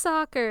power of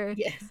soccer.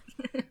 Yes.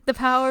 The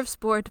power of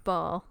sport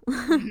ball.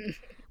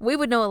 We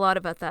would know a lot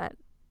about that.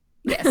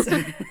 Yes.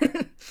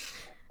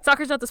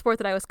 Soccer's not the sport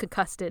that I was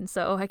concussed in,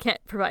 so I can't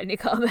provide any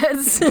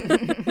comments.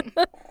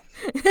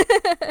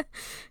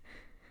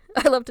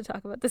 I love to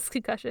talk about this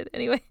concussion.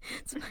 Anyway,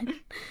 it's fine.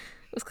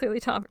 It was clearly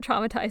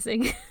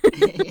traumatizing.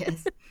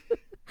 Yes.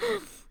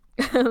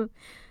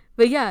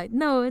 But yeah,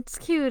 no, it's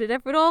cute.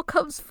 It all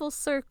comes full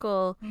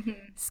circle.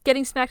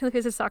 Getting smacked in the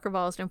face with soccer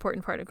ball is an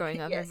important part of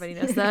growing up. Yes. Everybody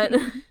knows that.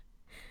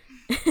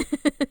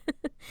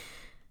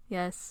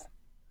 Yes.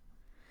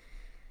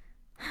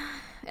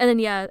 And then,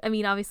 yeah, I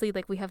mean, obviously,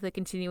 like, we have the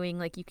continuing,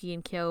 like, Yuki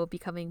and Kyo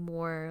becoming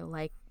more,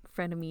 like,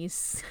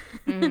 frenemies.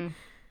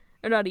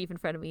 Or not even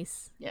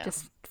frenemies. Yeah.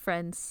 Just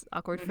friends,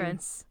 awkward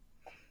friends.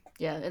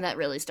 Yeah, and that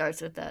really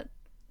starts with that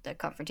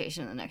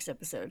confrontation in the next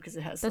episode, because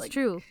it has, That's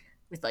true.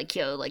 With, like,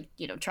 Kyo, like,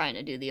 you know, trying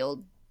to do the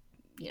old,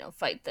 you know,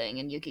 fight thing,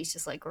 and Yuki's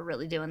just like, we're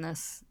really doing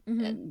this.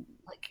 And,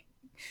 like...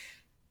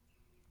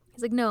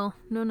 He's like, no.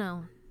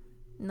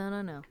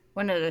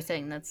 One other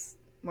thing that's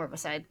more of a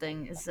side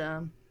thing is,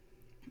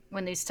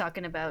 when Akito's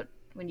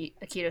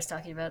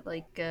talking about,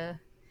 like,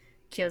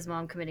 Kyo's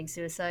mom committing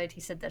suicide, he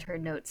said that her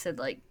note said,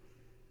 like,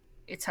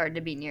 it's hard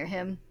to be near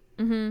him.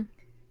 And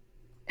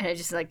it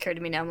just, like, occurred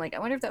to me now, I'm like, I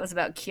wonder if that was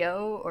about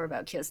Kyo or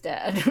about Kyo's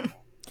dad.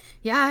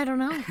 Yeah, I don't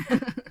know.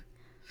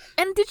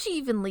 And did she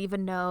even leave a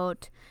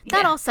note?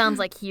 That all sounds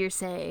like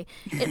hearsay.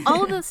 And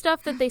all of the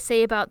stuff that they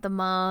say about the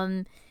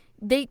mom,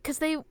 because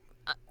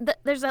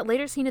there's that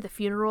later scene at the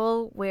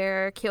funeral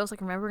where Kyo's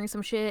like remembering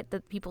some shit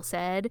that people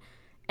said,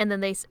 and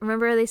then they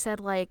said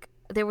like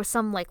there was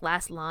some like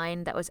last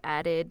line that was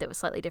added that was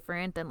slightly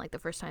different than like the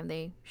first time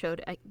they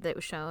showed that it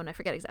was shown. I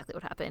forget exactly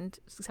what happened.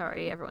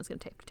 Sorry, everyone's gonna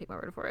take my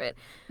word for it.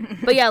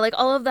 But yeah, like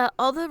all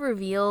the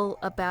reveal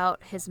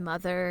about his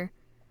mother.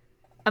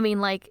 I mean,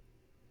 like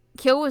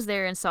Kyo was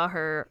there and saw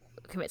her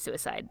commit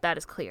suicide. That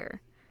is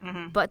clear.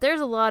 Mm-hmm. But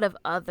there's a lot of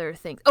other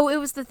things. Oh, it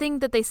was the thing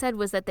that they said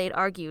was that they'd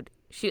argued.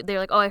 They're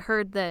like, oh, I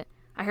heard her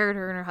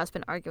and her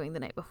husband arguing the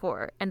night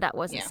before, and that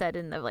wasn't said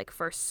in the like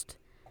first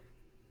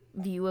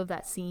view of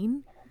that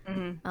scene.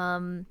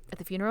 Mm-hmm. At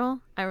the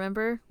funeral. I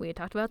remember we had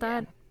talked about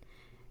that,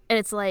 and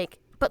it's like,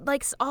 but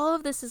like all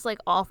of this is like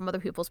all from other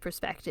people's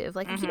perspective.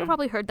 Like Akito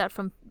probably heard that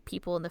from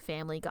people in the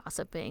family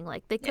gossiping.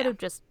 Like they could have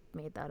just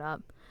made that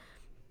up.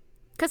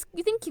 Because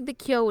you think the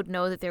Kyo would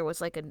know that there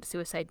was like a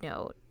suicide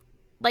note.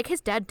 Like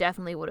his dad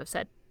definitely would have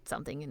said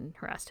something and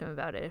harassed him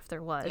about it if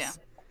there was. Yeah.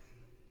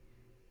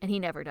 And he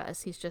never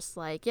does. He's just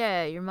like,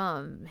 yeah, your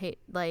mom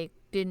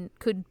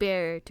couldn't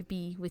bear to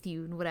be with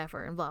you and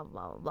whatever and blah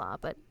blah blah blah.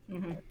 But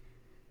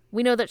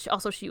we know that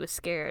she was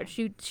scared.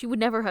 She would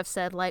never have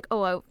said like,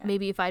 oh,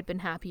 maybe if I'd been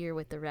happier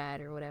with the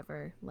rat or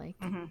whatever. Like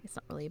it's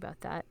not really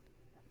about that.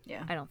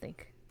 Yeah, I don't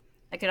think.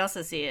 I could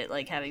also see it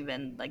like having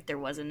been like there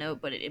was a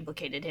note, but it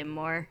implicated him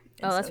more.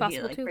 And that's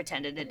possible he, like, too.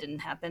 Pretended it didn't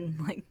happen.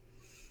 Like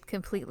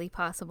completely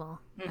possible.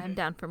 I'm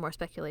down for more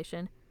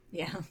speculation.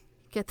 Yeah.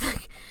 Get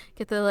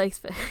the like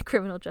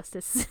criminal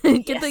justice,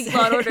 get the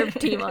Law and Order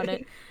team on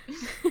it.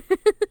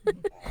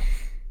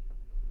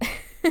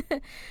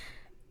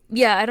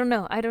 Yeah, I don't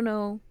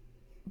know,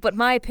 but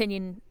my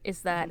opinion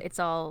is that it's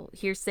all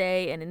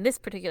hearsay, and in this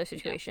particular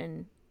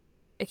situation,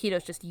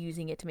 Akito's just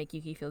using it to make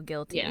Yuki feel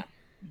guilty. Yeah.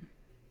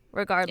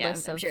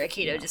 Regardless I'm sure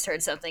Akito just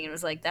heard something and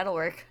was like, "That'll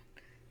work."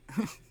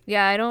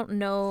 Yeah, I don't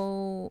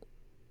know.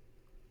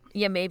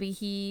 Yeah, maybe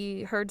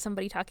he heard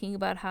somebody talking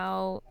about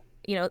how.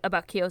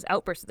 About Kyo's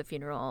outburst at the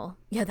funeral.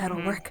 Yeah,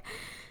 that'll work.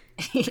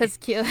 Because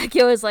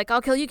Kyo is like, I'll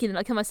kill Yuki and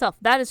I'll kill myself.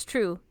 That is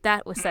true.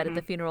 That was said at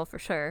the funeral for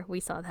sure. We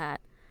saw that.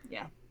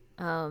 Yeah.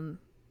 But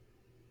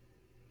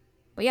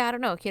yeah, I don't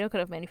know. Kyo could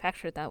have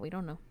manufactured that. We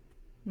don't know.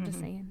 I'm just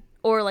saying.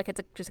 Or like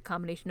it's just a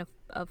combination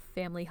of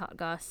family hot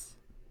goss.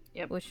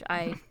 Yep. Which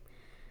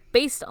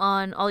based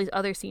on all these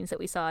other scenes that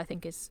we saw, I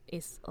think is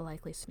a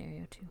likely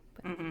scenario too.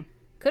 But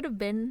could have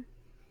been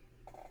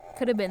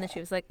that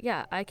she was like,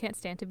 yeah, I can't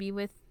stand to be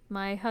with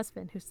my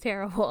husband who's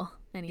terrible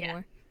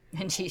anymore.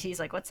 Yeah. And he's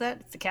like, what's that?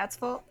 It's the cat's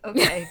fault?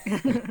 Okay.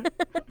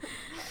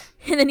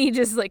 And then he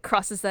just like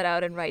crosses that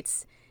out and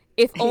writes,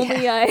 if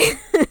only I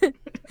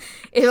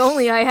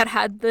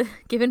had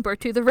given birth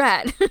to the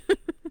rat.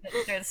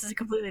 This is a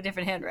completely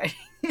different handwriting.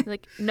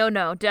 Like,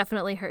 no,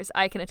 definitely hers.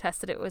 I can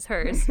attest that it was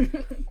hers.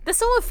 The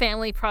Soma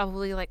family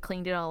probably like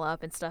cleaned it all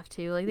up and stuff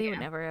too. Like they would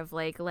never have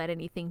like let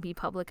anything be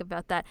public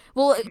about that.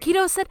 Well,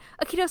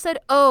 Akito said,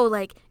 oh,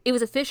 like it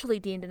was officially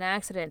deemed an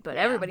accident, but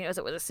everybody knows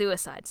it was a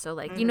suicide. So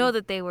like you know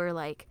that they were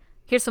like,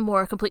 here's some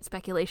more complete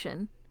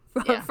speculation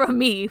from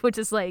me, which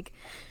is like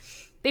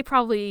they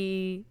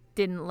probably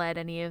didn't let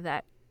any of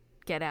that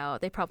get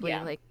out. They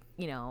probably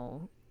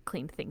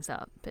cleaned things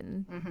up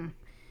and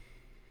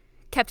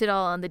kept it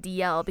all on the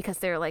DL because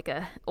they're like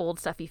a old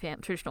stuffy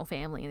traditional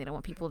family and they don't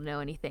want people to know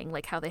anything,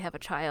 like how they have a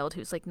child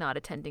who's like not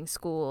attending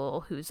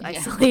school, who's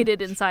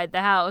isolated inside the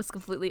house,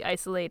 completely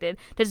isolated.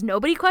 Does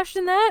nobody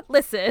question that?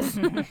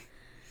 Listen.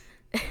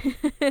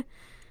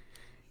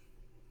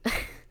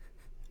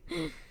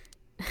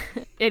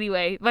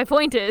 Anyway, my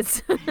point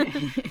is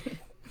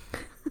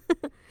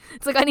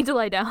it's like I need to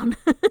lie down.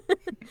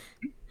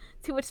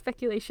 Too much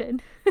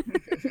speculation.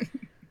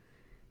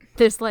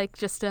 There's like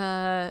just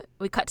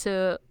we cut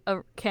to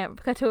a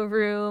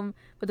room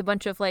with a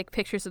bunch of like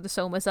pictures of the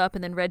Somas up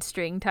and then red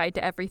string tied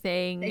to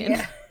everything.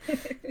 And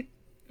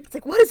it's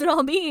like, what does it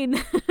all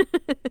mean?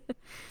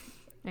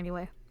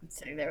 Anyway,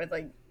 sitting there with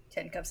like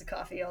 10 cups of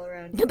coffee all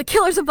around. The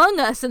killer's among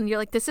us, and you're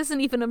like, this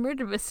isn't even a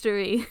murder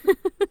mystery.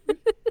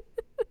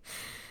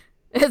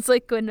 It's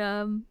like when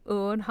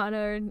Uo and Hana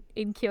are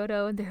in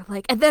Kyoto, and they're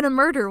like, and then a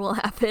murder will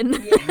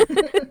happen.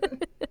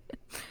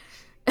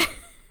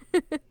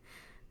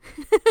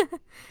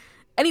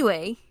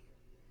 Anyway,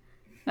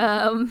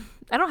 I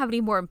don't have any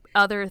more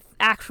other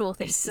actual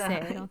things to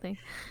say, I don't think.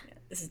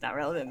 This is not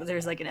relevant, but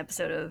there's like an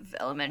episode of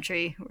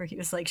Elementary where he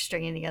was like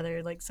stringing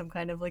together like some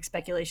kind of like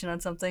speculation on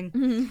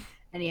something,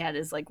 and he had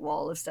his like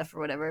wall of stuff or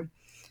whatever.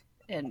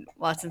 And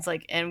Watson's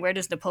like, and where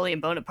does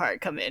Napoleon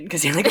Bonaparte come in?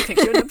 Because he had like a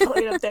picture of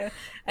Napoleon up there,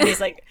 and he's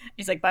like,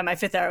 by my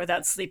 5th hour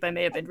without sleep, I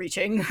may have been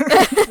reaching.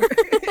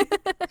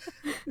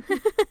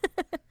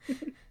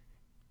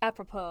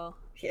 Apropos.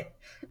 Yeah.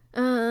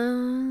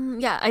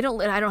 Yeah. I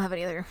don't have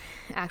any other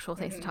actual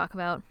things to talk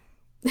about.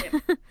 Yep.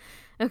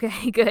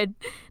 Okay, good.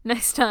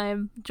 Next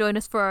time, join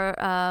us for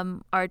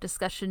our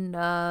discussion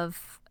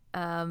of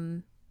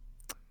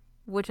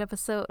which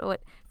episode?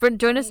 What?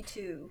 Join us.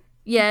 22.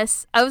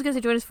 Yes, I was gonna say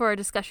join us for our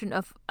discussion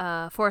of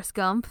Forrest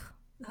Gump.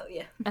 Oh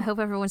yeah. I hope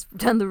everyone's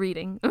done the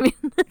reading. I mean,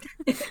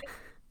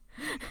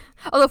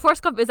 Although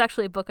Forrest Gump is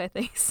actually a book, I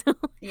think. So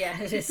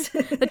Yeah, it is.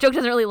 the joke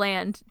doesn't really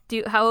land.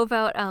 How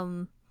about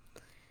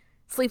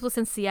Sleepless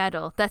in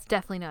Seattle? That's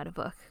definitely not a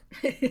book.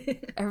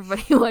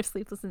 Everybody watched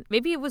Sleepless in...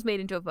 Maybe it was made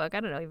into a book. I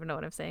don't even know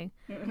what I'm saying.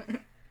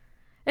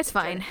 It's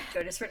fine.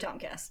 Join us for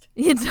Tomcast.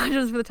 It's not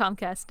just for the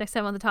Tomcast. Next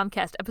time on the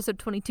Tomcast, episode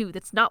 22.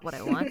 That's not what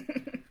I want.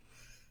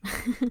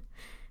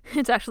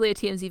 It's actually a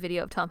TMZ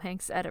video of Tom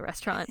Hanks at a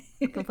restaurant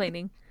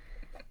complaining.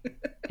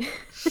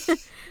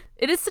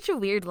 It is such a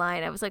weird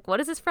line. I was like, what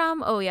is this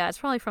from? Oh, yeah, it's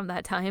probably from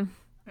that time.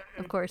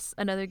 Of course,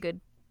 another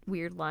good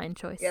weird line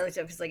choice. Yeah, I looked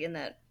up because like in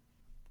that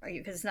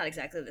argument, because it's not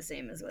exactly the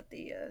same as what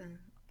the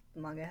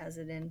manga has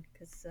it in.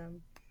 Because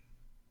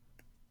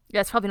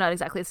yeah, it's probably not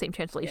exactly the same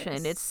translation.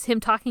 Yes. It's him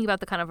talking about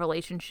the kind of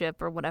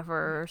relationship or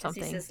whatever or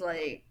something. He says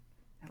like,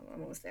 I'm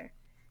almost there.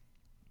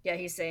 Yeah,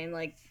 he's saying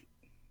like,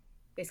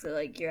 basically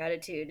like your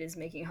attitude is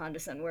making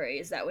Honda-san worry.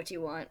 Is that what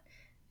you want?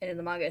 And in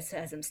the manga, it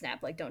has him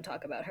snap like, don't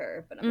talk about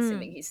her. But I'm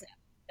assuming he snapped.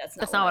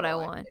 That's not what I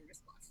want. In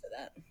response to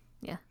that.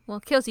 Yeah,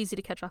 well, Kyo's easy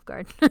to catch off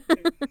guard.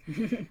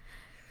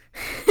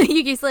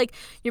 Yuki's like,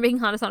 you're making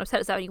Honda-san upset.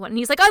 Is that what you want? And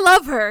he's like, I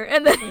love her.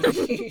 And then, and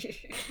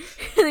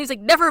then he's like,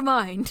 never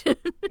mind.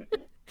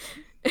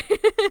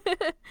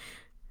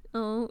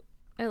 Oh,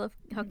 I love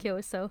how Kyo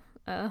is so,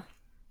 I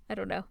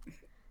don't know.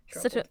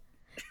 Troubled. Such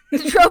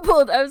a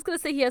troubled. I was gonna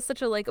say he has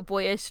such a like a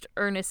boyish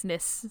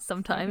earnestness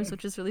sometimes,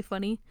 which is really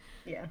funny.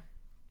 Yeah.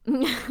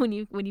 when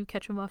you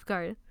catch him off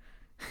guard.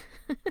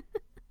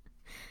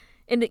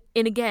 And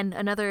again,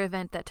 another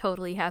event that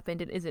totally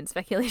happened and isn't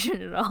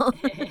speculation at all.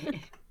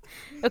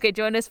 Okay,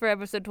 join us for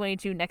episode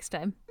 22 next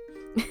time.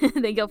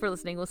 Thank y'all for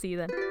listening. We'll see you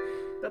then.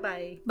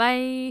 Bye-bye.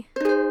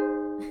 Bye.